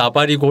여자고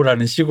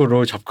나발이고라는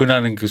식으로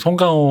접근하는 그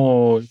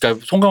그러니까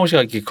송강호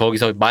씨가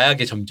거기서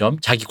마약에 점점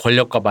자기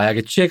권력과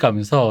마약에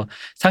취해가면서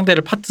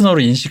상대를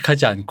파트너로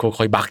인식하지 않고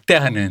거의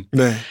막대하는.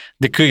 네.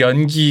 근데 그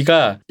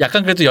연기가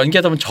약간 그래도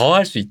연기하다 보면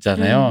저할 수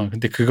있잖아요.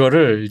 근데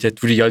그거를 이제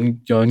둘이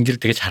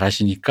연기를 되게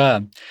잘하시니까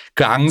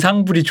그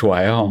앙상블이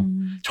좋아요.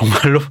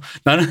 정말로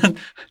나는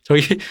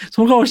저기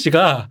송강호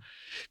씨가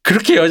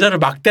그렇게 여자를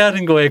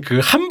막대하는 거에 그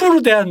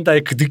함부로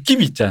대한다의 그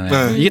느낌이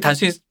있잖아요. 이게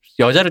단순히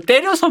여자를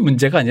때려서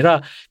문제가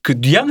아니라 그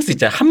뉘앙스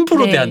있잖아요.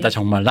 함부로 대한다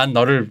정말. 난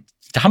너를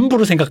진짜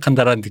함부로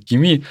생각한다라는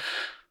느낌이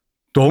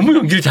너무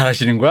연기를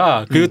잘하시는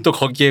거야. 그리고 또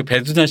거기에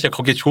배두나 씨가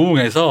거기에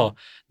조응해서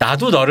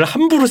나도 너를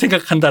함부로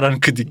생각한다라는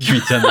그 느낌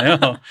있잖아요.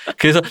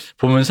 그래서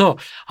보면서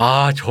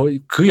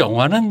그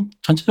영화는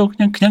전체적으로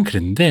그냥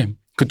그랬는데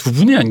그 두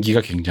분의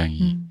연기가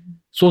굉장히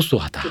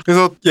소소하다.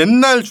 그래서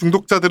옛날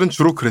중독자들은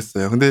주로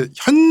그랬어요. 근데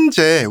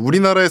현재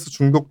우리나라에서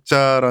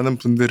중독자라는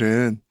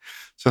분들은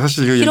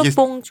사실 이거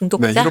히로뽕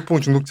중독자? 네,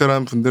 히로뽕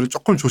중독자라는 분들은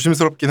조금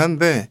조심스럽긴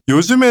한데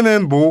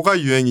요즘에는 뭐가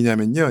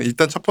유행이냐면요.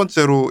 일단 첫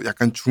번째로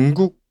약간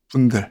중국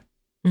분들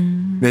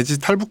내지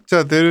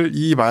탈북자들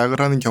이 마약을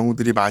하는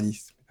경우들이 많이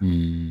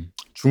있습니다.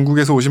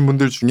 중국에서 오신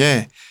분들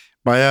중에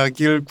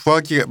마약을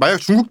구하기가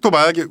중국도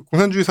마약이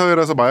공산주의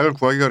사회라서 마약을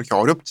구하기가 그렇게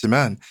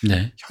어렵지만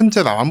네.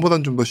 현재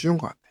남한보다는 좀 더 쉬운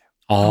것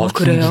같아요.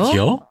 그래요?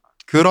 중국이요?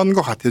 그런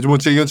것 같아요. 뭐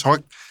이건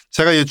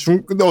제가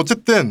근데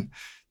어쨌든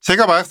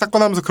제가 마약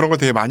사건 하면서 그런 걸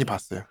되게 많이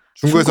봤어요.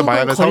 중국에서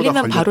마약을 사오다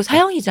걸리면 바로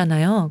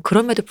사형이잖아요.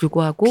 그럼에도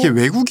불구하고. 그게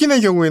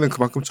외국인의 경우에는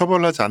그만큼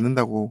처벌을 하지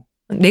않는다고.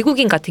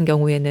 내국인 같은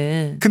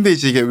경우에는. 근데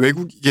이제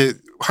이게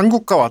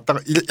한국과 왔다가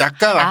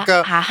약간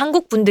아까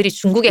한국 분들이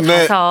중국에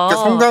네, 가서 그러니까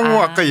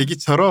송강호 아까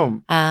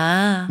얘기처럼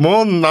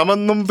뭔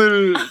남한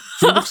놈들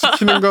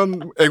중독시키는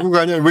건 애국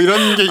아니야 뭐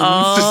이런 게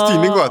있을 수도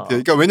있는 것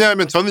같아요. 그러니까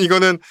왜냐하면 저는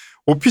이거는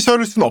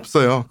오피셜일 수는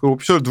없어요. 그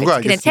오피셜 누가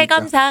알겠습니까?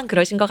 그냥 체감상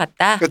그러신 것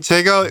같다. 그러니까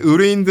제가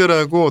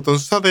의뢰인들하고 어떤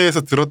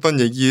수사대에서 들었던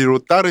얘기로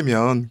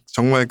따르면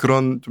정말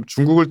그런 좀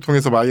중국을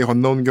통해서 마약이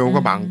건너온 경우가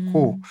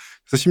많고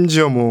그래서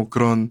심지어 뭐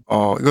그런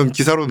이건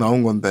기사로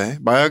나온 건데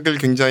마약을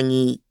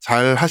굉장히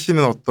잘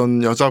하시는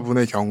어떤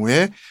여자분의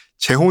경우에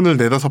재혼을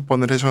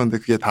 4-5번을 하셨는데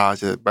그게 다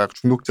이제 마약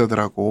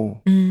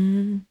중독자들하고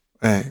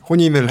네,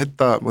 혼인을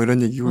했다 뭐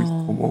이런 얘기고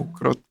있고 뭐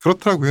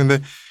그렇더라고요. 근데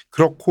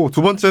그렇고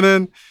두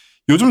번째는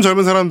요즘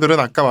젊은 사람들은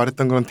아까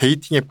말했던 그런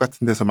데이팅 앱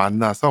같은 데서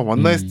만나서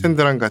원나잇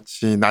스탠드랑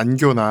같이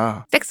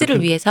난교나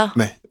섹스를 위해서?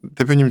 네.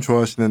 대표님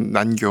좋아하시는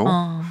난교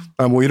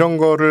뭐 이런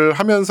거를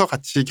하면서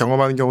같이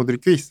경험하는 경우들이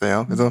꽤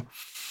있어요. 그래서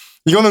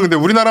이거는 근데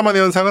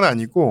우리나라만의 현상은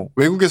아니고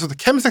외국에서도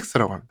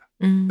캠섹스라고 합니다.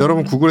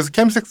 여러분 구글에서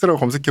캠섹스라고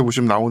검색해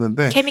보시면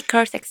나오는데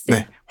케미컬 섹스.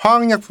 네.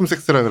 화학약품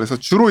섹스라 그래서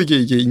주로 이게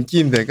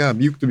인기인 데가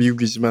미국도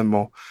미국이지만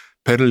뭐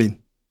베를린.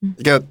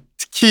 그러니까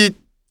특히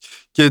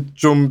이게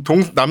좀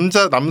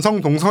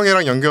남성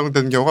동성애랑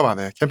연결된 경우가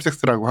많아요.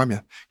 캠섹스라고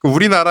하면.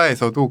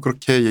 우리나라에서도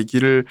그렇게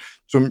얘기를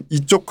좀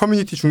이쪽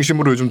커뮤니티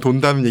중심으로 요즘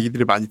돈다는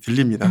얘기들이 많이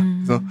들립니다.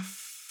 그래서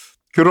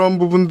그런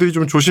부분들이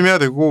좀 조심해야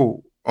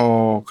되고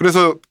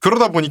그래서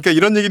그러다 보니까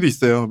이런 얘기도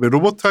있어요.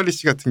 로버트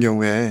할리씨 같은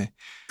경우에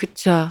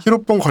그쵸.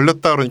 히로뽕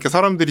걸렸다 그러니까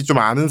사람들이 좀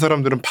아는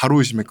사람들은 바로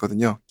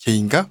의심했거든요.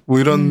 걔인가? 뭐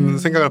이런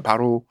생각을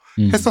바로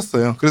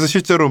했었어요. 그래서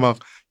실제로 막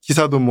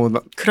기사도 뭐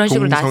그런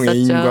식으로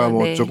동성애인과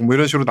뭐 네. 어쩌고 뭐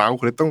이런 식으로 나오고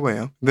그랬던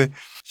거예요. 근데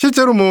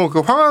실제로 뭐 그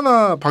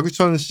황하나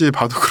박유천 씨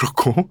봐도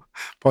그렇고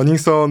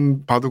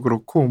버닝썬 봐도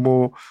그렇고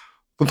뭐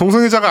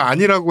동성애자가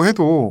아니라고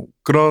해도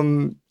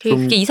그런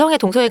그게 이성의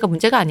동성애가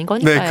문제가 아닌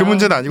거니까요. 네, 그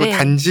문제는 아니고 네.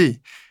 단지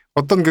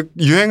어떤 그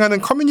유행하는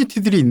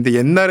커뮤니티들이 있는데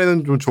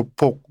옛날에는 좀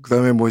조폭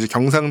그다음에 뭐 이제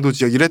경상도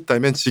지역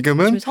이랬다면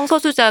지금은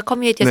성소수자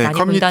커뮤니티에서 네, 많이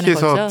본다는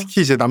거죠. 커뮤니티에서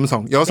특히 이제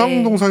여성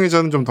네.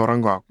 동성애자는 좀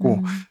덜한 것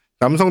같고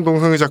남성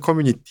동성애자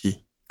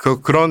커뮤니티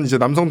그런 이제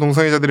남성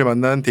동성애자들이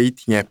만나는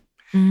데이팅 앱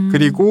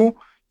그리고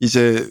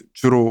이제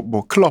주로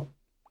뭐 클럽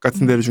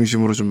같은 데를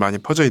중심으로 좀 많이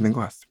퍼져 있는 것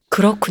같습니다.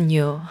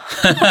 그렇군요.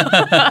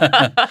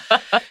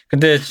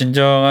 근데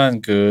진정한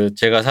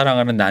제가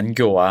사랑하는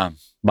난교와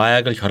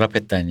마약을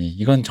결합했다니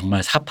이건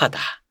정말 사파다.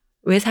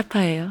 왜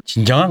사파예요?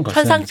 진정한 것은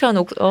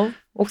천상천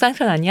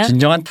옥상천 아니야?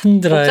 진정한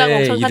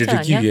탄드라에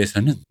이르기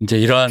위해서는 이제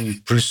이러한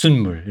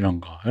불순물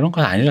이런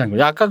건 아니라는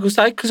거죠. 아까 그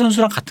사이크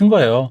선수랑 같은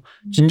거예요.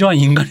 진정한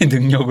인간의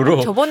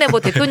능력으로 저번에 뭐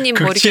대표님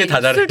뭐 이렇게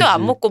술도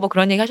안 먹고 뭐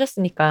그런 얘기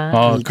하셨으니까.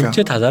 그러니까.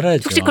 극치에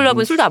다다라야죠.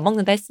 특식클럽은 술도 안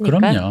먹는다 했으니까.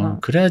 그럼요.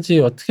 그래야지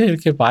어떻게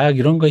이렇게 마약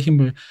이런 거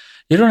힘을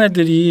이런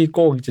애들이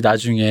꼭 이제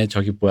나중에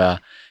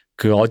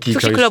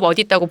숙식클럽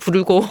어디 있다고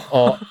부르고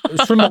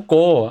술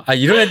먹고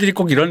이런 애들이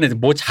꼭 이런 애들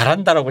뭐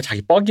잘한다라고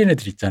자기 뻐긴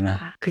애들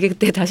있잖아. 그게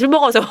그때 다 술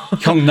먹어서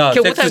형 나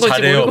섹스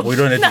잘해요. 뭐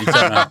이런 애들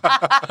있잖아.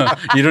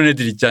 이런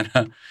애들 있잖아.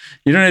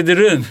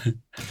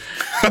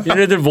 이런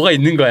애들 뭐가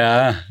있는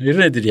거야.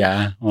 이런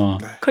애들이야.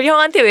 그걸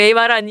형한테 왜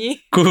말하니?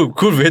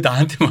 그걸 왜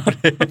나한테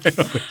말해?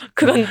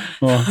 그건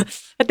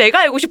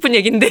내가 알고 싶은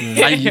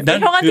얘기인데 아니, 난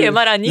형한테 왜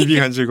말하니? 입이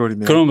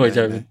간질거리네. 그런 거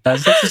있잖아. 난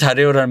섹스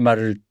잘해요라는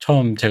말을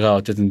처음 제가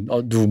어쨌든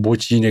모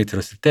지인에게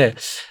들었을 때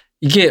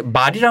이게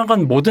말이란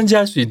건 뭐든지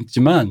할 수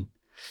있지만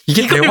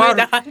이게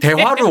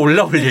대화로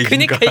올라올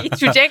얘기인가. 그러니까 이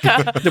주제가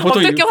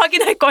어떻게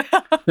확인할 거야.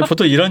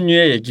 보통 이런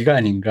류의 얘기가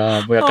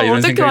아닌가. 뭐 약간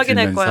이런 생각이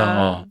들면서.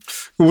 거야.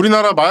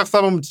 우리나라 마약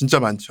사범 진짜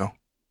많죠.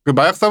 그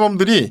마약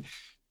사범들이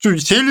좀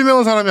제일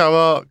유명한 사람이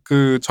아마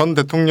그 전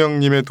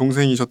대통령님의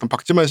동생이셨던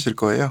박지만 씨일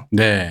거예요.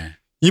 네.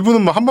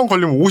 이분은 뭐 한 번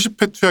걸리면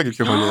 50회 투약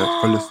이렇게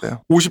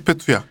걸렸어요. 50회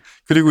투약.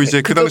 그리고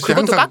이제 그 당시 그것도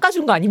항상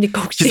깎아준 거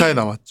아닙니까 혹시? 기사에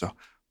나왔죠.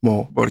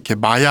 뭐 이렇게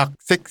마약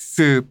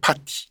섹스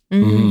파티.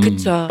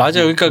 그렇죠.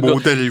 맞아요. 그러니까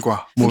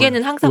모델과 두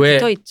개는 항상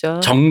붙어 있죠.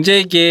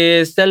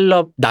 정재계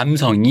셀럽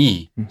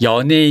남성이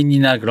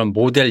연예인이나 그런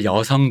모델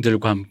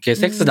여성들과 함께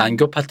섹스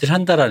난교 파티를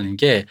한다라는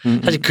게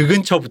사실 그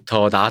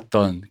근처부터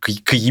나왔던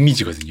그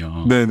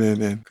이미지거든요.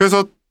 네네네.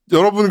 그래서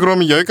여러분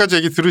그러면 여기까지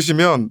얘기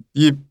들으시면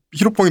이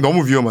히로뽕이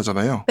너무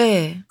위험하잖아요.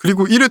 네.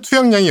 그리고 1회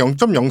투약량이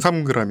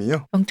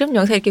 0.03g이에요.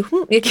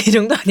 0.04 이렇게 이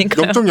정도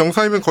아닌가요?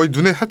 0.03이면 거의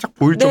눈에 살짝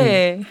보일 정도.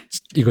 네.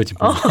 이거지.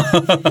 뭐.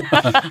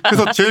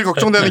 그래서 제일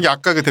걱정되는 게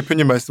아까 그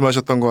대표님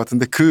말씀하셨던 것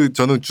같은데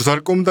저는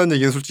주사를 꼽는다는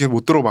얘기는 솔직히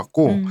못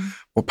들어봤고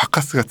뭐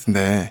바카스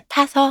같은데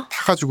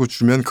타가지고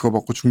주면 그거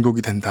먹고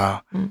중독이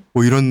된다.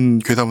 뭐 이런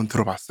괴담은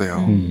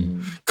들어봤어요.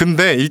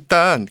 근데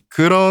일단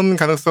그런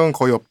가능성은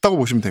거의 없다고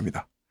보시면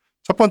됩니다.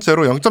 첫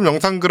번째로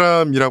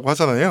 0.03g이라고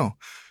하잖아요.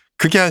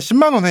 그게 한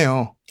 10만 원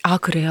해요. 아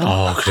그래요?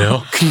 아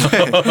그래요?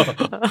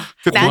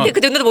 근데 나한테 그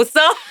정도도 못 써?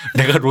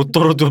 내가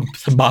로또로도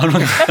 10,000원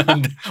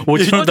하는데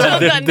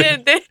 5,000원도 안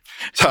되는데.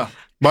 자,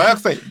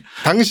 마약상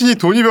당신이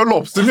돈이 별로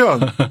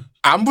없으면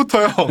안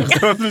붙어요.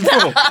 사람들도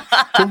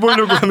돈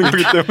벌려고 하는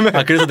거기 때문에.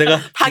 아 그래서 내가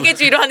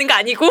박애주의로 하는 거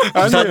아니고?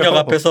 부산역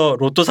앞에서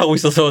로또 사고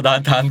있어서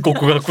나한테 안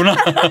꽂고 갔구나.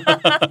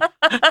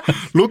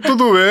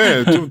 로또도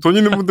왜 좀 돈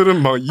있는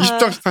분들은 막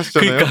 20장씩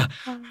사시잖아요. 그러니까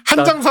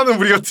한 장 사는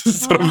우리 같은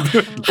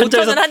사람들.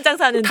 한 장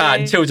사는데 다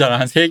안 채우잖아.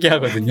 한 3개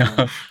하거든요.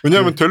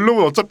 왜냐하면 될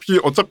놈은 어차피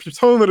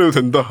 1,000원을 해도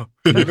된다.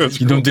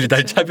 이놈들이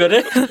날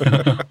차별해?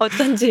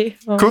 어쩐지.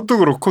 그것도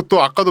그렇고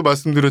또 아까도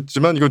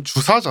말씀드렸지만 이건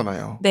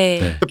주사잖아요. 네.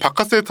 근데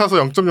바카스에 타서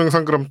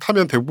 0.03g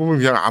타면 대부분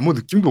그냥 아무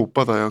느낌도 못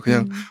받아요.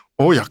 그냥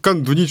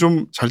약간 눈이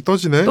좀 잘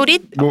떠지네.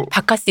 또릿? 뭐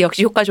바카스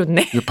역시 효과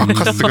좋네.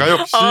 바카스가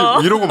역시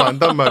이러고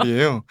만단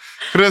말이에요.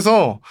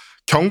 그래서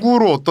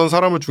경구로 어떤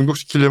사람을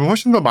중독시키려면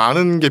훨씬 더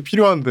많은 게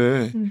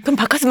필요한데 그럼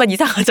바카스만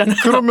이상하잖아요.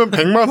 그러면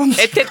 100만 원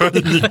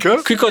아니니까?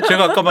 그러니까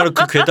제가 아까 말한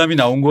그 괴담이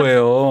나온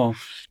거예요.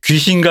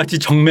 귀신같이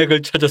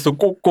정맥을 찾아서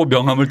꽂고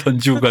명함을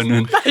던지고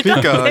가는.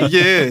 그러니까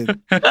이게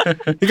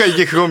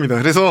그겁니다.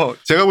 그래서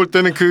제가 볼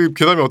때는 그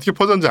괴담이 어떻게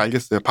퍼졌는지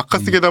알겠어요.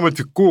 바카스 괴담을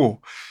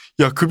듣고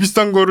야, 그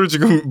비싼 거를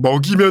지금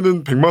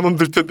먹이면은 100만 원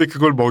들 텐데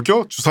그걸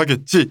먹여?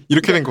 주사겠지?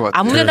 이렇게 된 것 같아요.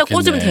 아무데나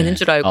꽂으면 되는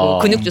줄 알고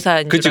근육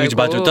주사인 줄 알고. 그치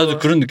맞아. 나도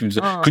그런 느낌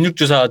있어. 근육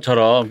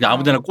주사처럼 그냥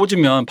아무데나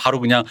꽂으면 바로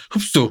그냥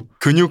흡수.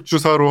 근육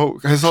주사로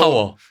해서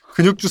파워.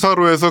 근육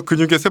주사로 해서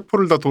근육의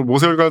세포를 다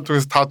모세혈관을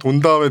통해서 다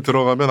돈 다음에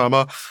들어가면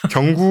아마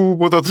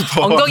경구보다도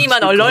더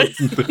엉덩이만 얼얼.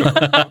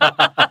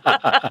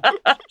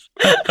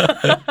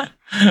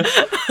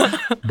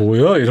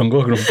 뭐야 이런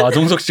거? 그럼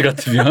마동석 씨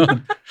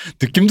같으면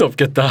느낌도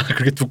없겠다.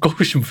 그렇게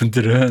두꺼우신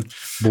분들은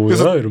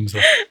뭐야 이러면서.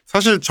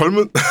 사실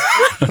젊은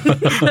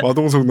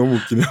마동석 너무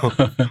웃기네요.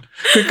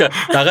 그러니까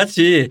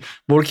나같이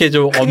뭐 이렇게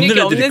좀 없는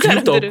애들,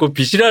 근육도 없고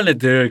비실한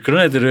애들,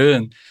 그런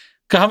애들은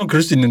하면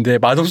그럴 수 있는데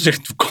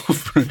마동석이 두꺼운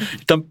분은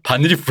일단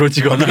바늘이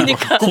부러지거나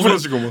그러니까.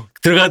 구부러지고 뭐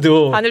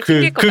들어가도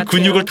그 같아요.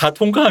 근육을 다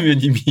통과하면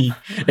이미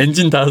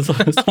엔진 다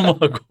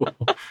소모하고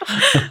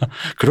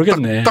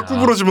그러겠네. 딱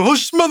구부러지면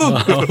 10만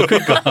원.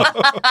 그러니까.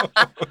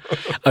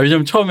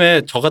 왜냐면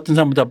처음에 저 같은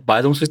사람보다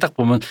마동석이 딱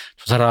보면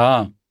저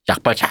사람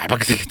약발 잘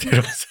받게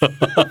되면서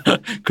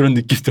그런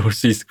느낌도 올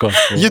수 있을 것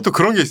같고. 이게 또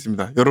그런 게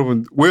있습니다.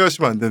 여러분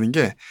오해하시면 안 되는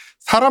게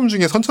사람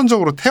중에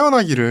선천적으로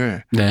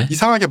태어나기를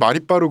이상하게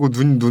말이 빠르고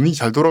눈이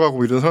잘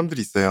돌아가고 이런 사람들이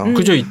있어요.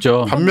 그죠,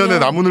 있죠. 반면에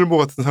나무늘보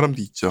같은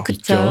사람도 있죠.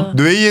 그렇죠.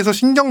 뇌에서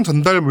신경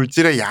전달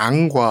물질의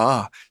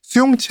양과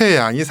수용체의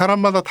양이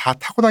사람마다 다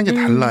타고난 게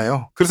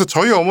달라요. 그래서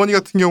저희 어머니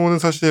같은 경우는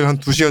사실 한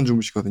 2시간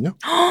주무시거든요.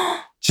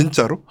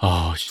 진짜로?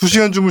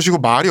 2시간 주무시고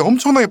말이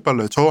엄청나게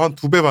빨라요. 저 한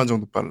 2배 반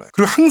정도 빨라요.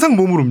 그리고 항상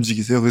몸을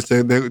움직이세요.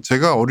 그래서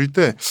제가 어릴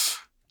때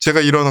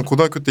제가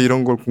고등학교 때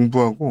이런 걸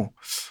공부하고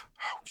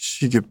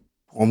혹시 이게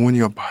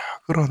어머니가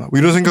마약을 하나 뭐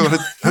이런 생각을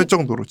할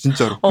정도로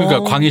진짜로.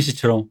 그러니까 광희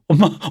씨처럼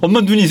엄마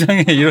눈이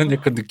이상해 이런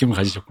약간 느낌을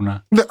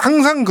가지셨구나. 근데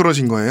항상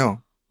그러신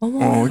거예요.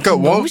 그러니까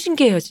너무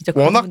신기해요, 진짜.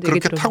 워낙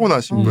그렇게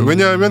타고나신 거예요.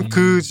 왜냐하면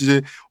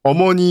이제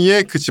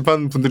어머니의 그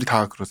집안 분들이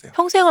다 그러세요.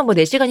 평생을 뭐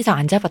 4시간 이상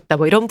안 잡았다,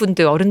 뭐 이런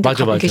분들 어른들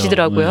가끔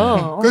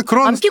계시더라고요.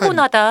 그런 안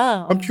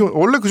피곤하다. 안 피곤.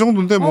 원래 그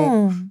정도인데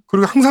뭐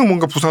그리고 항상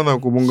뭔가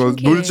부산하고 뭔가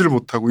신기해. 놀지를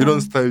못하고 이런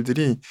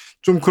스타일들이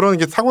좀 그런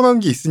게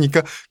타고나는 게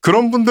있으니까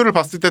그런 분들을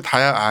봤을 때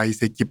다야 이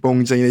새끼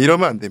뻥쟁이네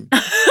이러면 안 됩니다.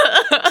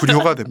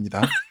 불효가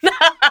됩니다.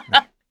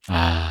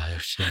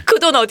 역시. 그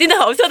돈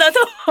어디나 어디서나서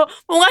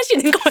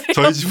뽕하시는 거예요.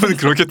 저희 집은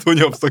그렇게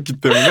돈이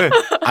없었기 때문에.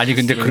 아니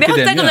근데 그렇게 내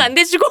되면 학자금은 안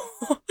대주고.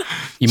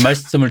 이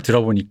말씀을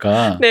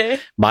들어보니까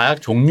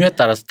마약 종류에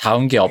따라서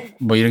다운 게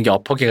뭐 이런 게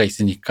엎어개가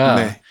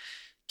있으니까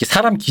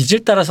사람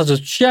기질 따라서도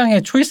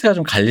취향의 초이스가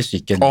좀 갈릴 수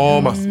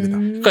있겠네요. 맞습니다.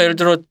 그러니까 예를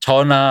들어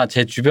저나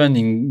제 주변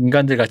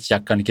인간들 같이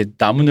약간 이렇게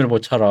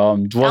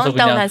나무늘보처럼 누워서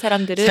그냥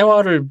사람들은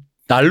세월을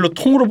날로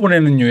통으로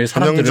보내는 류의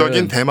사람들은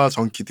전형적인 대마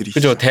전기들이죠.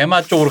 그죠.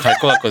 대마 쪽으로 갈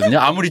것 같거든요.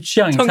 아무리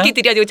취향이상.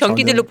 전기들이 아니고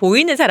전기들로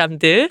보이는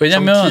사람들.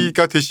 왜냐면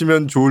전기가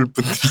되시면 좋을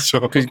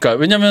분들이죠. 그러니까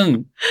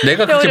왜냐면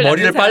내가 그렇게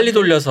머리를 빨리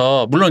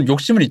돌려서 물론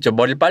욕심은 있죠.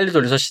 머리를 빨리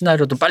돌려서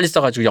시나리오도 빨리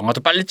써가지고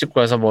영화도 빨리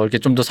찍고 해서 뭐 이렇게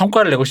좀 더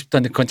성과를 내고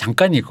싶다는데 그건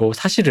잠깐이고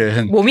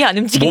사실은 몸이 안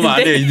움직이는데 몸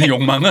안에 있는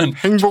욕망은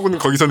행복은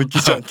거기서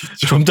느끼지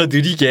않겠죠. 좀 더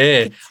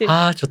느리게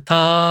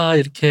좋다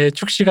이렇게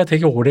축시가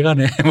되게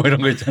오래가네 뭐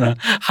이런 거 있잖아.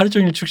 하루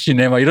종일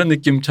축시네 막 이런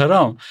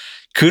느낌처럼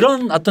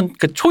그런 어떤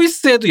그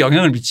초이스에도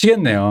영향을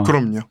미치겠네요.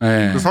 그럼요.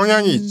 그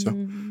성향이 있죠.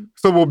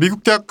 그래서 뭐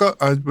미국 대학가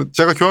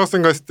제가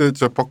교환학생 갔을 때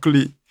저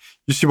버클리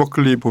UC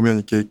버클리 보면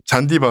이렇게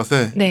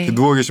잔디밭에 네. 이렇게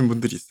누워 계신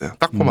분들이 있어요.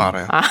 딱 보면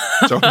알아요.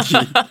 저기.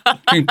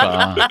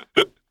 그러니까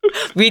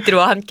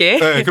무이들과 함께.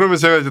 네, 그러면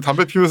제가 이제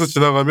담배 피면서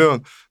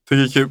지나가면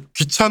되게 이렇게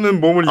귀찮은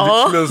몸을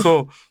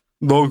일으키면서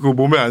너 그거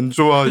몸에 안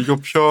좋아 이거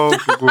펴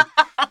그리고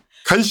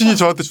간신히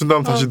저한테 준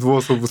다음 다시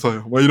누워서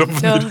웃어요. 뭐 이런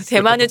분들이 있어요.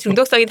 대만은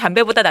중독성이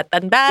담배보다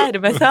낫단다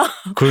이러면서.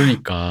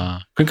 그러니까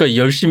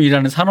열심히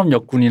일하는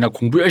산업여군이나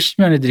공부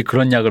열심히 하는 애들이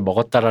그런 약을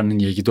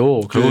먹었다라는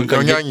얘기도 그러니까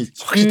영향이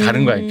있죠. 확실히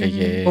다른 거야. 그러니까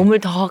이게 몸을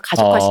더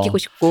가속화시키고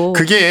싶고.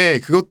 그게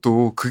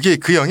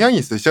그 영향이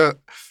있어요. 제가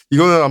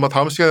이거는 아마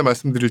다음 시간에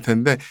말씀드릴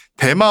텐데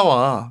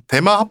대마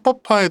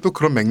합법화에도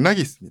그런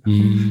맥락이 있습니다.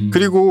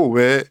 그리고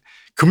왜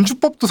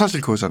금주법도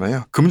사실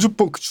그거잖아요.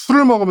 금주법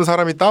술을 먹으면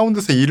사람이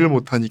다운돼서 일을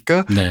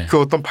못하니까 네. 그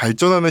어떤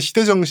발전하는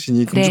시대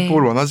정신이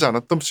금주법을 네. 원하지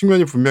않았던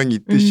측면이 분명히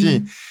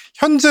있듯이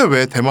현재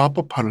왜 대마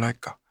합법화를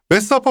할까?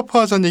 메스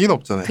합법화하자는 얘기는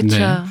없잖아요. 그렇죠.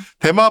 네.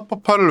 대마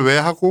합법화를 왜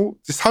하고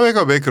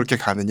사회가 왜 그렇게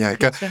가느냐.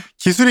 그러니까 그쵸.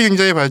 기술이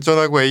굉장히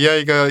발전하고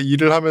AI가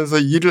일을 하면서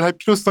일을 할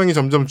필요성이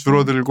점점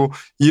줄어들고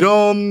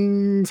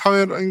이런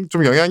사회랑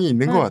좀 영향이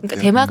있는 것 같아요.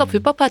 그러니까 대마가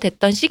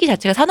불법화됐던 시기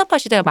자체가 산업화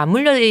시대가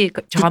맞물려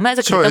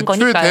저하면서 그쵸. 그랬던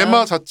애초에 거니까요.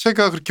 대마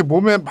자체가 그렇게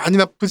몸에 많이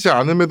나쁘지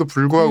않음에도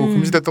불구하고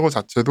금지됐던 것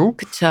자체도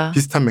그쵸.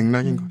 비슷한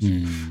맥락인 거죠.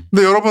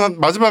 근데 여러분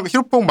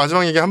히로뽕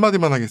마지막 얘기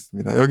한마디만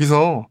하겠습니다.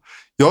 여기서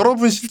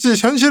여러분 실제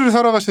현실을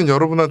살아가시는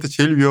여러분한테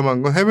제일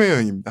위험한 건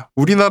해외여행입니다.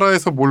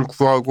 우리나라에서 뭘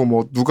구하고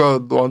뭐 누가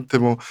너한테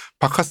뭐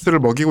바카스를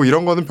먹이고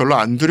이런 거는 별로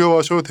안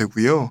두려워하셔도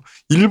되고요.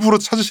 일부러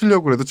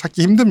찾으시려고 해도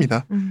찾기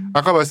힘듭니다.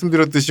 아까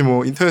말씀드렸듯이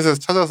뭐 인터넷에서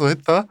찾아서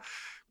했다.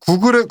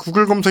 구글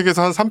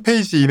검색에서 한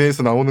 3페이지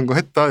이내에서 나오는 거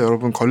했다.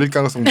 여러분 걸릴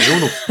가능성 매우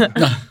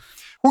높습니다.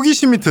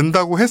 호기심이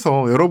든다고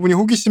해서 여러분이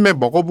호기심에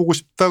먹어보고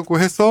싶다고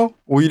해서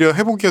오히려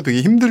해보기가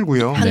되게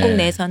힘들고요. 한국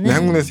내에서는. 네,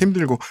 한국 내에서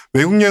힘들고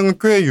외국 여행은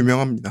꽤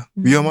유명합니다.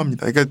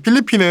 위험합니다. 그러니까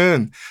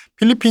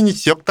필리핀이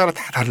지역 따라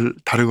다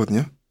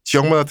다르거든요.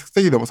 지역마다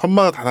특색이 너무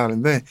섬마다 다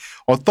다른데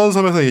어떤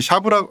섬에서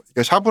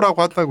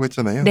샤브라고 한다고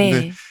했잖아요. 네.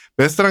 근데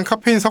메스랑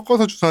카페인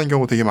섞어서 주사하는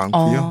경우 되게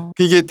많고요.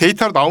 이게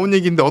데이터로 나온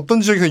얘기인데 어떤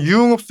지역에서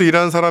유흥업소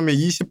일하는 사람의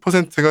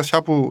 20%가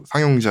샤브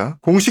상용자.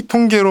 공식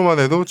통계로만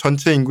해도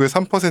전체 인구의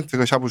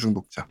 3%가 샤브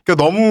중독자.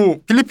 그러니까 너무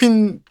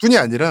필리핀뿐이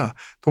아니라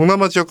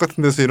동남아 지역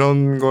같은 데서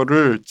이런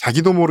거를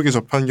자기도 모르게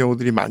접하는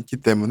경우들이 많기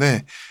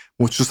때문에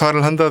뭐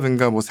주사를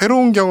한다든가 뭐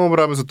새로운 경험을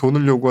하면서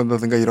돈을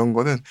요구한다든가 이런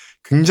거는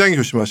굉장히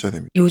조심하셔야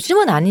됩니다.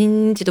 요즘은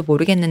아닌지도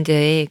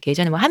모르겠는데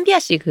예전에 뭐 한비아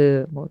씨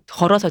그 뭐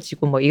덜어서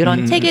지고 뭐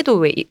이런 책에도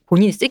왜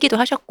본인이 쓰기도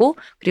하셨고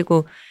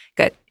그리고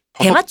그러니까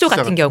대마초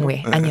같은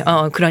경우에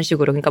아니요 그런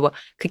식으로 그러니까 뭐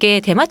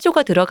그게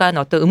대마초가 들어간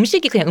어떤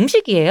음식이 그냥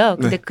음식이에요.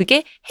 근데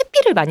그게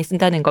해피를 많이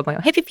쓴다는 거 뭐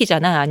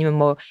해피피자나 아니면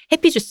뭐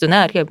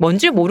해피주스나 이렇게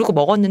뭔지 모르고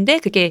먹었는데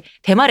그게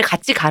대마를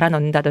같이 갈아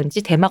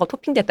넣는다든지 대마가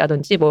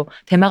토핑됐다든지 뭐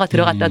대마가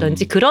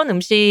들어갔다든지 그런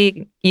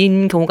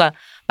음식인 경우가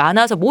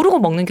많아서 모르고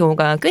먹는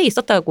경우가 꽤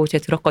있었다고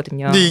제가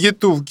들었거든요. 근데 이게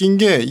또 웃긴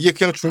게 이게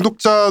그냥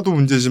중독자도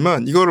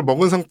문제지만 이거를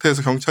먹은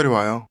상태에서 경찰이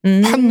와요.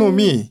 판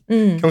놈이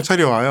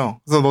경찰이 와요.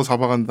 그래서 너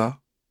잡아간다.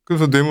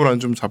 그래서 뇌물 안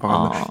좀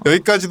잡아간다.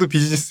 여기까지도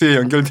비즈니스에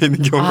연결돼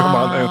있는 경우가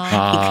많아요.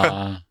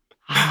 그러니까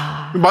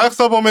마약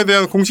사범에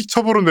대한 공식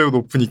처벌은 매우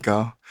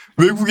높으니까.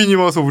 외국인이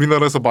와서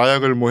우리나라에서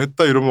마약을 뭐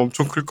했다 이러면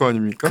엄청 클 거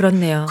아닙니까?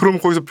 그렇네요. 그럼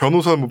거기서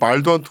변호사 뭐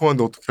말도 안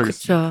통하는데 어떻게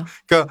하겠습니까? 그쵸.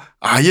 그러니까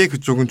아예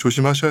그쪽은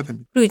조심하셔야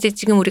됩니다. 그리고 이제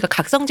지금 우리가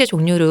각성제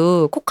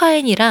종류로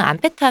코카인이랑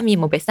암페타민,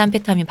 뭐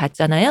메스암페타민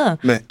봤잖아요.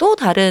 네. 또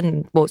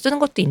다른 뭐 쓰는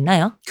것도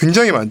있나요?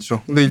 굉장히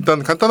많죠. 근데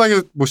일단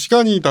간단하게 뭐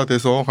시간이 다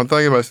돼서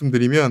간단하게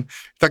말씀드리면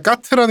일단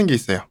까트라는 게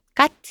있어요.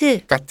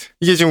 까트.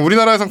 이게 지금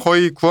우리나라에선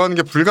거의 구하는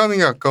게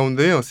불가능에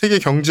가까운데요. 세계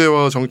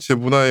경제와 정치에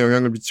문화에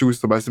영향을 미치고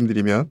있어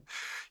말씀드리면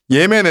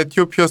예멘,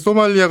 에티오피아,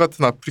 소말리아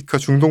같은 아프리카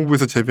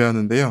중동부에서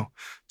재배하는데요.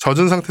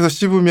 젖은 상태에서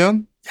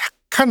씹으면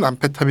약한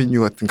암페타민류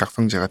같은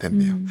각성제가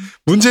된대요.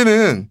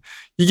 문제는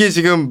이게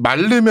지금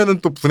마르면은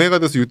또 분해가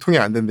돼서 유통이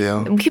안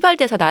된대요.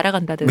 휘발돼서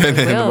날아간다더라고요.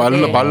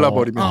 네네,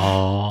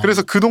 말라버리면.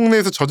 그래서 그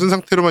동네에서 젖은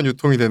상태로만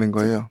유통이 되는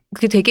거예요.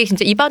 그게 되게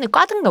진짜 입안에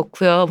꽈득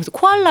넣고요. 무슨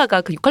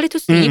코알라가 그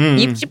유칼립투스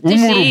잎 씹듯이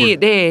우물우물.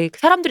 네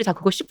사람들이 다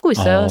그거 씹고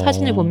있어요.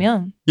 사진을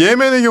보면.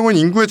 예멘의 경우는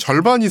인구의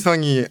절반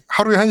이상이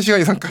하루에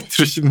 1시간 이상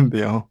까트를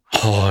씹는데요.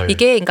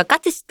 이게 그러니까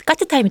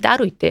까트 타임이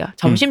따로 있대요.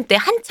 점심 때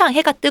한창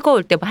해가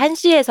뜨거울 때 뭐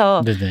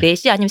 1시에서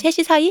 4시 아니면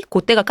 3시 사이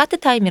그때가 까트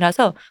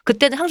타임이라서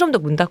그때는 상점도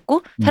문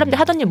닫고 사람들이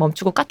하던 일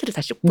멈추고 까트를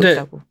다 씹고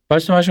있다고.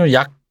 말씀하신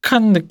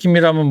약한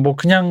느낌이라면 뭐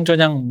그냥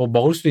저냥 뭐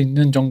먹을 수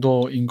있는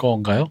정도인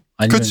건가요?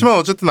 아니면... 그렇지만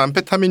어쨌든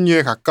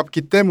암페타민류에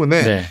가깝기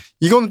때문에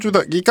이거는 좀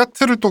더 이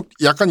까트를 또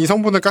약간 이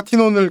성분을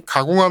까티논을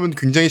가공하면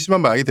굉장히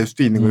심한 마약이 될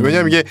수도 있는 거예요.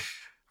 왜냐하면 이게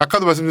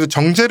아까도 말씀드린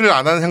정제를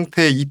안 한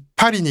상태의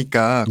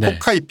이파리니까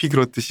코카 잎이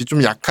그렇듯이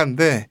좀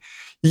약한데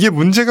이게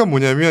문제가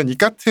뭐냐면 이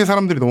까트에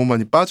사람들이 너무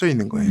많이 빠져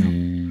있는 거예요.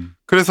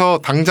 그래서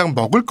당장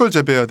먹을 걸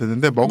재배해야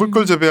되는데 먹을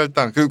걸 재배할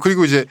때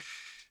그리고 이제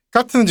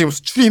까트는 지금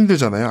수출이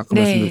힘들잖아요. 아까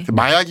말씀드렸듯이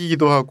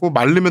마약이기도 하고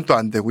마르면 또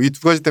안 되고 이 두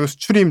가지 때문에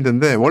수출이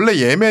힘든데 원래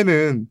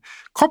예멘은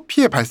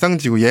커피의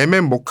발상지고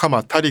예멘, 모카,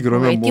 마타리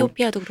그러면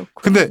에티오피아도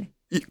그렇고. 근데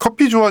이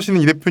커피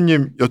좋아하시는 이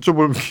대표님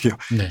여쭤볼게요.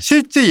 네.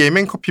 실제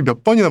예멘 커피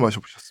몇 번이나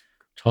마셔보셨어요?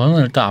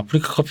 저는 일단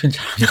아프리카 커피는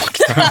잘 안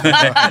먹기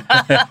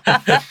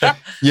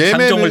때문에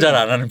상종을 잘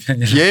안 하는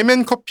편이에요.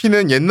 예멘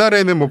커피는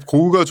옛날에는 뭐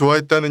고우가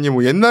좋아했다느니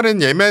뭐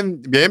옛날엔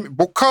예멘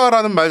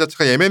모카라는 말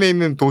자체가 예멘에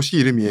있는 도시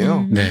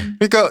이름이에요. 네.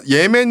 그러니까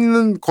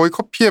예멘은 거의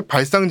커피의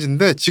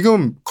발상지인데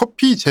지금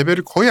커피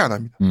재배를 거의 안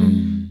합니다.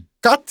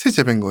 까트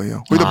재배인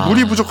거예요. 거기다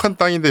물이 부족한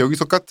땅인데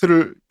여기서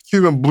까트를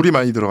키우면 물이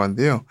많이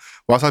들어간대요.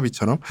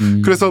 와사비처럼.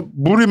 그래서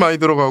물이 많이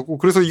들어가고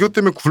그래서 이것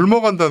때문에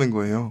굶어간다는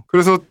거예요.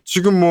 그래서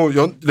지금 뭐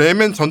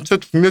예멘 전체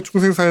국내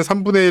총생산의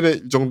 3분의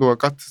 1 정도가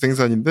까트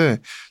생산인데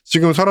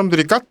지금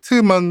사람들이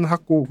까트만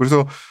하고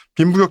그래서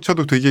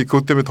빈부격차도 되게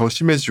그것 때문에 더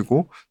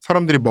심해지고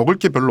사람들이 먹을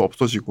게 별로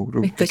없어지고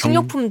그리고 그러니까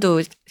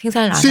식료품도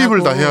생산을 안 수입을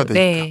하고. 다 해야 되니까.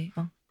 네.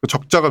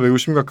 적자가 매우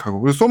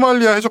심각하고 그래서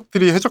소말리아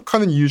해적들이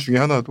해적하는 이유 중에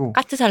하나도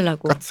까트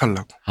살라고.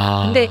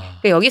 근데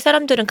여기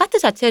사람들은 까트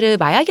자체를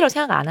마약이라고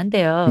생각 안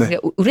한대요. 네.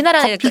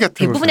 우리나라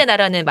대부분의 거죠.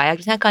 나라는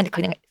마약을 생각하는데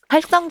그냥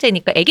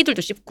활성제니까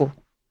애기들도 씹고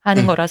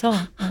하는 거라서.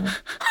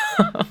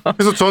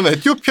 그래서 저는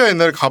에티오피아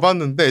옛날에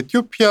가봤는데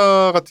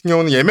에티오피아 같은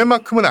경우는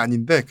예멘만큼은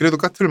아닌데 그래도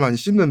까트를 많이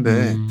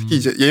씹는데 특히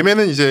이제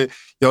예멘은 이제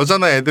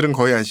여자나 애들은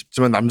거의 안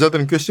씹지만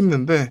남자들은 꽤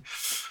씹는데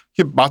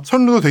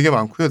마천루도 되게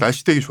많고요.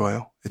 날씨 되게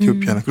좋아요.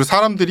 에티오피아는. 그리고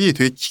사람들이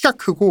되게 키가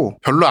크고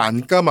별로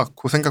안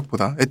까맣고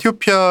생각보다.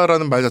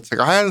 에티오피아라는 말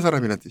자체가 하얀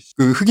사람이라는 뜻이.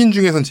 그 흑인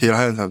중에선 제일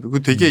하얀 사람들.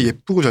 그 되게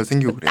예쁘고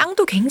잘생기고 그래요.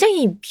 땅도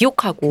굉장히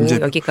비옥하고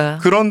여기가.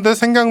 그런데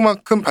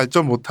생각만큼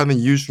발전 못하는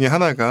이유 중에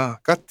하나가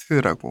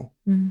까트라고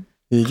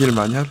얘기를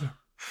많이 하더라고요.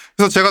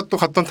 그래서 제가 또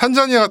갔던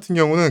탄자니아 같은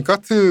경우는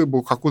까트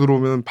뭐 갖고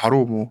들어오면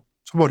바로 뭐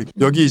처벌입니다.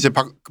 여기 이제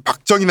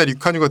박정희나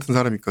류카뉴 같은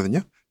사람이 있거든요.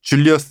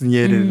 줄리어스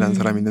니에레라는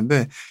사람이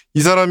있는데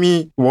이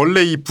사람이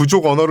원래 이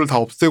부족 언어를 다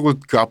없애고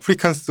그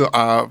아프리칸스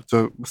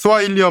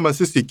스와힐리어만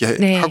쓸 수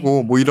있게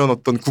하고 뭐 이런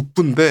어떤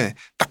국부인데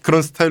딱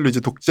그런 스타일로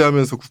이제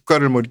독재하면서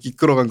국가를 뭐 이렇게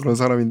이끌어간 그런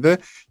사람인데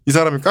이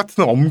사람이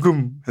까트는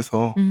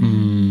엄금해서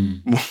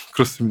뭐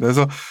그렇습니다.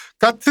 그래서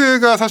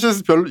까트가 사실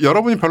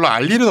여러분이 별로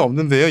알 일은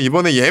없는데요.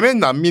 이번에 예멘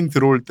난민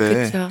들어올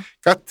때 그쵸.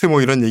 까트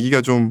뭐 이런 얘기가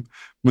좀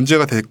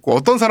문제가 됐고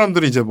어떤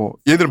사람들이 이제 뭐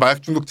얘들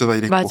마약 중독자다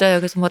이랬고 맞아요.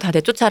 그래서 뭐 다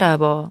내쫓아라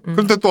뭐.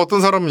 그런데 또 어떤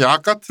사람은 야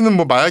까트는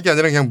뭐 마약이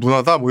아니라 그냥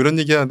문화다 뭐 이런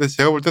얘기하는데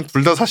제가 볼 땐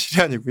둘 다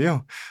사실이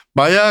아니고요.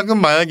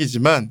 마약은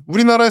마약이지만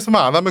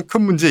우리나라에서만 안 하면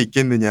큰 문제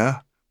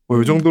있겠느냐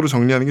뭐 이 정도로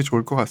정리하는 게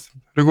좋을 것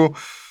같습니다. 그리고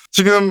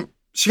지금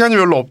시간이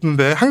별로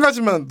없는데 한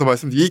가지만 더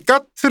말씀드리면 이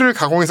까트를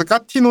가공해서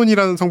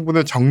까티논이라는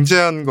성분을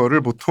정제한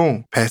거를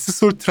보통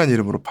베스솔트라는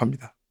이름으로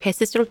팝니다.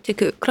 베스솔트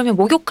그러면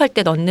목욕할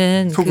때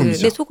넣는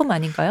소금이죠. 소금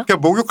아닌가요? 그러니까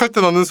목욕할 때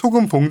넣는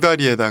소금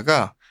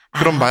봉다리에다가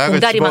그런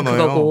마약을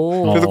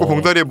집어넣어요. 그래서 그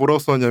봉다리에 뭐라고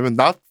써냐면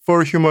not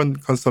for human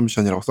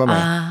consumption이라고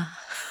써놔요.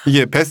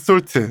 이게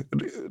베스솔트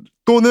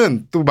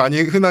또는 또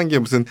많이 흔한 게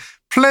무슨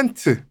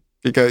플랜트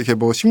그러니까 이렇게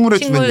뭐 식물에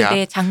주는 약.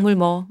 네, 작물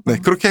뭐. 네,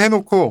 그렇게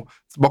해놓고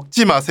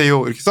먹지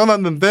마세요 이렇게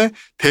써놨는데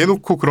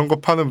대놓고 그런 거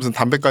파는 무슨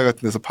담배가게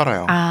같은 데서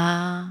팔아요.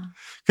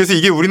 그래서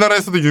이게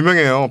우리나라에서도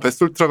유명해요.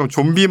 베스솔트라고 하면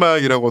좀비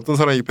마약이라고 어떤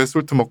사람이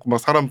베스솔트 먹고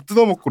막 사람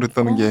뜯어먹고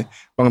그랬다는 게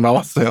막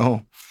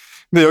나왔어요.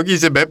 근데 여기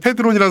이제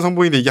메페드론이라는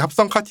성분인데 이게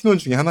합성 카티논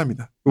중에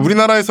하나입니다.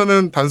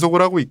 우리나라에서는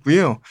단속을 하고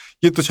있고요.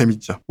 이게 또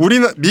재밌죠.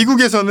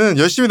 미국에서는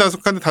열심히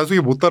단속하는데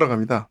단속이 못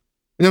따라갑니다.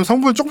 왜냐하면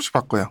성분을 조금씩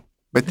바꿔요.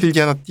 메틸기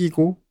하나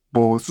띄고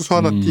뭐 수소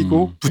하나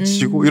띄고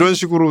붙이고 이런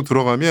식으로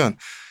들어가면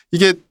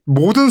이게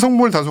모든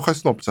성분을 단속할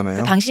수는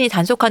없잖아요. 당신이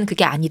단속한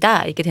그게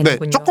아니다 이렇게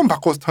되는군요. 네, 조금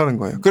바꿔서 타는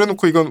거예요.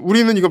 그래놓고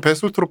우리는 이건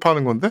베스솔트로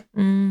파는 건데?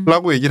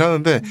 라고 얘기를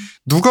하는데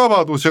누가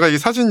봐도 제가 이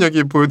사진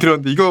여기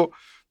보여드렸는데 이거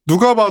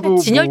누가 봐도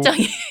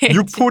진열장이 뭐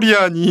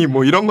유포리아니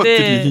뭐 이런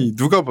것들이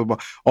누가 봐 막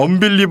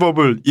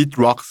unbelievable it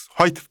rocks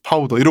white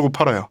powder 이러고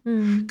팔아요.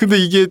 근데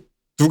이게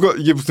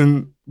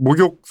무슨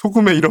목욕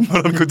소금에 이런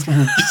말하는 거 좀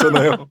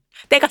웃기잖아요.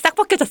 때가 싹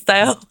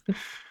벗겨졌어요.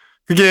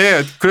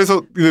 그게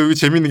그래서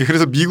재밌는 게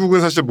그래서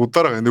미국은 사실 못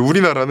따라가요. 근데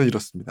우리나라는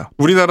이렇습니다.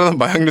 우리나라는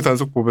마약류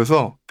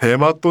단속법에서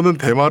대마 또는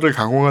대마를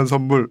가공한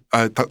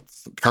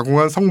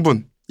가공한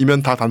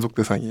성분이면 다 단속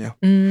대상이에요.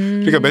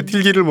 그러니까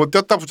메틸기를 뭐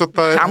뗐다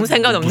붙였다 아무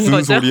상관 없는 무슨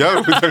거죠.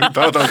 소리야? 그냥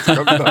다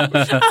단속합니다.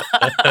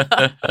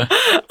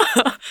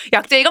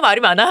 약쟁이가 말이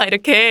많아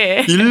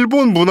이렇게.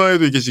 일본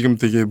문화에도 이게 지금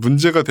되게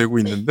문제가 되고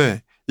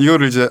있는데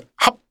이거를 이제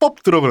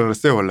합법 드러그라고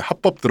했어요. 원래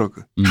합법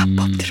드러그.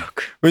 합법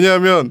드러그.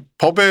 왜냐하면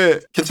법에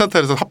괜찮다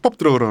해서 합법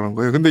드러그라는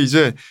거예요. 근데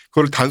이제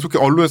그걸 단속해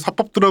언론에서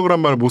합법 드러그란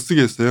말을 못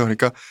쓰게 했어요.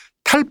 그러니까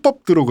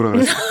탈법 드러그라고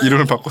해서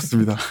이름을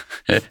바꿨습니다.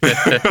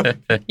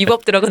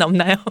 위법 드러그는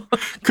없나요?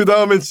 그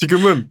다음에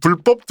지금은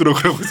불법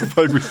드러그라고 해서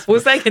팔고 있어요. 못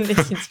살겠네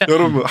진짜.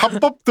 여러분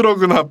합법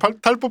드러그나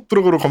탈법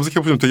드러그로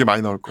검색해보시면 되게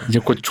많이 나올 거예요. 이제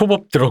곧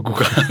초법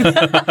드러그가.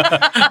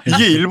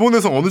 이게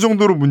일본에서 어느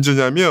정도로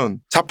문제냐면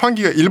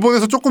자판기가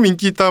일본에서 조금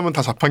인기 있다 하면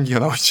다 자판기가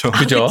나오죠.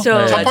 그죠?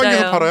 그쵸, 자판기에서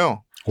맞아요.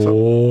 팔아요.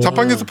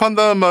 자판기에서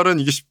판다는 말은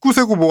이게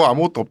 19세고 뭐가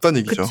아무것도 없다는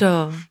얘기죠.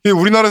 그쵸.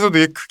 우리나라에서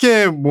되게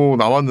크게 뭐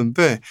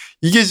나왔는데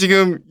이게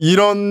지금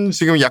이런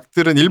지금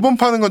약들은 일본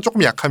파는 건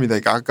조금 약합니다.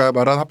 그러니까 아까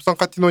말한 합성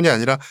카티논이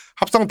아니라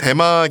합성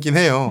대마긴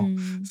해요.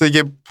 그래서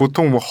이게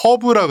보통 뭐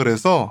허브라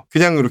그래서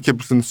그냥 이렇게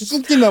무슨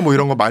쑥이나 뭐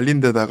이런 거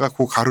말린 데다가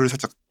그 가루를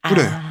살짝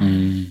뿌려요.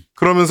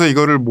 그러면서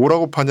이거를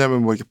뭐라고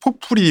파냐면 뭐 이렇게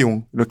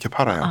포프리용 이렇게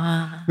팔아요.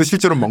 근데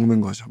실제로 먹는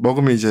거죠.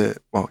 먹으면 이제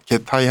뭐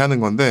게타이 하는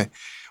건데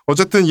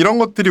어쨌든 이런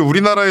것들이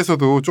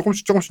우리나라에서도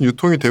조금씩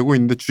유통이 되고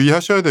있는데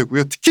주의하셔야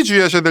되고요. 특히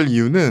주의하셔야 될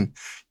이유는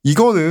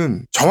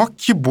이거는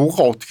정확히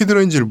뭐가 어떻게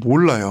들어있는지를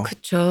몰라요.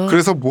 그쵸.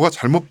 그래서 뭐가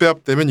잘못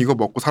배합되면 이거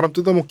먹고 사람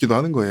뜯어먹기도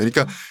하는 거예요.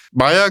 그러니까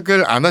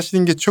마약을 안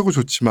하시는 게 최고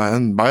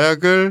좋지만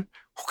마약을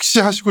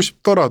혹시 하시고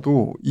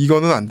싶더라도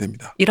이거는 안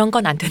됩니다. 이런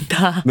건 안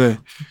된다. 네.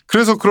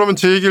 그래서 그러면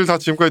제 얘기를 다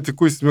지금까지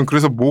듣고 있으면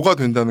그래서 뭐가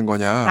된다는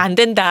거냐. 안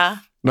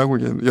된다. 라고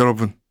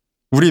여러분.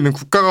 우리는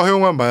국가가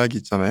허용한 마약이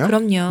있잖아요.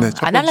 그럼요. 네,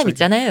 아날람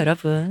있잖아요,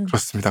 여러분.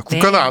 그렇습니다.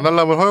 국가는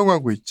아날람을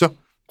허용하고 있죠.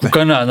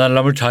 국가는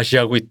아날람을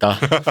좌시하고 있다.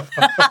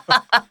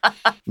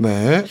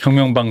 네.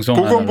 혁명방송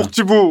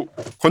보건복지부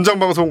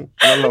권장방송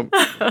아날람.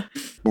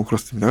 뭐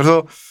그렇습니다.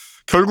 그래서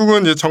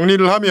결국은 이제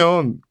정리를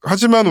하면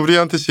하지만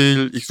우리한테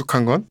제일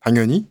익숙한 건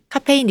당연히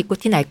카페인,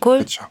 니코틴, 알코올.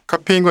 그렇죠.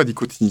 카페인과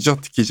니코틴이죠.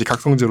 특히 이제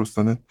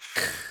각성제로서는.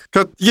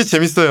 그러니까 이게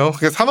재밌어요.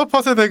 그러니까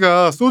산업화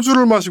세대가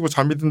소주를 마시고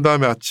잠이 든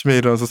다음에 아침에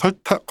일어나서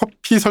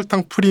커피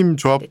설탕 프림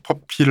조합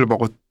커피를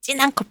먹었.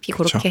 진한 커피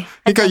그렇죠. 그렇게.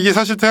 그러니까 이게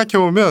사실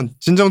생각해보면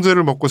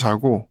진정제를 먹고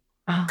자고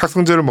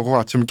각성제를 먹고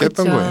아침을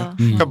깼던 그렇죠. 거예요.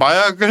 그러니까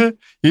마약을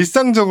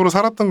일상적으로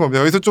살았던 겁니다.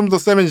 여기서 좀 더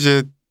세면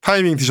이제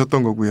타이밍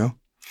드셨던 거고요.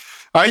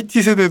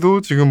 IT 세대도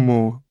지금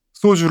뭐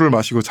소주를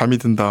마시고 잠이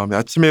든 다음에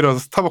아침에 일어나서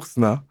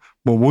스타벅스나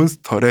뭐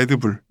몬스터,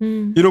 레드불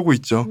이러고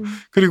있죠.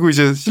 그리고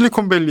이제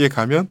실리콘밸리에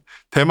가면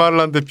대마를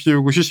한 대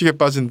피우고 휴식에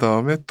빠진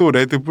다음에 또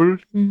레드불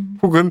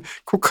혹은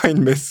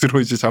코카인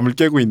메스로 이제 잠을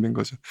깨고 있는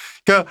거죠.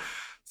 그러니까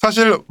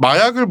사실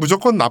마약을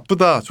무조건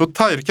나쁘다,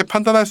 좋다 이렇게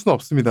판단할 수는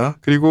없습니다.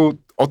 그리고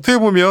어떻게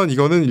보면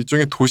이거는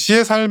일종의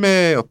도시의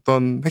삶의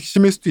어떤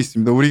핵심일 수도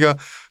있습니다. 우리가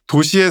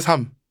도시의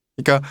삶,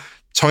 그러니까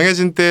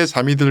정해진 때에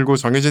잠이 들고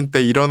정해진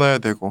때에 일어나야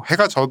되고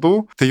해가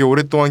져도 되게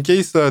오랫동안 깨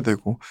있어야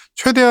되고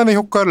최대한의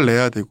효과를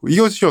내야 되고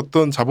이것이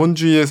어떤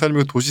자본주의의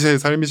삶이고 도시의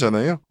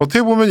삶이잖아요.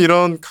 어떻게 보면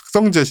이런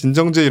각성제,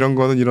 진정제 이런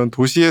거는 이런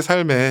도시의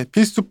삶의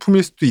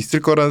필수품일 수도 있을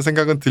거라는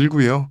생각은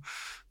들고요.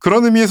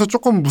 그런 의미에서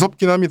조금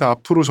무섭긴 합니다.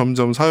 앞으로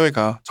점점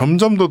사회가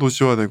점점 더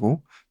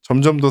도시화되고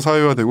점점 더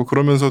사회화되고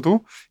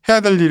그러면서도 해야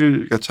될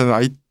일 같은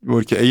뭐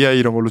이렇게 AI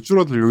이런 걸로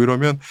줄어들고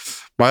이러면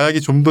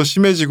마약이 좀 더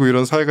심해지고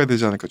이런 사회가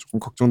되지 않을까 조금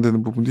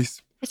걱정되는 부분도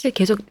있습니다. 사실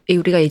계속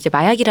우리가 이제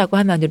마약이라고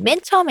하면 맨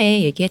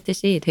처음에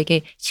얘기했듯이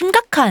되게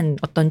심각한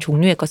어떤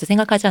종류의 것을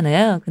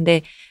생각하잖아요.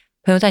 근데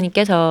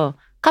변호사님께서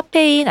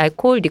카페인,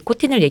 알코올,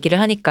 니코틴을 얘기를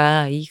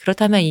하니까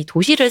그렇다면 이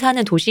도시를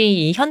사는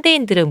이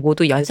현대인들은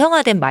모두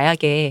연성화된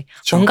마약에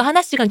그렇죠. 뭔가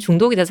하나씩은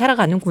중독이 돼서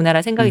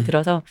살아가는구나라는 생각이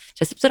들어서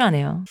진짜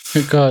씁쓸하네요.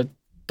 그러니까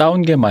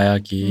다운계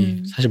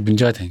마약이 사실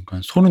문제가 된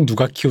건 소는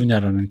누가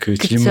키우냐라는 그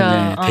그쵸.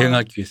 질문에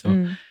대응하기 위해서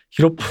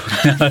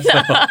히로폰을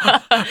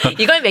나와서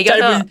이걸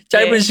먹여서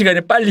짧은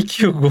시간에 빨리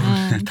키우고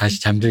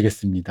다시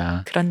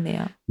잠들겠습니다.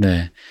 그렇네요.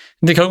 네.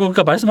 근데 결국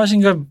그러니까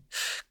말씀하신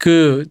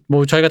그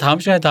뭐 저희가 다음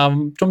시간에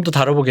좀 더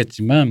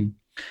다뤄보겠지만,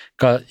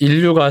 그러니까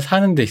인류가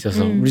사는 데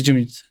있어서 우리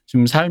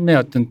지금 삶의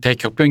어떤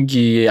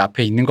대격변기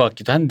앞에 있는 것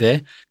같기도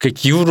한데 그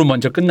기후로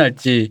먼저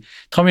끝날지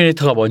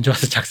터미네이터가 먼저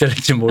와서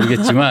작살낼지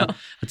모르겠지만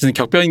어쨌든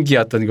격변기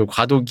어떤 그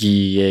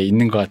과도기에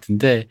있는 것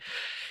같은데.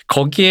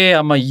 거기에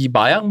아마 이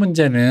마약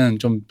문제는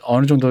좀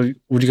어느 정도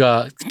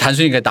우리가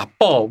단순히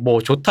나빠,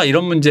 뭐 좋다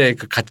이런 문제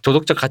그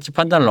도덕적 가치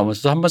판단을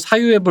넘어서서 한번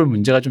사유해볼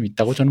문제가 좀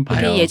있다고 저는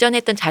봐요. 우리 예전에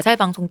했던 자살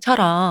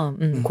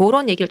방송처럼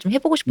그런 얘기를 좀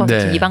해보고 싶어서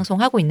네. 이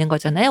방송 하고 있는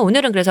거잖아요.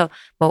 오늘은 그래서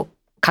뭐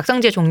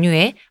각성제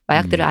종류의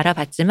마약들을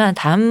알아봤지만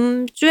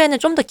다음 주에는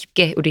좀 더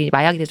깊게 우리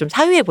마약에 대해서 좀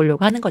사유해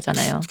보려고 하는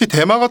거잖아요. 특히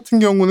대마 같은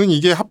경우는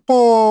이게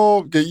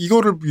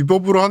이거를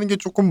위법으로 하는 게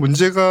조금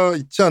문제가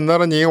있지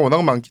않나라는 얘기가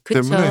워낙 많기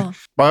그쵸. 때문에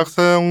마약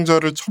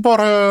사용자를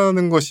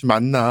처벌하는 것이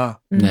맞나.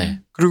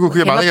 네. 그리고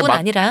그게 만약에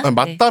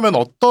맞다면 네.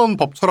 어떤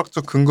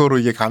법철학적 근거로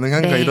이게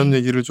가능한가 네. 이런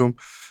얘기를 좀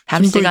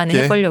다음 시간에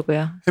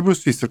해보려고요. 해볼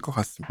수 있을 것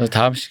같습니다.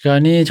 다음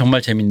시간이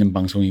정말 재밌는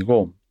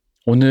방송이고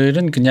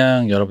오늘은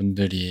그냥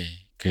여러분들이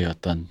그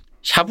어떤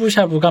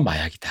샤브샤브가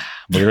마약이다.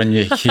 뭐 이런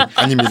얘기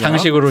아닙니다.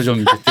 상식으로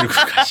좀 들고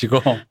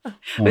가시고.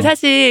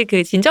 사실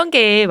그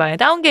진정계 마약,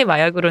 다운계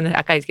마약으로는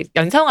아까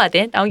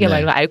연성화된 다운계 네.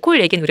 마약으로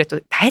알코올 얘기는 우리가 또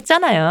다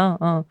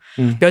했잖아요.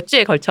 몇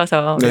주에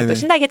걸쳐서 또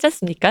신나게 했지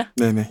않습니까?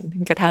 네네.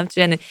 그러니까 다음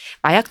주에는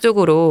마약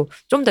쪽으로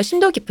좀 더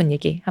심도 깊은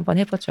얘기 한번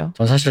해보죠.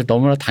 전 사실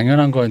너무나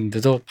당연한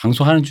거였는데도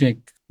방송하는 중에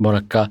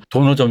뭐랄까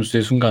도너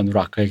점수의 순간으로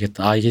아까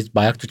얘기했던 이게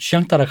마약도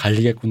취향 따라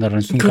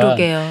갈리겠구나라는 순간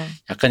그러게요.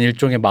 약간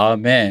일종의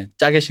마음에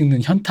짜게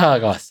식는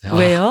현타가 왔어요.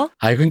 왜요?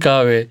 그러니까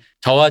왜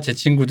저와 제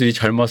친구들이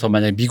젊어서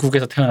만약에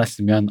미국에서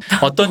태어났으면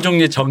어떤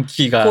종류의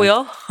정기가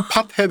보여?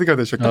 팟헤드가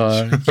되셨겠죠.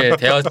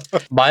 이렇게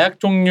마약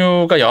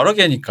종류가 여러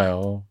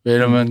개니까요.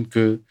 왜냐면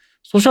그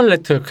소셜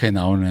네트워크에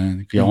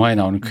나오는 그 영화에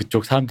나오는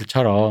그쪽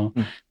사람들처럼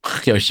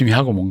막 열심히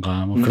하고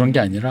뭔가 뭐 그런 게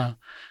아니라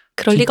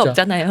그럴 리가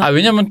없잖아요.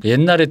 왜냐면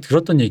옛날에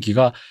들었던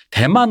얘기가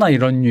대마나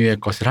이런 류의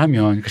것을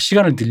하면 그러니까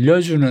시간을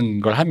늘려주는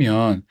걸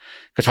하면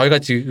그러니까 저희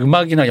같이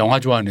음악이나 영화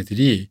좋아하는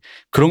애들이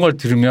그런 걸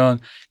들으면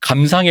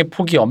감상의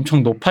폭이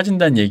엄청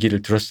높아진다는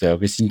얘기를 들었어요.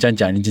 그게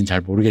진짜인지 아닌지는 잘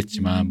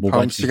모르겠지만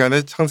다음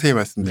시간에 상세히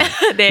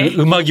말씀드릴게요. 네.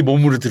 음악이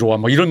몸으로 들어와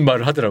막 이런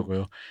말을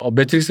하더라고요.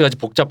 매트릭스 같이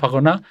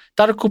복잡하거나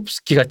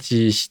타르코프스키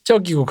같이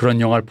시적이고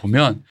그런 영화를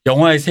보면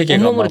영화의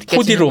세계가 막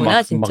 4D로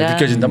막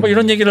느껴진다. 뭐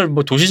이런 얘기를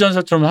뭐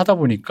도시전설처럼 하다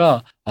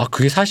보니까 아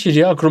그게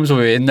사실이야? 그러면서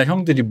왜 옛날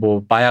형들이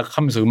뭐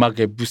마약하면서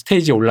음악에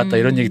스테이지에 올랐다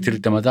이런 얘기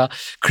들을 때마다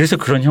그래서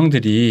그런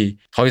형들이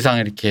더 이상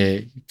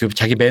이렇게 그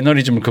자기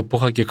매너리즘을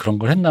극복하기에 그런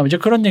걸 했나 이제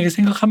그런 얘기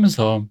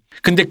생각하면서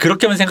근데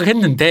그렇게만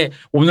생각했는데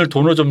오늘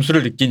도노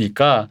점수를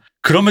느끼니까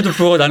그럼에도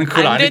불구하고 나는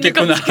그걸 안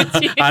했겠구나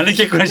안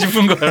했겠구나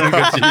싶은 거라는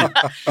거지.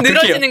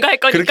 늘어지는 거 할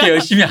거니까 그렇게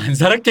열심히 안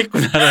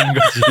살았겠구나라는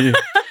거지.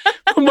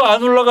 뭐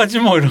안 올라가지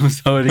뭐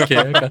이러면서 이렇게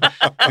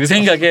그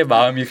생각에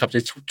마음이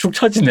갑자기 축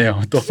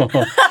처지네요. 또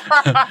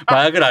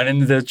마약을 안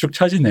했는데 축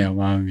처지네요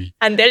마음이.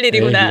 안 될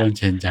일이구나. 이런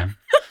젠장.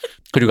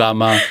 그리고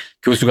아마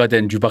교수가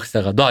된 류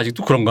박사가 너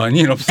아직도 그런 거 아니?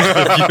 이러면서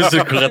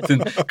비웃을 것 같은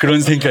그런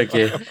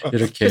생각에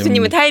이렇게.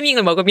 교수님은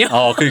타이밍을 먹으며.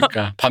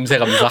 그러니까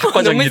밤새가면서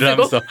학과장 일을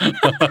하면서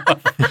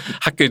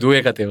학교의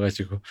노예가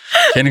되어가지고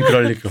걔는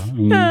그럴 리고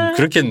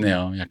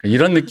그렇겠네요. 약간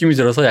이런 느낌이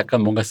들어서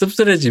약간 뭔가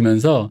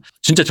씁쓸해지면서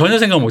진짜 전혀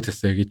생각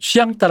못했어요. 이게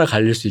취향 따라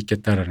갈릴 수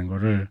있겠다라는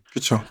거를.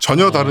 그렇죠.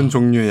 전혀 다른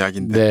종류의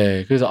약인데.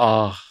 네,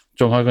 그래서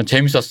좀 하여간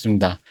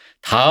재밌었습니다.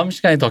 다음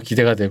시간이 더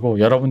기대가 되고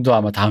여러분도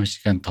아마 다음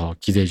시간 더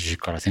기대해 주실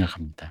거라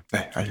생각합니다.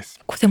 네,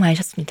 알겠습니다. 고생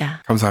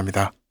많으셨습니다.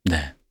 감사합니다.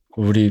 네.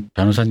 우리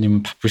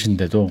변호사님은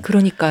바쁘신데도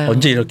그러니까요.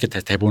 언제 이렇게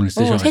대본을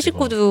쓰셔가지고 새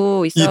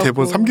식구도 있어. 이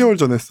대본 3개월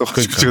전에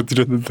써가지고 제가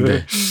드렸는데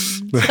네.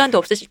 네. 시간도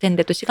없으실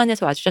텐데 또 시간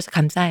내서 와주셔서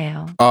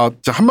감사해요.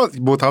 한마디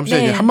뭐 다음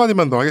시간에 네.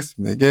 한마디만 더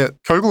하겠습니다. 이게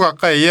결국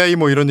아까 AI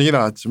뭐 이런 얘기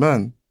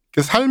나왔지만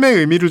삶의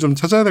의미를 좀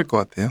찾아야 될 것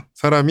같아요.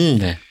 사람이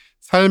네.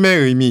 삶의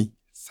의미,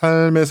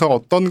 삶에서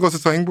어떤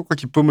것에서 행복과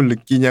기쁨을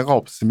느끼냐가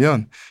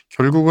없으면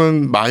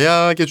결국은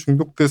마약에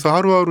중독돼서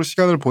하루하루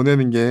시간을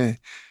보내는 게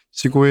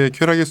지고의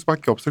쾌락일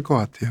수밖에 없을 것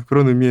같아요.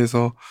 그런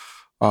의미에서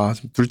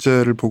지금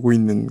둘째를 보고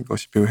있는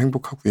것이 매우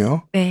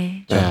행복하고요.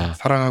 네. 네,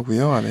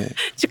 사랑하고요. 아내.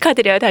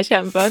 축하드려요 다시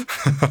한번.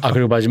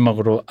 그리고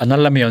마지막으로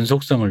아날람의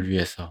연속성을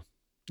위해서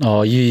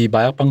이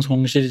마약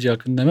방송 시리즈가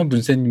끝나면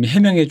문세님이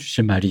해명해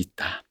주실 말이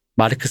있다.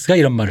 마르크스가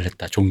이런 말을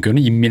했다.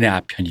 종교는 인민의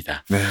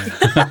아편이다. 네.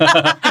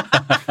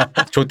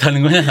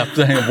 좋다는 거냐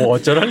나쁘다는 거냐 뭐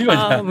어쩌라는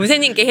거냐.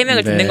 문세님께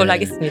해명을 듣는 걸로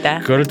하겠습니다.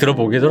 그거를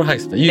들어보도록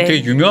하겠습니다. 이게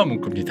되게 유명한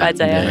문구입니다.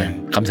 맞아요.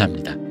 네,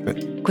 감사합니다.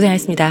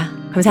 고생하셨습니다.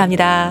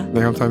 감사합니다.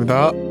 네,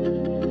 감사합니다.